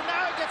another, and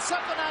now he gets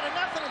something out of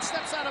nothing and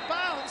steps out of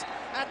bounds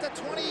at the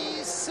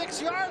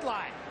 26-yard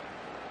line.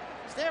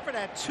 Stanford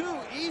had 2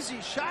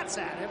 easy shots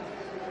at him.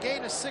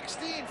 Gain of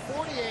 16,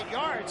 48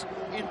 yards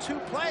in 2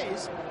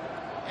 plays,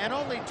 and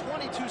only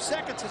 22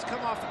 seconds has come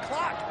off the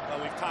clock.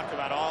 Well, we've talked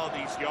about all of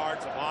these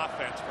yards of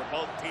offense for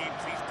both teams.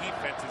 These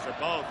defenses are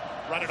both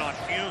running on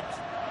fumes.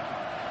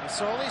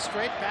 Masoli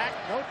straight back,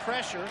 no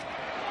pressure.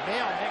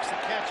 Mail makes the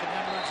catch and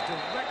then runs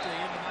directly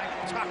into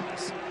Michael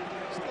Thomas.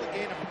 Still a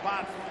gain of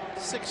about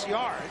 6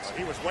 yards.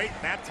 He was waiting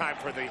that time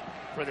for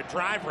the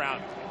drive route.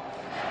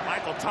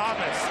 Michael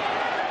Thomas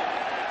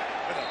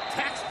with a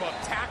textbook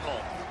tackle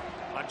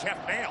on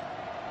Jeff Mail.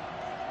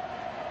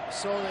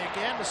 Masoli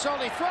again.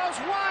 Masoli throws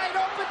wide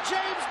open.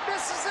 James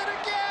misses it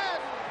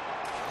again.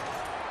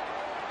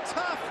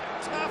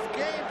 Tough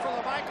game for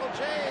Michael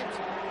James.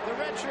 The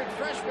redshirt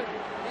freshman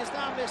has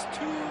now missed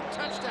 2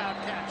 touchdown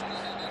catches.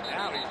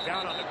 Now he's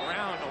down on the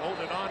ground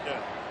holding on to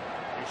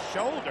his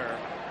shoulder.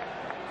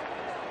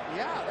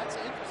 Yeah, that's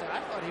interesting.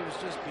 I thought he was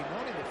just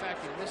bemoaning the fact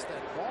he missed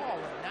that ball,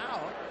 and now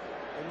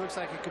it looks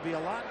like it could be a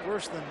lot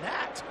worse than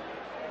that.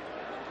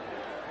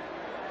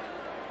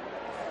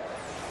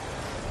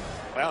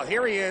 Well,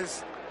 here he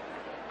is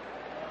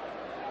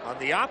on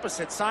the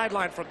opposite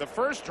sideline from the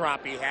first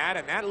drop he had,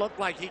 and that looked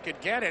like he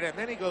could get it, and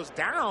then he goes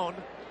down.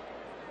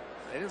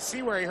 They didn't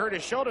see where he hurt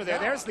his shoulder there.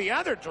 No. There's the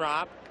other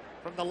drop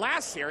from the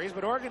last series,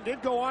 but Oregon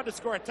did go on to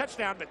score a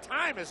touchdown. The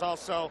time is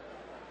also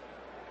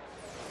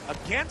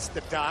against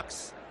the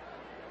Ducks.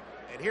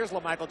 And here's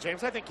LaMichael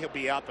James. I think he'll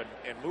be up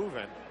and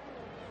moving.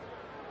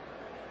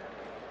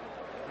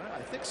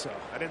 I think so.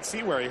 I didn't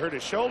see where he hurt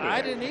his shoulder. I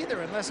didn't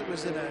either, unless it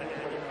was in a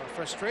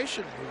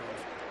frustration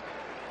move.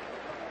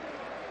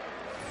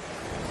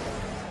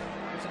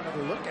 Here's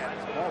another look at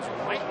it. The ball's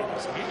right in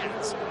his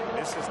hands.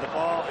 This is the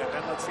ball, and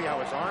then let's see how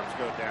his arms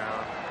go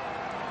down.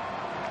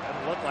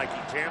 It looked like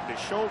he jammed his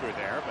shoulder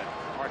there, but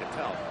hard to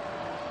tell.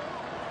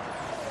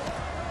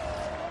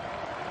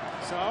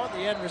 So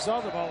the end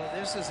result of all of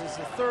this is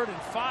a 3rd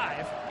and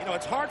 5. You know,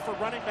 it's hard for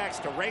running backs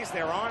to raise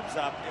their arms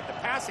up in the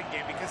passing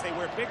game because they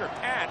wear bigger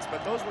pads,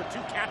 but those were 2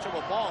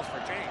 catchable balls for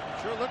James.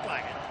 Sure looked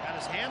like it. Got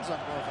his hands on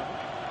both of them.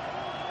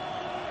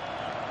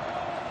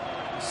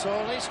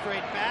 Soley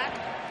straight back.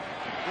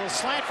 Little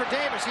slant for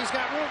Davis. He's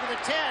got room for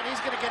the 10. He's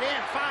going to get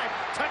in. 5.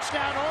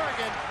 Touchdown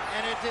Oregon,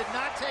 and it did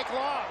not take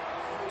long.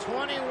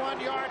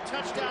 21-yard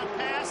touchdown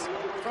pass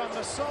from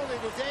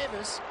Masoli to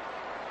Davis,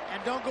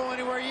 and don't go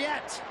anywhere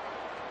yet.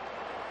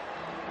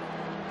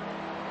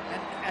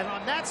 And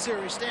on that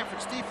series,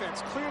 Stanford's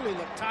defense clearly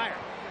looked tired.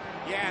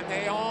 Yeah, and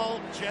they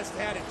all just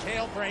had a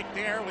jailbreak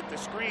there with the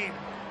screen.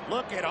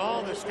 Look at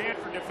all the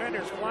Stanford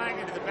defenders flying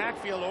into the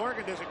backfield.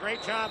 Oregon does a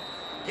great job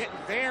getting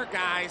their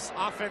guys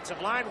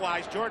offensive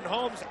line-wise. Jordan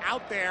Holmes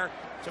out there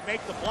to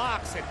make the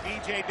blocks, and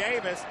DJ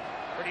Davis,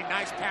 pretty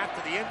nice path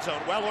to the end zone.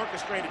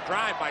 Well-orchestrated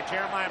drive by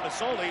Jeremiah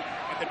Masoli,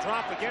 and the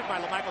drop again by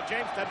LaMichael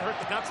James doesn't hurt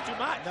the nuts too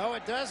much. No,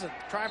 it doesn't.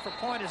 Try for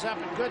point is up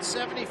a good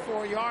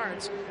 74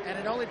 yards, and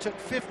it only took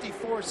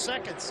 54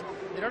 seconds.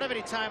 They don't have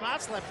any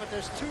timeouts left, but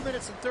there's 2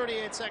 minutes and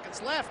 38 seconds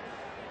left.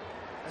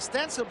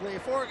 Ostensibly,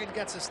 if Oregon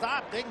gets a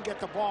stop, they can get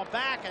the ball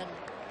back and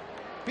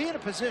be in a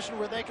position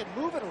where they can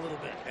move it a little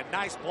bit. And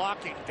nice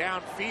blocking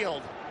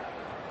downfield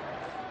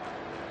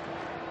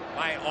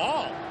by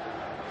all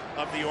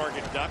of the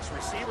Oregon Ducks,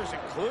 receivers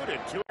included.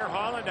 Junior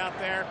Holland out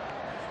there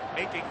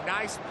making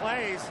nice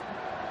plays.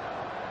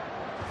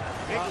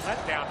 Big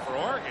letdown for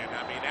Oregon.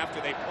 I mean,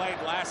 after they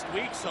played last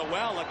week so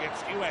well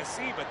against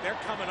USC, but they're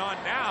coming on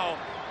now.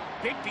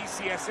 Big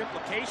BCS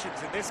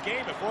implications in this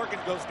game if Oregon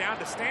goes down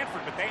to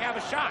Stanford, but they have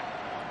a shot.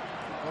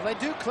 Well, they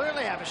do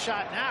clearly have a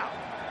shot now.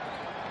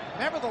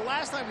 Remember the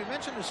last time, we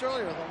mentioned this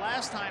earlier, the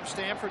last time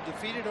Stanford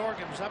defeated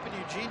Oregon was up in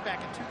Eugene back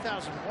in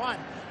 2001.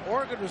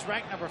 Oregon was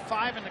ranked number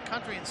 5 in the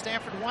country, and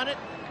Stanford won it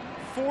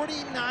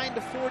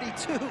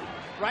 49-42.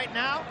 Right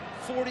now,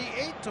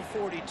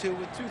 48-42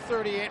 with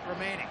 2:38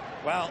 remaining.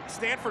 Well,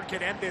 Stanford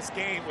can end this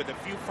game with a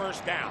few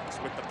first downs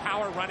with the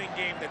power running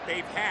game that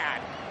they've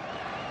had.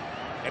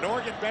 And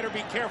Oregon better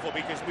be careful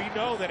because we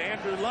know that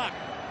Andrew Luck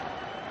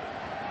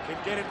can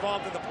get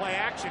involved in the play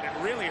action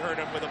and really hurt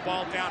him with a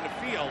ball down the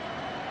field.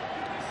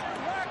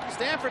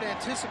 Stanford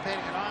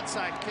anticipating an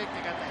onside kick.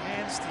 They got the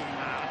hands team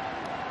out.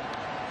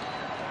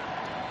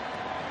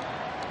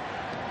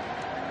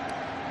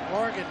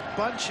 Oregon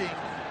bunching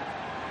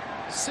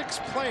 6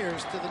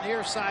 players to the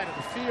near side of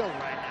the field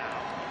right now.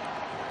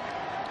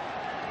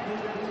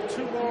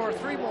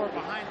 3 more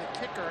behind the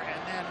kicker,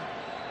 and then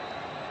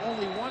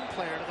only 1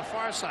 player to the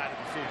far side of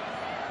the field.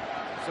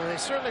 So they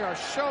certainly are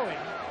showing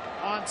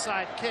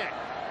onside kick.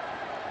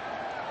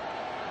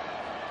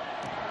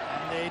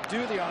 They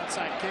do the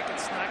onside kick.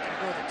 It's not going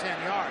to go the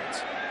 10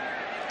 yards.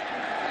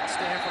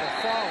 Stanford will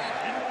follow it.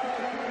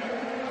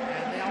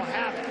 And they'll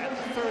have it at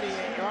the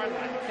 38-yard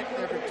line. The kick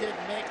never did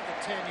make the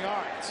 10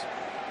 yards.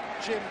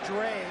 Jim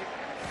Dre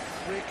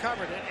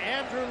recovered it.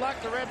 Andrew Luck,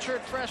 the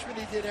redshirt freshman,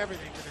 he did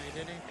everything today,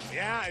 didn't he?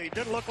 Yeah, he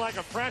didn't look like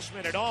a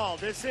freshman at all.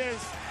 This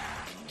is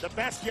the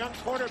best young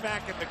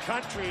quarterback in the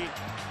country,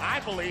 I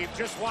believe.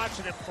 Just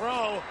watching him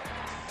throw,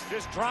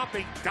 just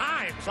dropping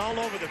dimes all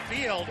over the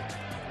field.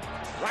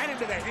 Right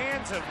into the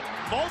hands of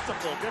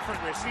multiple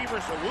different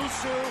receivers.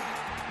 Owusu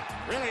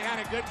really had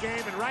a good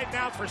game, and right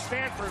now for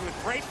Stanford with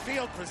great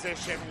field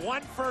position,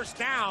 1 first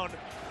down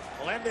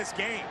will end this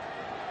game.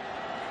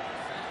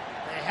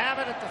 They have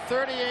it at the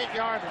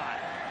 38-yard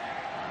line.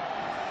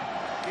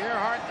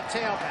 Gerhart, the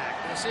tailback.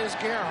 This is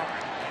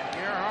Gerhart. And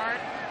Gerhart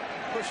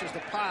pushes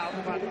the pile to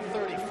about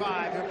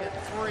 35. He'll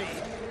get 3.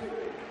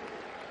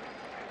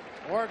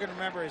 Oregon,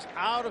 remember, is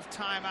out of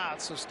timeout,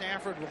 so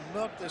Stanford will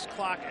milk this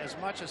clock as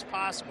much as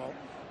possible.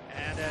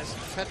 And as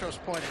Petros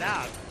pointed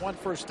out, 1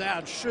 first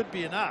down should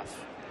be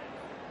enough.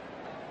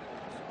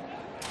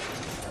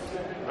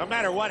 No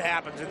matter what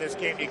happens in this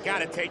game, you got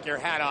to take your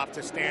hat off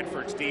to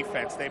Stanford's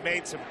defense. They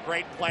made some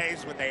great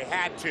plays when they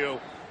had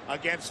to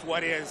against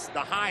what is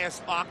the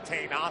highest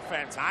octane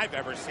offense I've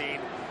ever seen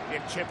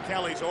in Chip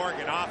Kelly's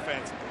Oregon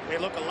offense. They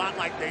look a lot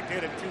like they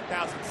did in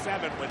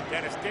 2007 when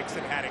Dennis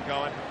Dixon had it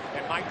going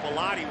and Mike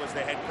Bellotti was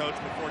the head coach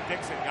before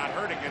Dixon got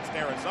hurt against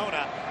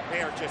Arizona.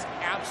 They are just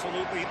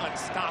absolutely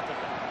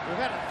unstoppable. We've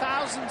had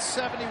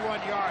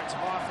 1,071 yards of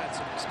offense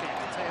in this game.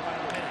 I'll tell you about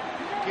in a minute.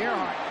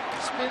 Gerhart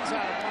spins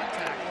out of 1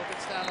 tackle.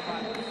 Gets down to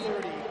about the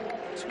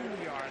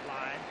 32-yard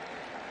line.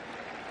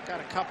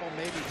 Got a couple,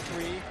 maybe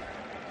 3.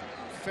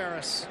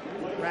 Ferris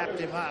wrapped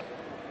him up.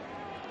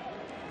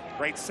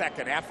 Great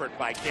second effort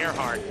by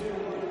Gerhart.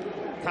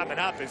 Coming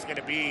up is going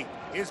to be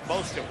his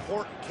most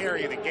important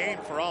carry of the game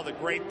for all the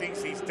great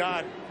things he's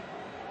done.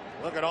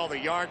 Look at all the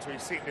yards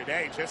we've seen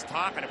today, just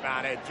talking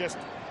about it. Just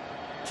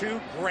 2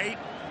 great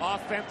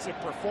offensive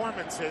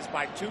performances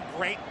by 2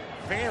 great,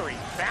 very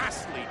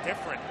vastly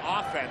different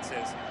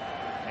offenses.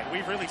 And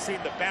we've really seen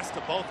the best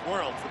of both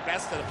worlds. The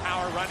best of the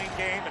power running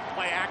game and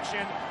play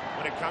action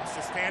when it comes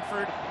to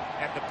Stanford,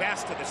 and the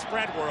best of the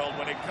spread world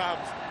when it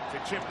comes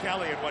to Chip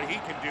Kelly and what he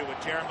can do with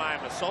Jeremiah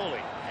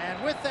Masoli.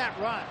 And with that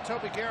run,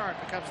 Toby Gerhart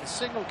becomes the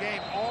single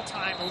game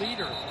all-time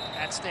leader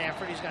at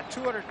Stanford. He's got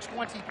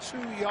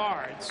 222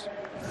 yards.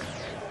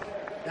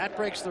 That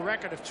breaks the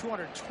record of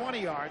 220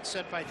 yards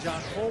set by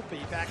John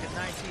Volpe back in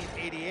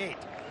 1988.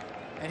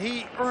 And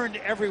he earned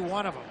every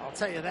one of them, I'll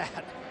tell you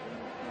that.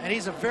 And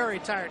he's a very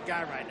tired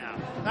guy right now.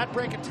 Not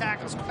breaking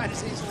tackles quite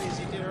as easily as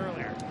he did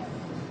earlier.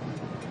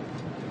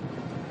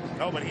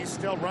 No, but he's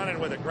still running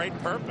with a great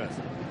purpose.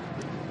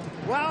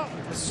 Well,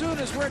 as soon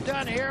as we're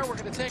done here, we're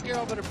going to take you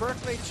over to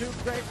Berkeley. Two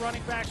great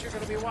running backs you're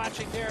going to be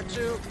watching there,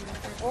 too.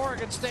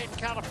 Oregon State and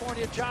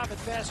California,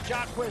 Javid Best,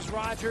 Jacquizz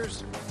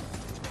Rodgers.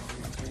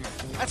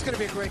 That's going to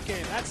be a great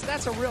game.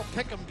 That's a real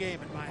pick'em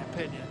game, in my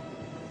opinion.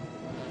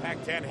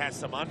 Pac-10 has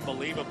some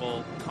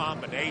unbelievable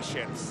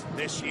combinations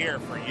this year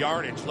for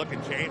yardage. Look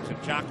at James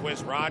and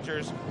Jacquizz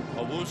Rodgers,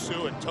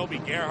 Owusu and Toby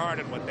Gerhart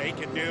and what they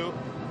can do.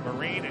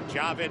 Marine and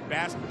Javid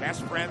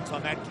best friends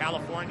on that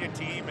California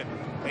team, and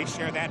they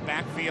share that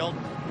backfield.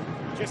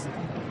 Just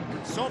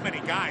so many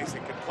guys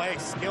that can play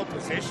skill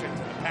positions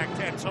in the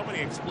Pac-10. So many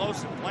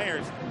explosive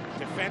players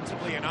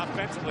defensively and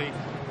offensively.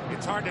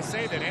 It's hard to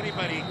say that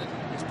anybody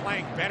is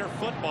playing better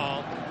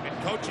football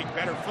and coaching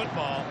better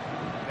football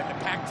than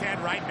the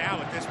Pac-10 right now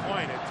at this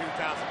point in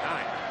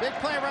 2009. Big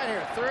play right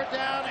here. 3rd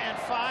down and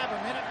 5,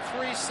 1 minute and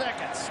 3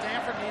 seconds.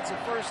 Stanford needs a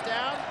first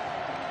down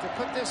to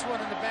put this one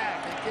in the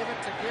bag. They give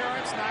it to Gerhart.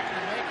 It's not going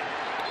to make it.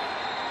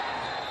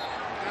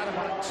 Got him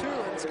on 2.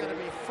 And it's going to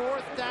be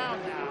 4th down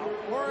now.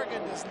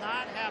 Oregon does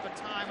not have a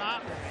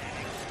timeout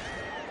remaining.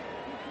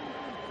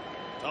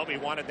 Toby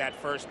wanted that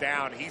first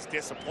down. He's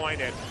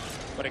disappointed.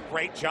 But a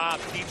great job,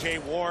 T.J.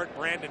 Ward,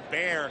 Brandon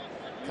Baer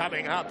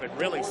coming up and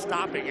really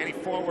stopping any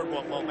forward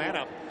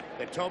momentum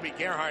that Toby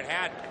Gerhart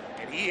had.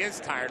 And he is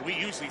tired. We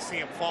usually see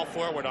him fall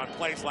forward on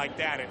plays like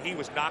that, and he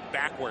was knocked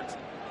backwards.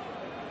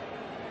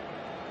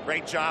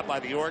 Great job by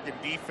the Oregon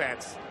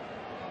defense.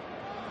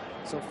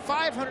 So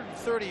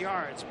 530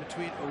 yards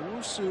between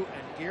Owusu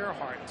and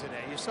Gerhart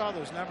today. You saw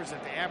those numbers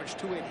that they averaged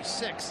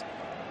 286.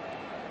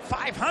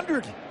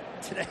 500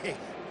 today.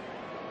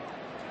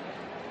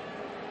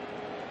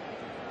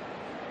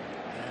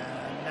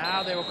 And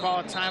now they will call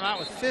a timeout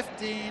with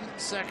 15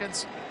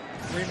 seconds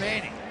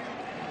remaining.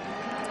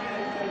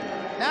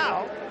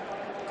 Now,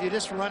 do you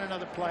just run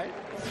another play?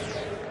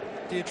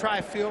 Do you try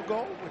a field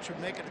goal, which would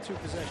make it a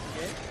 2-possession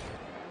game?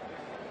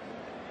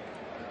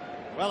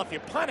 Well, if you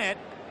punt it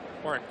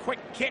or a quick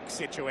kick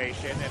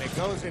situation and it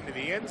goes into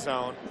the end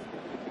zone,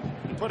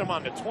 you put them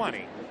on the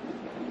 20.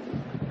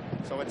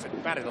 So it's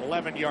about an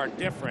 11-yard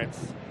difference.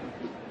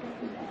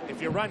 If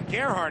you run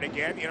Gerhart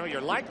again, you know, you're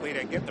likely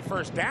to get the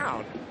first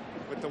down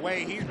with the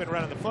way he's been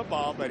running the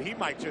football, but he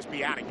might just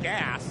be out of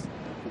gas.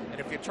 And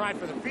if you try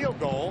for the field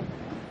goal,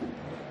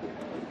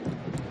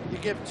 you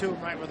give it to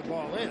him right where the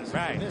ball is.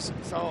 Right. If you miss it.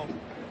 So,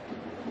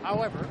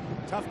 however,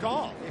 tough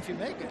call. If you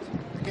make it,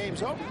 the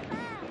game's over.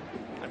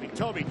 I mean,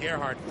 Toby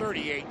Gerhart,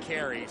 38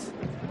 carries.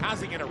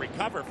 How's he going to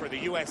recover for the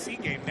USC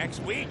game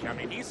next week? I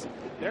mean,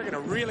 they're going to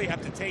really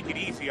have to take it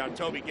easy on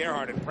Toby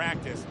Gerhart in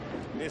practice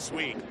this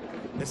week.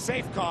 The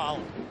safe call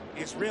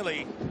is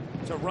really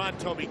to run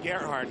Toby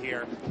Gerhart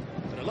here.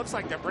 But it looks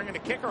like they're bringing the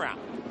kicker out.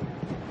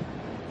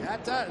 Yeah,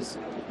 it does.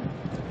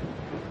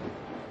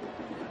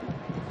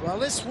 Well,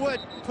 this would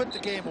put the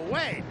game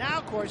away. Now,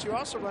 of course, you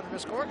also run a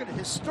risk. Oregon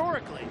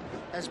historically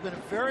has been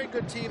a very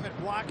good team at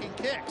blocking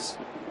kicks.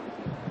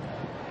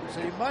 So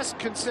you must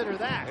consider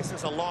that. This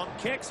is a long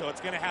kick, so it's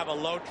going to have a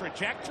low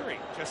trajectory,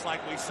 just like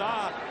we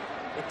saw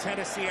with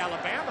Tennessee,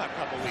 Alabama a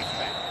couple weeks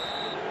back.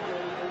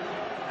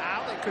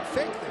 Now they could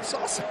fake this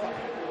also.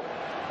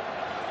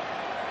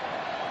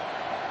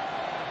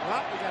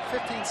 Well, we got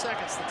 15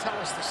 seconds to tell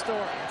us the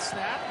story. It's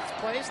snapped, it's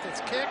placed, it's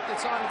kicked,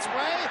 it's on its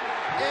way.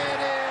 It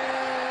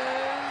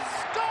is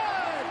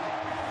good!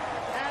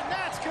 And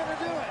that's going to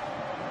do it.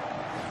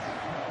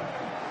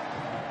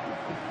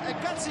 A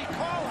gutsy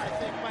call, I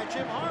think, by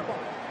Jim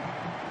Harbaugh.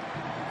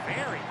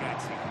 Very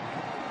gutsy.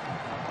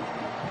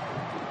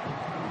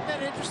 Isn't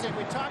that interesting?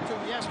 We talked to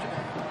him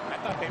yesterday. I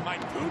thought they might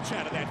pooch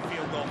out of that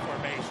field goal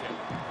formation.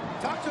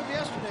 Talked to him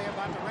yesterday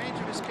about the range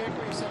of his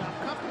kicker. He said, I'm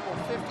comfortable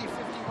 50,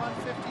 51,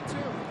 52.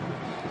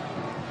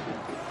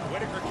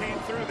 Whitaker came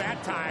through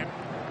that time.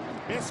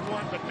 Missed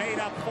one, but made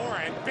up for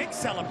it. Big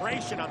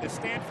celebration on the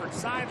Stanford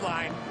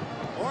sideline.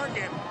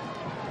 Oregon,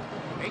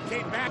 they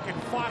came back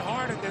and fought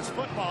hard in this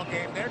football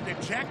game. They're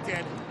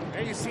dejected.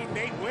 There you see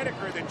Nate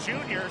Whitaker, the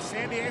junior,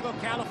 San Diego,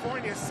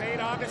 California,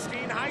 St.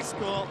 Augustine High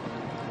School.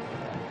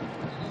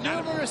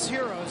 Numerous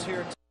heroes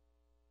here.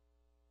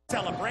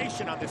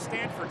 Celebration on the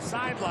Stanford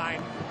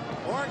sideline.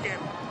 Oregon,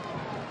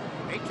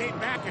 they came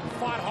back and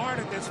fought hard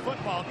in this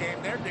football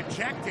game. They're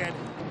dejected.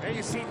 There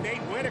you see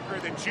Nate Whitaker,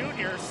 the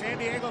junior, San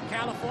Diego,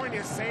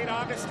 California, St.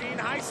 Augustine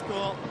High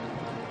School.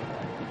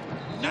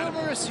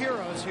 Numerous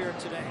heroes here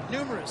today.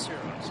 Numerous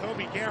heroes.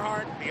 Toby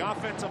Gerhart, the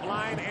offensive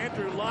line.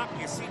 Andrew Luck.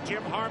 You see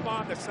Jim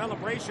Harbaugh, the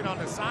celebration on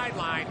the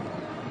sideline.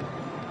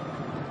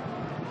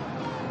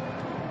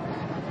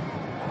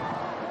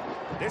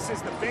 This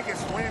is the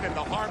biggest win in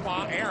the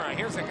Harbaugh era.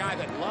 Here's a guy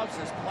that loves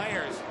his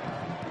players,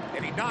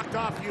 and he knocked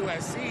off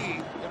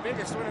USC. The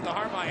biggest win in the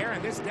Harbaugh era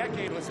in this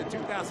decade was the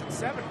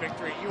 2007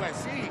 victory at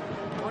USC,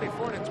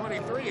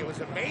 24-23. It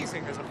was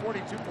amazing as a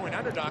 42-point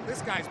underdog.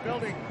 This guy's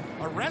building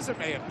a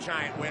resume of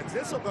giant wins.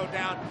 This will go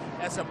down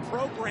as a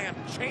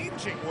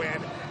program-changing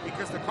win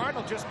because the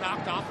Cardinals just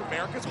knocked off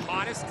America's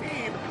hottest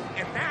team,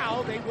 and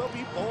now they will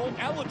be bowl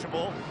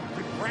eligible.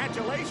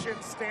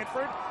 Congratulations,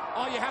 Stanford.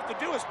 All you have to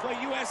do is play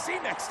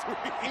USC next week.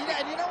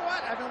 And you know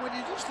what? I mean, when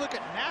you just look at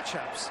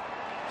matchups,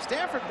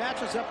 Stanford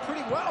matches up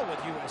pretty well with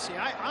USC.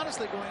 I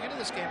honestly, going into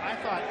this game, I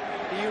thought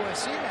the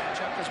USC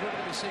matchup, because we're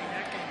going to be seeing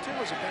that game too,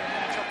 was a better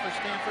matchup for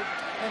Stanford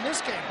than this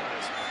game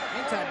was.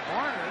 Meantime,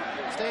 Barner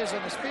stays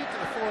on his feet to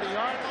the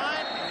 40-yard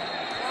line, and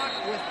the clock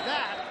with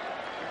that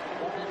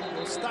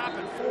will stop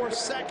in 4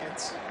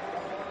 seconds.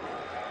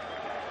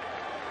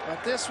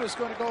 But this was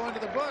going to go into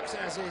the books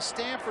as a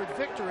Stanford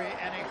victory,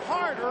 and a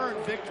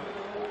hard-earned victory.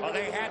 Well,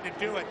 they had to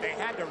do it. They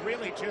had to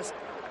really just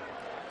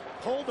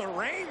pull the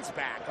reins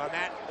back on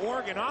that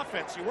Oregon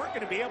offense. You weren't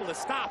going to be able to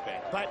stop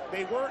it, but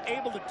they were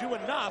able to do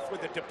enough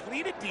with a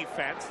depleted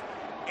defense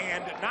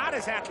and not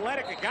as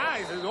athletic a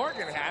guys as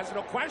Oregon has,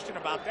 no question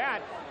about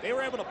that. They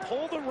were able to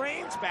pull the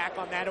reins back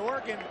on that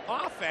Oregon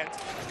offense,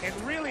 and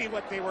really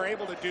what they were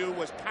able to do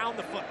was pound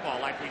the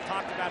football like we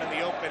talked about in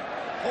the open,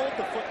 hold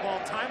the football,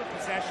 time of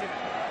possession,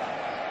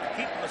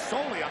 keep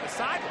Masoli on the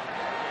sideline.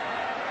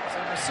 So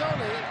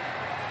Masoli,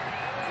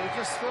 he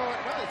just throw it,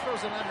 well, he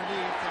throws it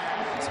underneath,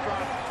 and it's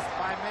dropped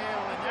by Mayo,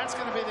 and that's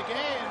going to be the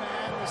game.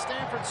 And the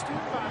Stanford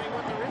student body,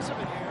 what there is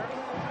of it here,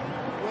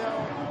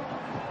 will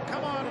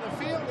come onto the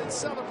field in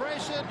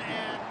celebration,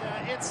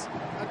 and it's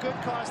a good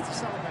cause to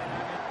celebrate.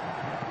 I mean,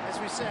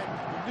 as we said,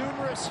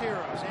 numerous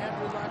heroes.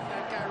 Andrew Luck,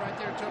 that guy right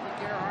there, Toby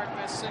Gerhart,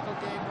 best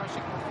single-game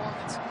rushing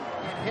performance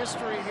in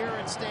history here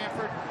at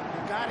Stanford.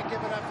 You've got to give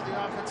it up for the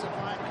offensive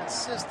line,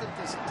 consistent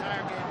this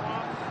entire game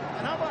long.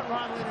 And how about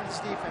Ron Lynn and his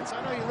defense?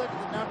 I know you look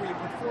at the number, you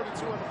put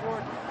 42 on the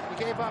board, you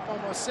gave up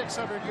almost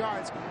 600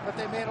 yards, but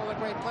they made all the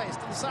great plays.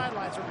 To the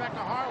sidelines,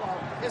 Rebecca Harlow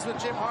is with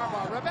Jim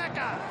Harbaugh.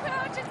 Rebecca!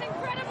 Coach, it's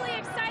incredibly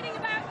exciting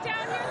about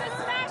down here. The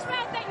smash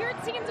mouth that your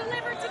team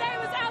delivered today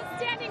was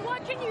outstanding.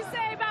 What can you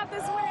say about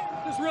this win?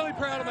 Just really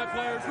proud of my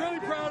players, really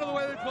proud of the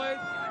way they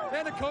played.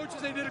 And the coaches,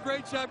 they did a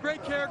great job.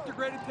 Great character,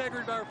 great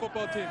integrity by our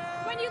football team.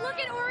 When you look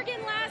at Oregon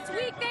last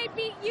week, they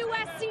beat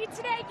USC.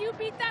 Today, you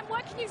beat them.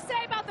 What can you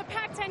say about the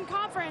Pac-10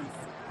 conference?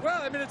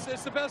 Well, I mean,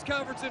 it's the best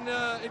conference in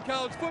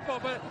college football,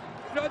 but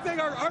you know, I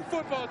think our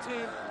football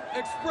team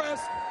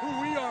expressed who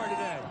we are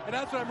today, and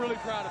that's what I'm really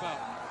proud about.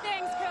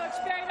 Thanks,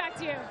 Coach. Barry, back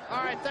to you.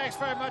 All right, thanks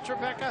very much,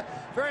 Rebecca.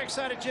 Very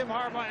excited, Jim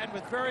Harbaugh, and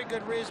with very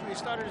good reason. We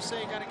started to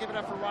say you got to give it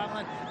up for Ron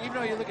Lynn. Even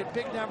though you look at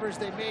big numbers,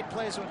 they made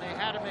plays when they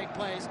had to make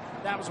plays.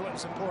 That was what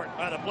was important.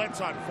 The blitz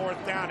on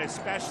 4th down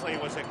especially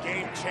was a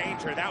game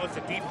changer. That was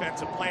the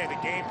defensive play of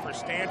the game for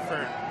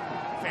Stanford.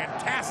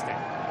 Fantastic.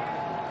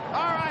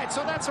 All right,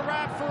 so that's a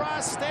wrap for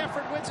us.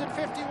 Stanford wins it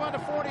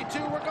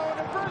 51-42. We're going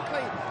to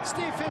Berkeley.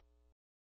 Steve